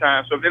plenty of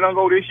times. So if they don't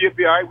go this year, it'll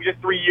be all right. We're just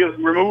 3 years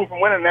removed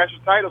from winning a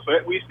national title, so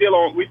we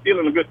still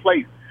in a good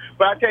place.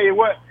 But I tell you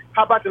what,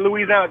 how about the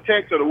Louisiana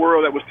Techs of the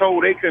world that was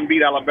told they couldn't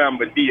beat Alabama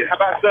but did? How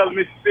about Southern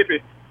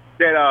Mississippi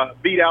that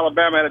beat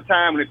Alabama at a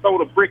time when they threw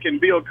the brick in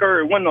Bill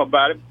Curry? Wasn't know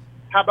about it.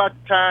 How about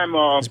the time?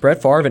 It's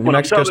Brett Favre at New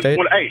Mexico State.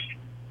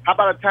 How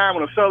about a time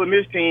when a Southern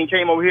Miss team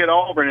came over here to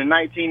Auburn in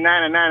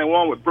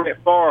 1990-91 with Brett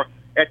Favre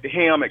at the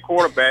helm at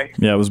quarterback?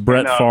 Yeah, it was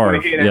Brett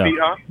Favre.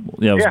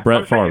 Yeah, it was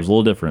Brett Favre. It was a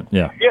little different.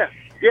 Yeah.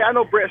 Yeah, I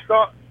know Brett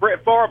Favre,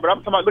 but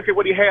I'm talking about look at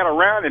what he had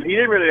around him. He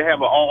didn't really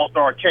have an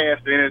all-star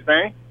cast or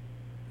anything.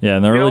 Yeah,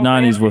 in the early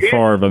 90s with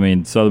Favre, I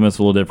mean, Southern Miss was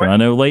a little different. I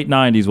know late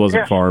 90s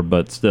wasn't Favre,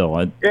 but still.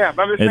 I'm just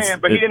saying,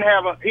 but he didn't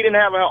have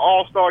an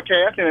all-star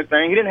cast or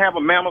anything. He didn't have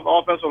a mammoth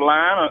offensive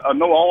line or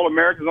no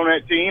All-Americans on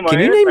that team. Can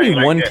you name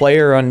me one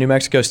player on New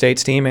Mexico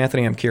State's team,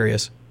 Anthony? I'm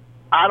curious.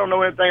 I don't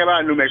know anything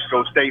about New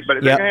Mexico State, but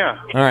All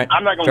right.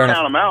 I'm not going to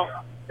count them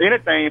out.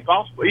 Anything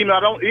possible.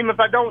 Even if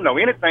I don't know,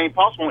 anything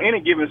possible on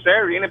any given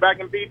Saturday, anybody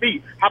can be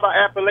beat. How about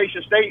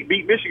Appalachian State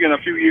beat Michigan a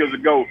few years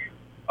ago?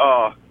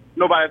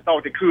 Nobody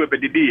thought they could,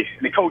 but they did.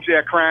 And the coach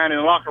there crying in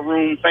the locker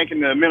room, thanking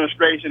the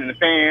administration and the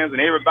fans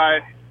and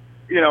everybody,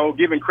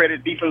 giving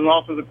credit, defensive and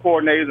offensive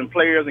coordinators and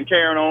players and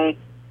carrying on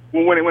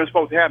when it wasn't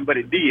supposed to happen, but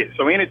it did.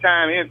 So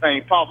anytime,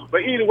 anything possible.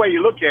 But either way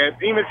you look at it,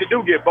 even if they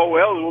do get bowl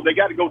eligible, they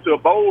got to go to a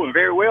bowl and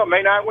very well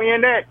may not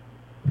win that.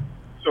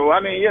 So,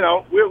 I mean,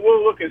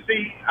 we'll look and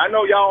see. I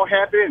know y'all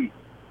happy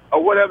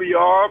or whatever you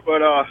are,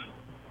 but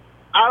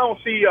I don't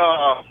see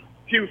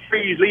Hugh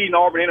Freeze leading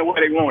Auburn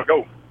anywhere they want to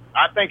go.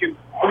 I think in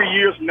 3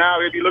 years from now,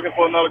 they'll be looking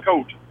for another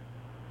coach.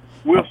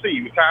 We'll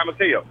see. Time will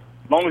tell.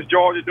 As long as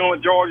Georgia's doing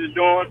what Georgia's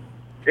doing,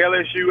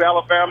 LSU,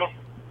 Alabama,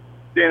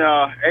 then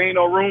ain't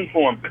no room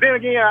for him. But then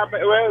again,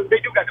 they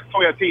do got the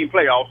 12-team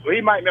playoffs, so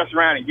he might mess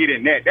around and get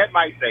in that. That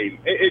might save him.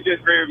 It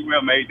just very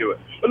well may do it.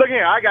 But look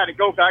here, I got to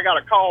go because I got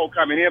a call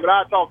coming in, but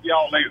I'll talk to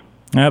y'all later.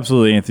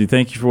 Absolutely, Anthony.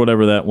 Thank you for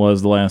whatever that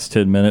was the last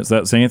 10 minutes.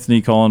 That's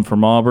Anthony calling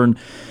from Auburn.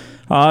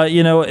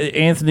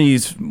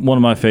 Anthony's one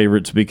of my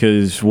favorites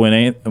because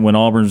when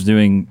Auburn's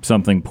doing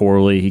something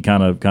poorly, he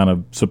kind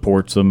of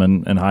supports them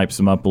and hypes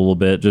them up a little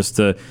bit just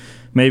to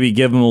maybe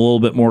give them a little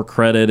bit more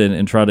credit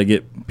and try to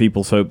get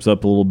people's hopes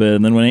up a little bit.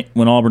 And then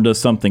when Auburn does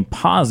something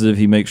positive,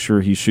 he makes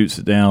sure he shoots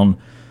it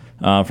down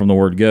from the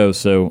word go.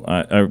 So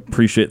I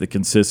appreciate the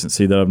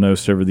consistency that I've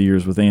noticed over the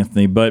years with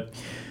Anthony. But,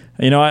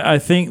 I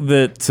think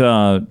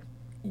that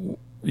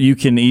you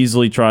can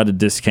easily try to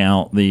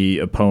discount the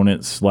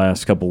opponents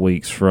last couple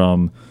weeks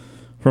from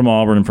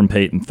Auburn and from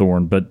Peyton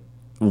Thorne, but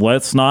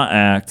let's not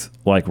act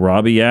like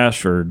Robbie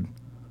Ashford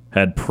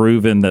had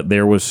proven that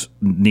there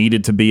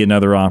needed to be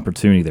another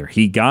opportunity there.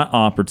 He got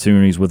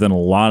opportunities within a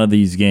lot of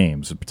these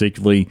games,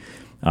 particularly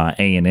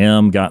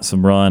A&M got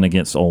some run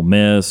against Ole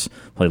Miss,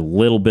 played a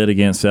little bit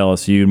against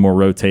LSU, more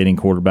rotating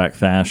quarterback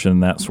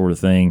fashion, that sort of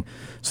thing.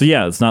 So,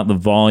 yeah, it's not the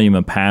volume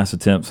of pass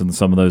attempts in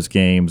some of those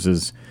games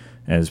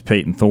as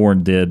Peyton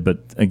Thorne did. But,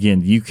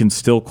 again, you can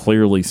still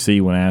clearly see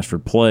when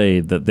Ashford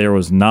played that there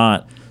was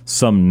not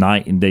some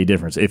night and day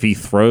difference. If he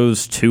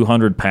throws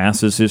 200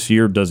 passes this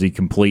year, does he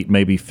complete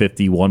maybe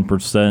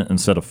 51%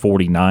 instead of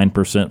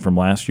 49% from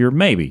last year?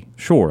 Maybe.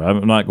 Sure.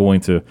 I'm not going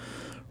to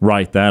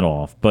write that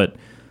off. But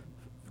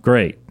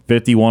great.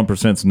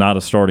 51% is not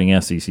a starting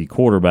SEC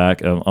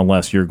quarterback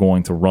unless you're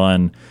going to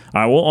run.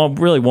 I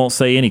really won't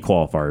say any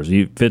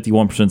qualifiers.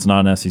 51% is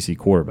not an SEC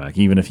quarterback,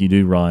 even if you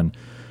do run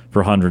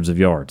for hundreds of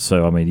yards.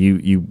 So, I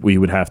mean, we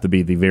would have to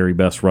be the very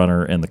best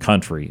runner in the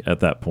country at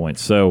that point.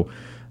 So,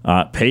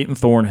 Peyton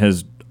Thorne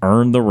has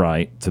earned the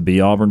right to be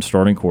Auburn's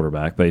starting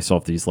quarterback based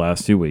off these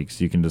last 2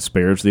 weeks. You can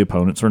disparage the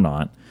opponents or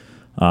not.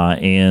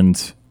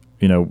 And,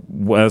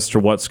 as to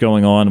what's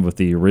going on with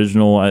the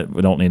original,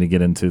 we don't need to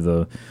get into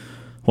the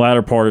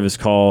latter part of his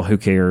call. Who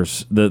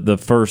cares? The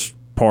first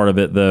part of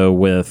it, though,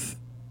 with,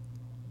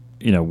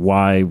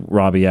 why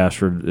Robbie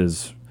Ashford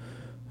is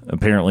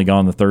apparently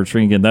gone the third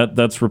string. Again,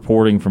 that's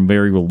reporting from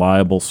very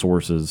reliable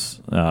sources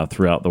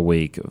throughout the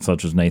week,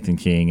 such as Nathan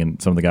King and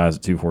some of the guys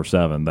at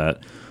 247,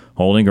 that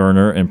Holding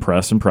Gardner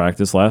impressed in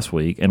practice last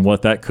week. And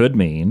what that could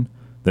mean,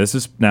 this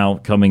is now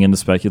coming into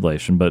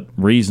speculation, but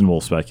reasonable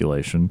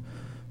speculation,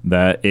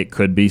 that it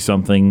could be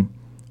something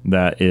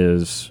that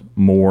is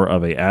more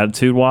of a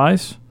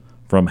attitude-wise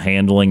from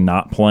handling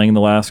not playing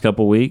the last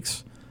couple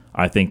weeks.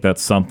 I think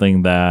that's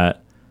something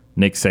that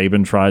Nick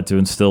Saban tried to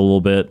instill a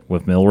little bit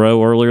with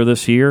Milroe earlier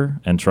this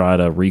year and try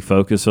to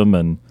refocus them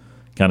and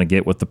kind of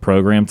get with the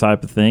program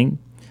type of thing.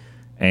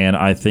 And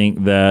I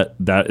think that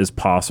is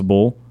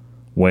possible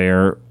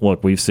where,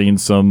 look, we've seen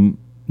some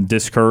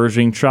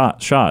discouraging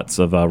shots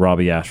of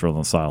Robbie Ashford on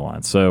the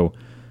sideline. So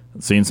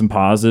seen some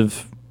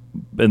positive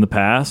in the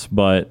past,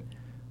 but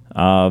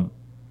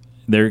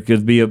there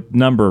could be a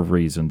number of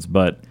reasons.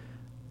 But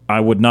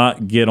I would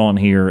not get on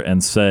here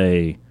and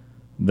say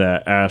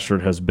that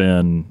Ashford has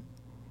been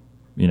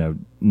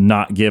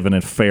not given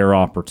a fair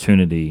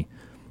opportunity.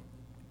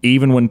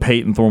 Even when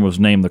Peyton Thorne was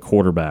named the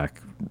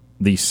quarterback,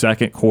 the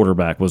second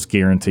quarterback was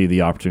guaranteed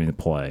the opportunity to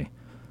play.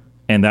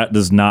 And that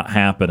does not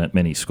happen at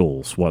many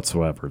schools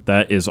whatsoever.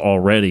 That is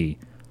already,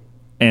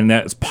 and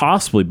that's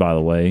possibly, by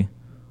the way,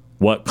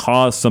 what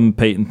caused some of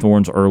Peyton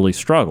Thorne's early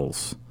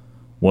struggles,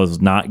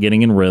 was not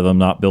getting in rhythm,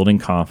 not building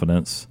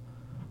confidence,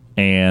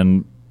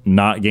 and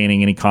not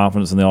gaining any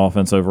confidence in the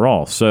offense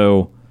overall.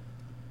 So,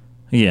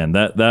 again,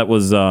 that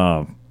was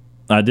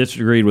I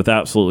disagreed with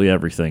absolutely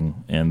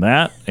everything in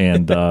that,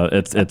 and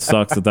it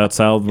sucks that's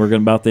how we're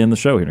about to end the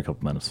show here in a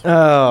couple minutes.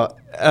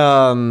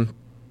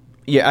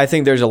 Yeah, I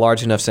think there's a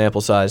large enough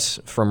sample size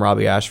from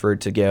Robbie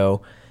Ashford to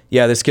go,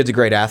 yeah, this kid's a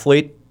great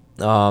athlete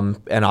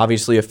and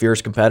obviously a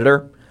fierce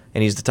competitor,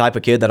 and he's the type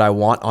of kid that I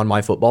want on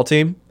my football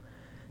team.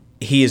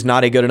 he is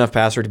not a good enough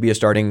passer to be a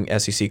starting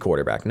SEC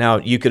quarterback. Now,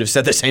 you could have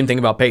said the same thing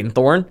about Peyton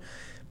Thorne,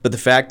 but the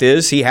fact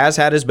is he has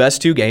had his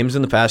best 2 games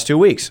in the past 2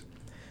 weeks.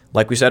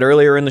 Like we said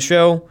earlier in the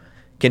show,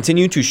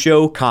 continue to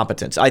show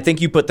competence. I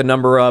think you put the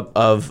number up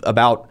of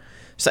about,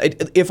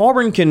 if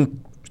Auburn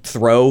can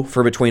throw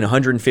for between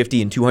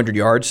 150 and 200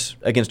 yards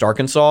against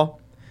Arkansas,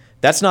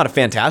 that's not a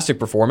fantastic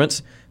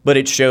performance, but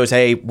it shows,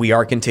 hey, we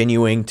are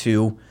continuing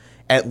to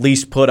at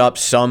least put up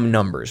some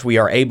numbers. We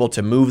are able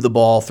to move the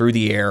ball through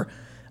the air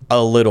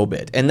a little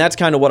bit. And that's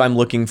kind of what I'm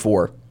looking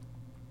for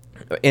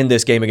in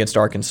this game against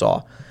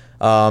Arkansas.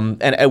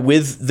 And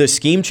with the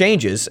scheme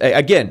changes,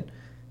 again,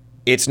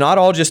 it's not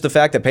all just the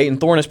fact that Peyton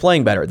Thorne is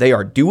playing better. They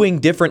are doing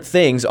different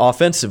things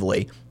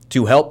offensively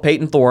to help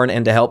Peyton Thorne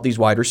and to help these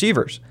wide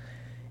receivers.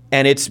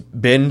 And it's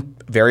been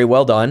very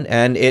well done,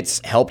 and it's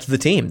helped the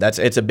team.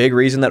 It's a big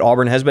reason that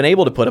Auburn has been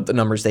able to put up the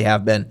numbers they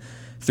have been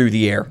through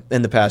the air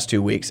in the past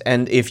 2 weeks.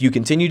 And if you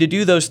continue to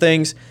do those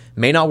things,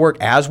 may not work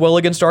as well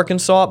against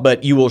Arkansas,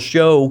 but you will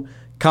show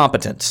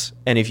competence.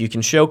 And if you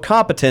can show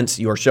competence,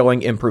 you are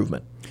showing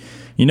improvement.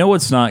 You know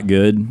what's not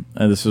good?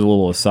 This is a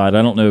little aside.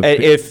 I don't know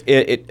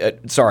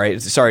sorry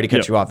to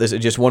cut you off. This is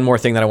just one more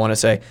thing that I want to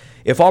say.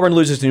 If Auburn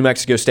loses to New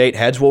Mexico State,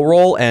 heads will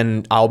roll,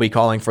 and I'll be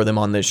calling for them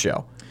on this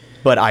show.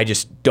 But I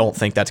just don't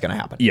think that's going to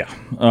happen.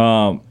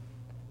 Yeah.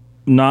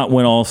 Not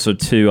when also,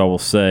 too, I will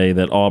say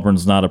that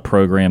Auburn's not a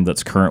program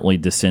that's currently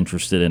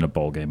disinterested in a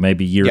bowl game.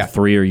 Maybe year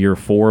 3 or year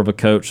 4 of a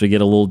coach, they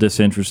get a little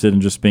disinterested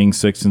in just being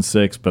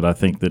 6-6. But I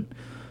think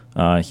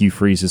that Hugh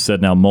Freeze has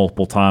said now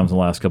multiple times in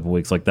the last couple of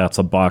weeks, like that's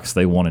a box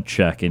they want to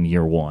check in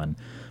year 1.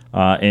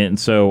 And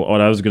so what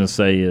I was going to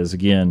say is,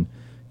 again,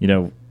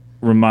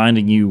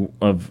 reminding you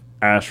of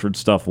Ashford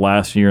stuff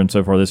last year and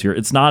so far this year,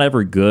 it's not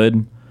ever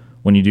good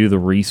when you do the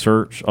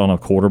research on a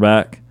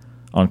quarterback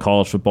on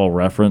College Football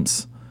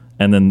Reference,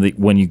 and then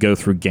when you go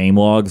through game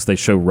logs, they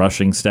show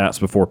rushing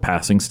stats before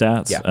passing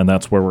stats, and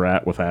that's where we're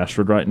at with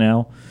Ashford right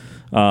now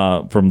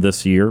from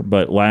this year.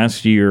 But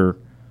last year,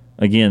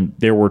 again,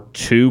 there were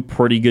 2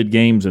 pretty good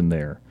games in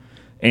there.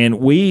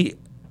 And you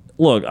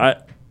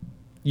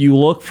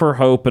look for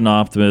hope and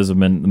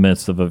optimism in the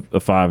midst of a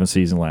 5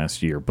 season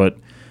last year, but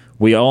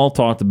we all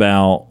talked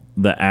about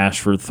the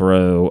Ashford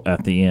throw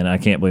at the end. I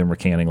can't believe I'm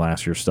recanting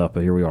last year's stuff,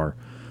 but here we are.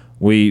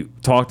 We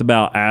talked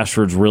about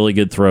Ashford's really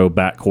good throw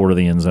backcourt of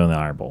the end zone, the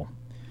Iron Bowl.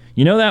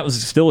 That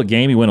was still a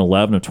game he went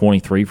 11 of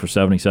 23 for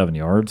 77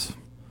 yards.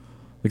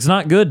 It's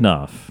not good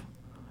enough.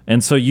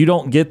 And so you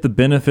don't get the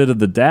benefit of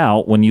the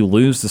doubt when you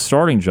lose the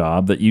starting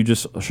job that you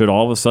just should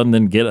all of a sudden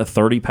then get a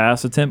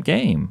 30-pass attempt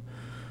game.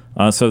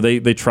 So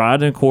they tried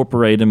to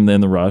incorporate him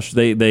in the rush.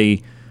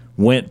 They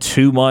went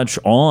too much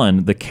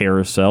on the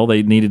carousel.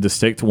 They needed to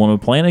stick to one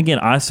plan. Again,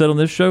 I said on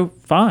this show,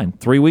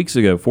 4 weeks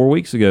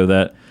ago,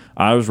 that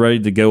I was ready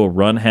to go a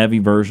run-heavy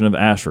version of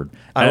Ashford.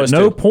 At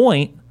no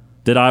point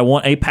did I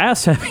want a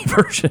pass-heavy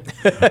version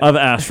of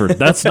Ashford.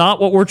 That's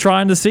not what we're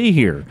trying to see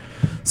here.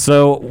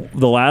 So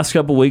the last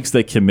couple of weeks,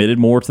 they committed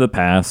more to the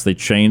pass. They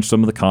changed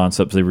some of the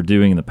concepts they were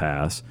doing in the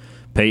pass.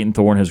 Peyton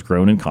Thorne has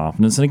grown in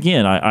confidence. And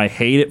again, I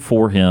hate it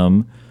for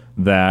him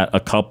that a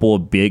couple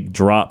of big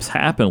drops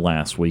happened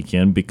last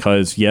weekend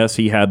because, yes,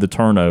 he had the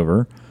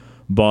turnover,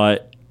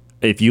 but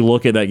if you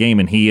look at that game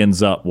and he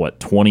ends up,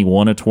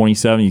 21 of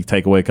 27, you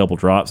take away a couple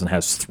drops and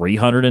has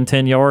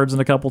 310 yards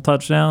and a couple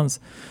touchdowns,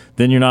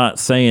 then you're not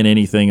saying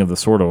anything of the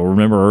sort of,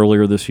 remember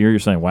earlier this year, you're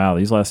saying, wow,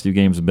 these last 2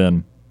 games have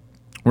been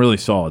really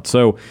solid.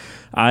 So,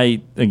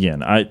 I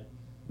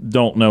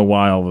don't know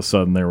why all of a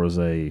sudden there was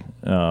a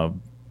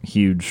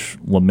huge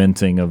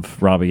lamenting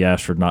of Robbie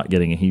Ashford not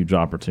getting a huge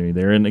opportunity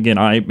there. And again,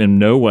 I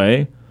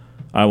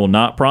will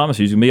not promise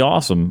he's going to be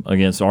awesome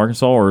against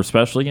Arkansas or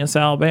especially against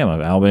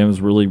Alabama. Alabama's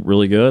really,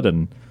 really good,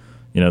 and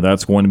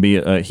that's going to be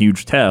a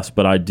huge test.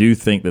 But I do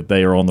think that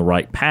they are on the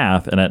right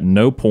path, and at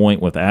no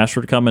point with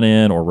Ashford coming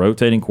in or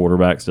rotating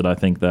quarterbacks did I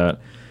think that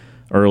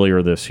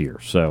earlier this year.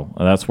 So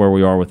that's where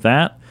we are with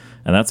that.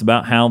 And that's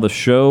about how the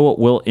show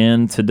will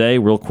end today.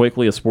 Real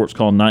quickly, a Sports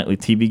Call Nightly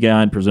TV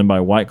Guide presented by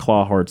White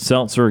Claw Hard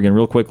Seltzer. Again,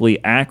 real quickly,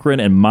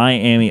 Akron and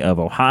Miami of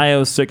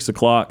Ohio, 6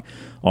 o'clock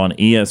on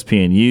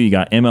ESPNU. You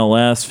got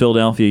MLS,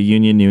 Philadelphia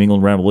Union, New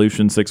England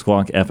Revolution, 6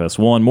 o'clock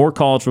FS1. More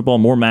college football,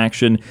 more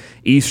action.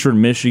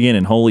 Eastern Michigan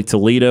and Holy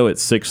Toledo at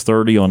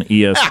 6:30 on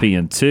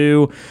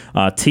ESPN2.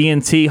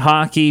 TNT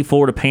hockey,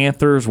 Florida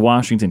Panthers,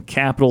 Washington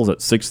Capitals at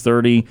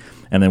 6:30.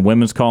 And then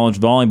women's college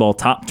volleyball,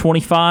 top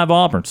 25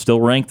 Auburn, still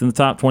ranked in the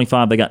top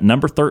 25. They got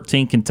number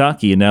 13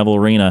 Kentucky in Neville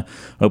Arena.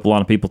 Hope a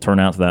lot of people turn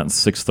out to that at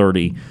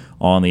 6:30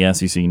 on the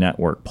SEC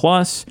Network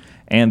Plus.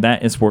 And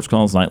that is Sports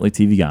Call's Nightly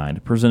TV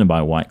Guide, presented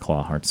by White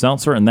Claw Hard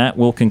Seltzer. And that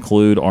will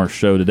conclude our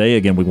show today.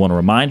 Again, we want to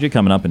remind you,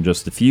 coming up in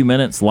just a few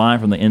minutes,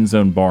 live from the End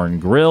Zone Bar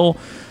and Grill,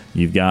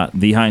 you've got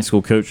the High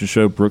School Coaches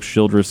Show, Brooks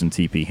Childress and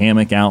TP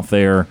Hammock out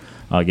there,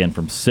 again,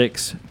 from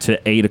 6 to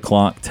 8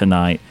 o'clock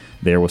tonight.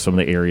 there with some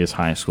of the area's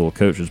high school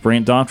coaches.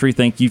 Brant Daughtry,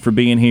 thank you for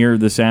being here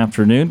this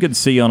afternoon. Good to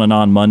see you on a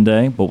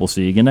non-Monday, but we'll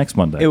see you again next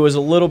Monday. It was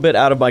a little bit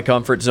out of my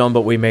comfort zone,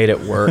 but we made it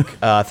work.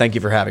 Thank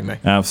you for having me.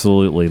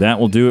 Absolutely. That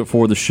will do it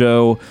for the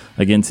show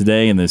again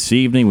today and this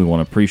evening. We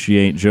want to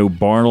appreciate Joe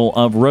Bartel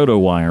of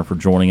Rotowire for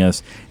joining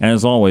us, and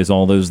as always,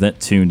 all those that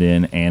tuned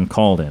in and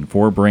called in.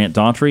 For Brant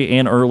Daughtry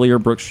and earlier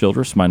Brooks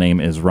Childress, my name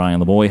is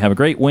Ryan Lavoie. Have a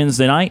great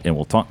Wednesday night, and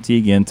we'll talk to you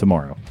again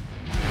tomorrow.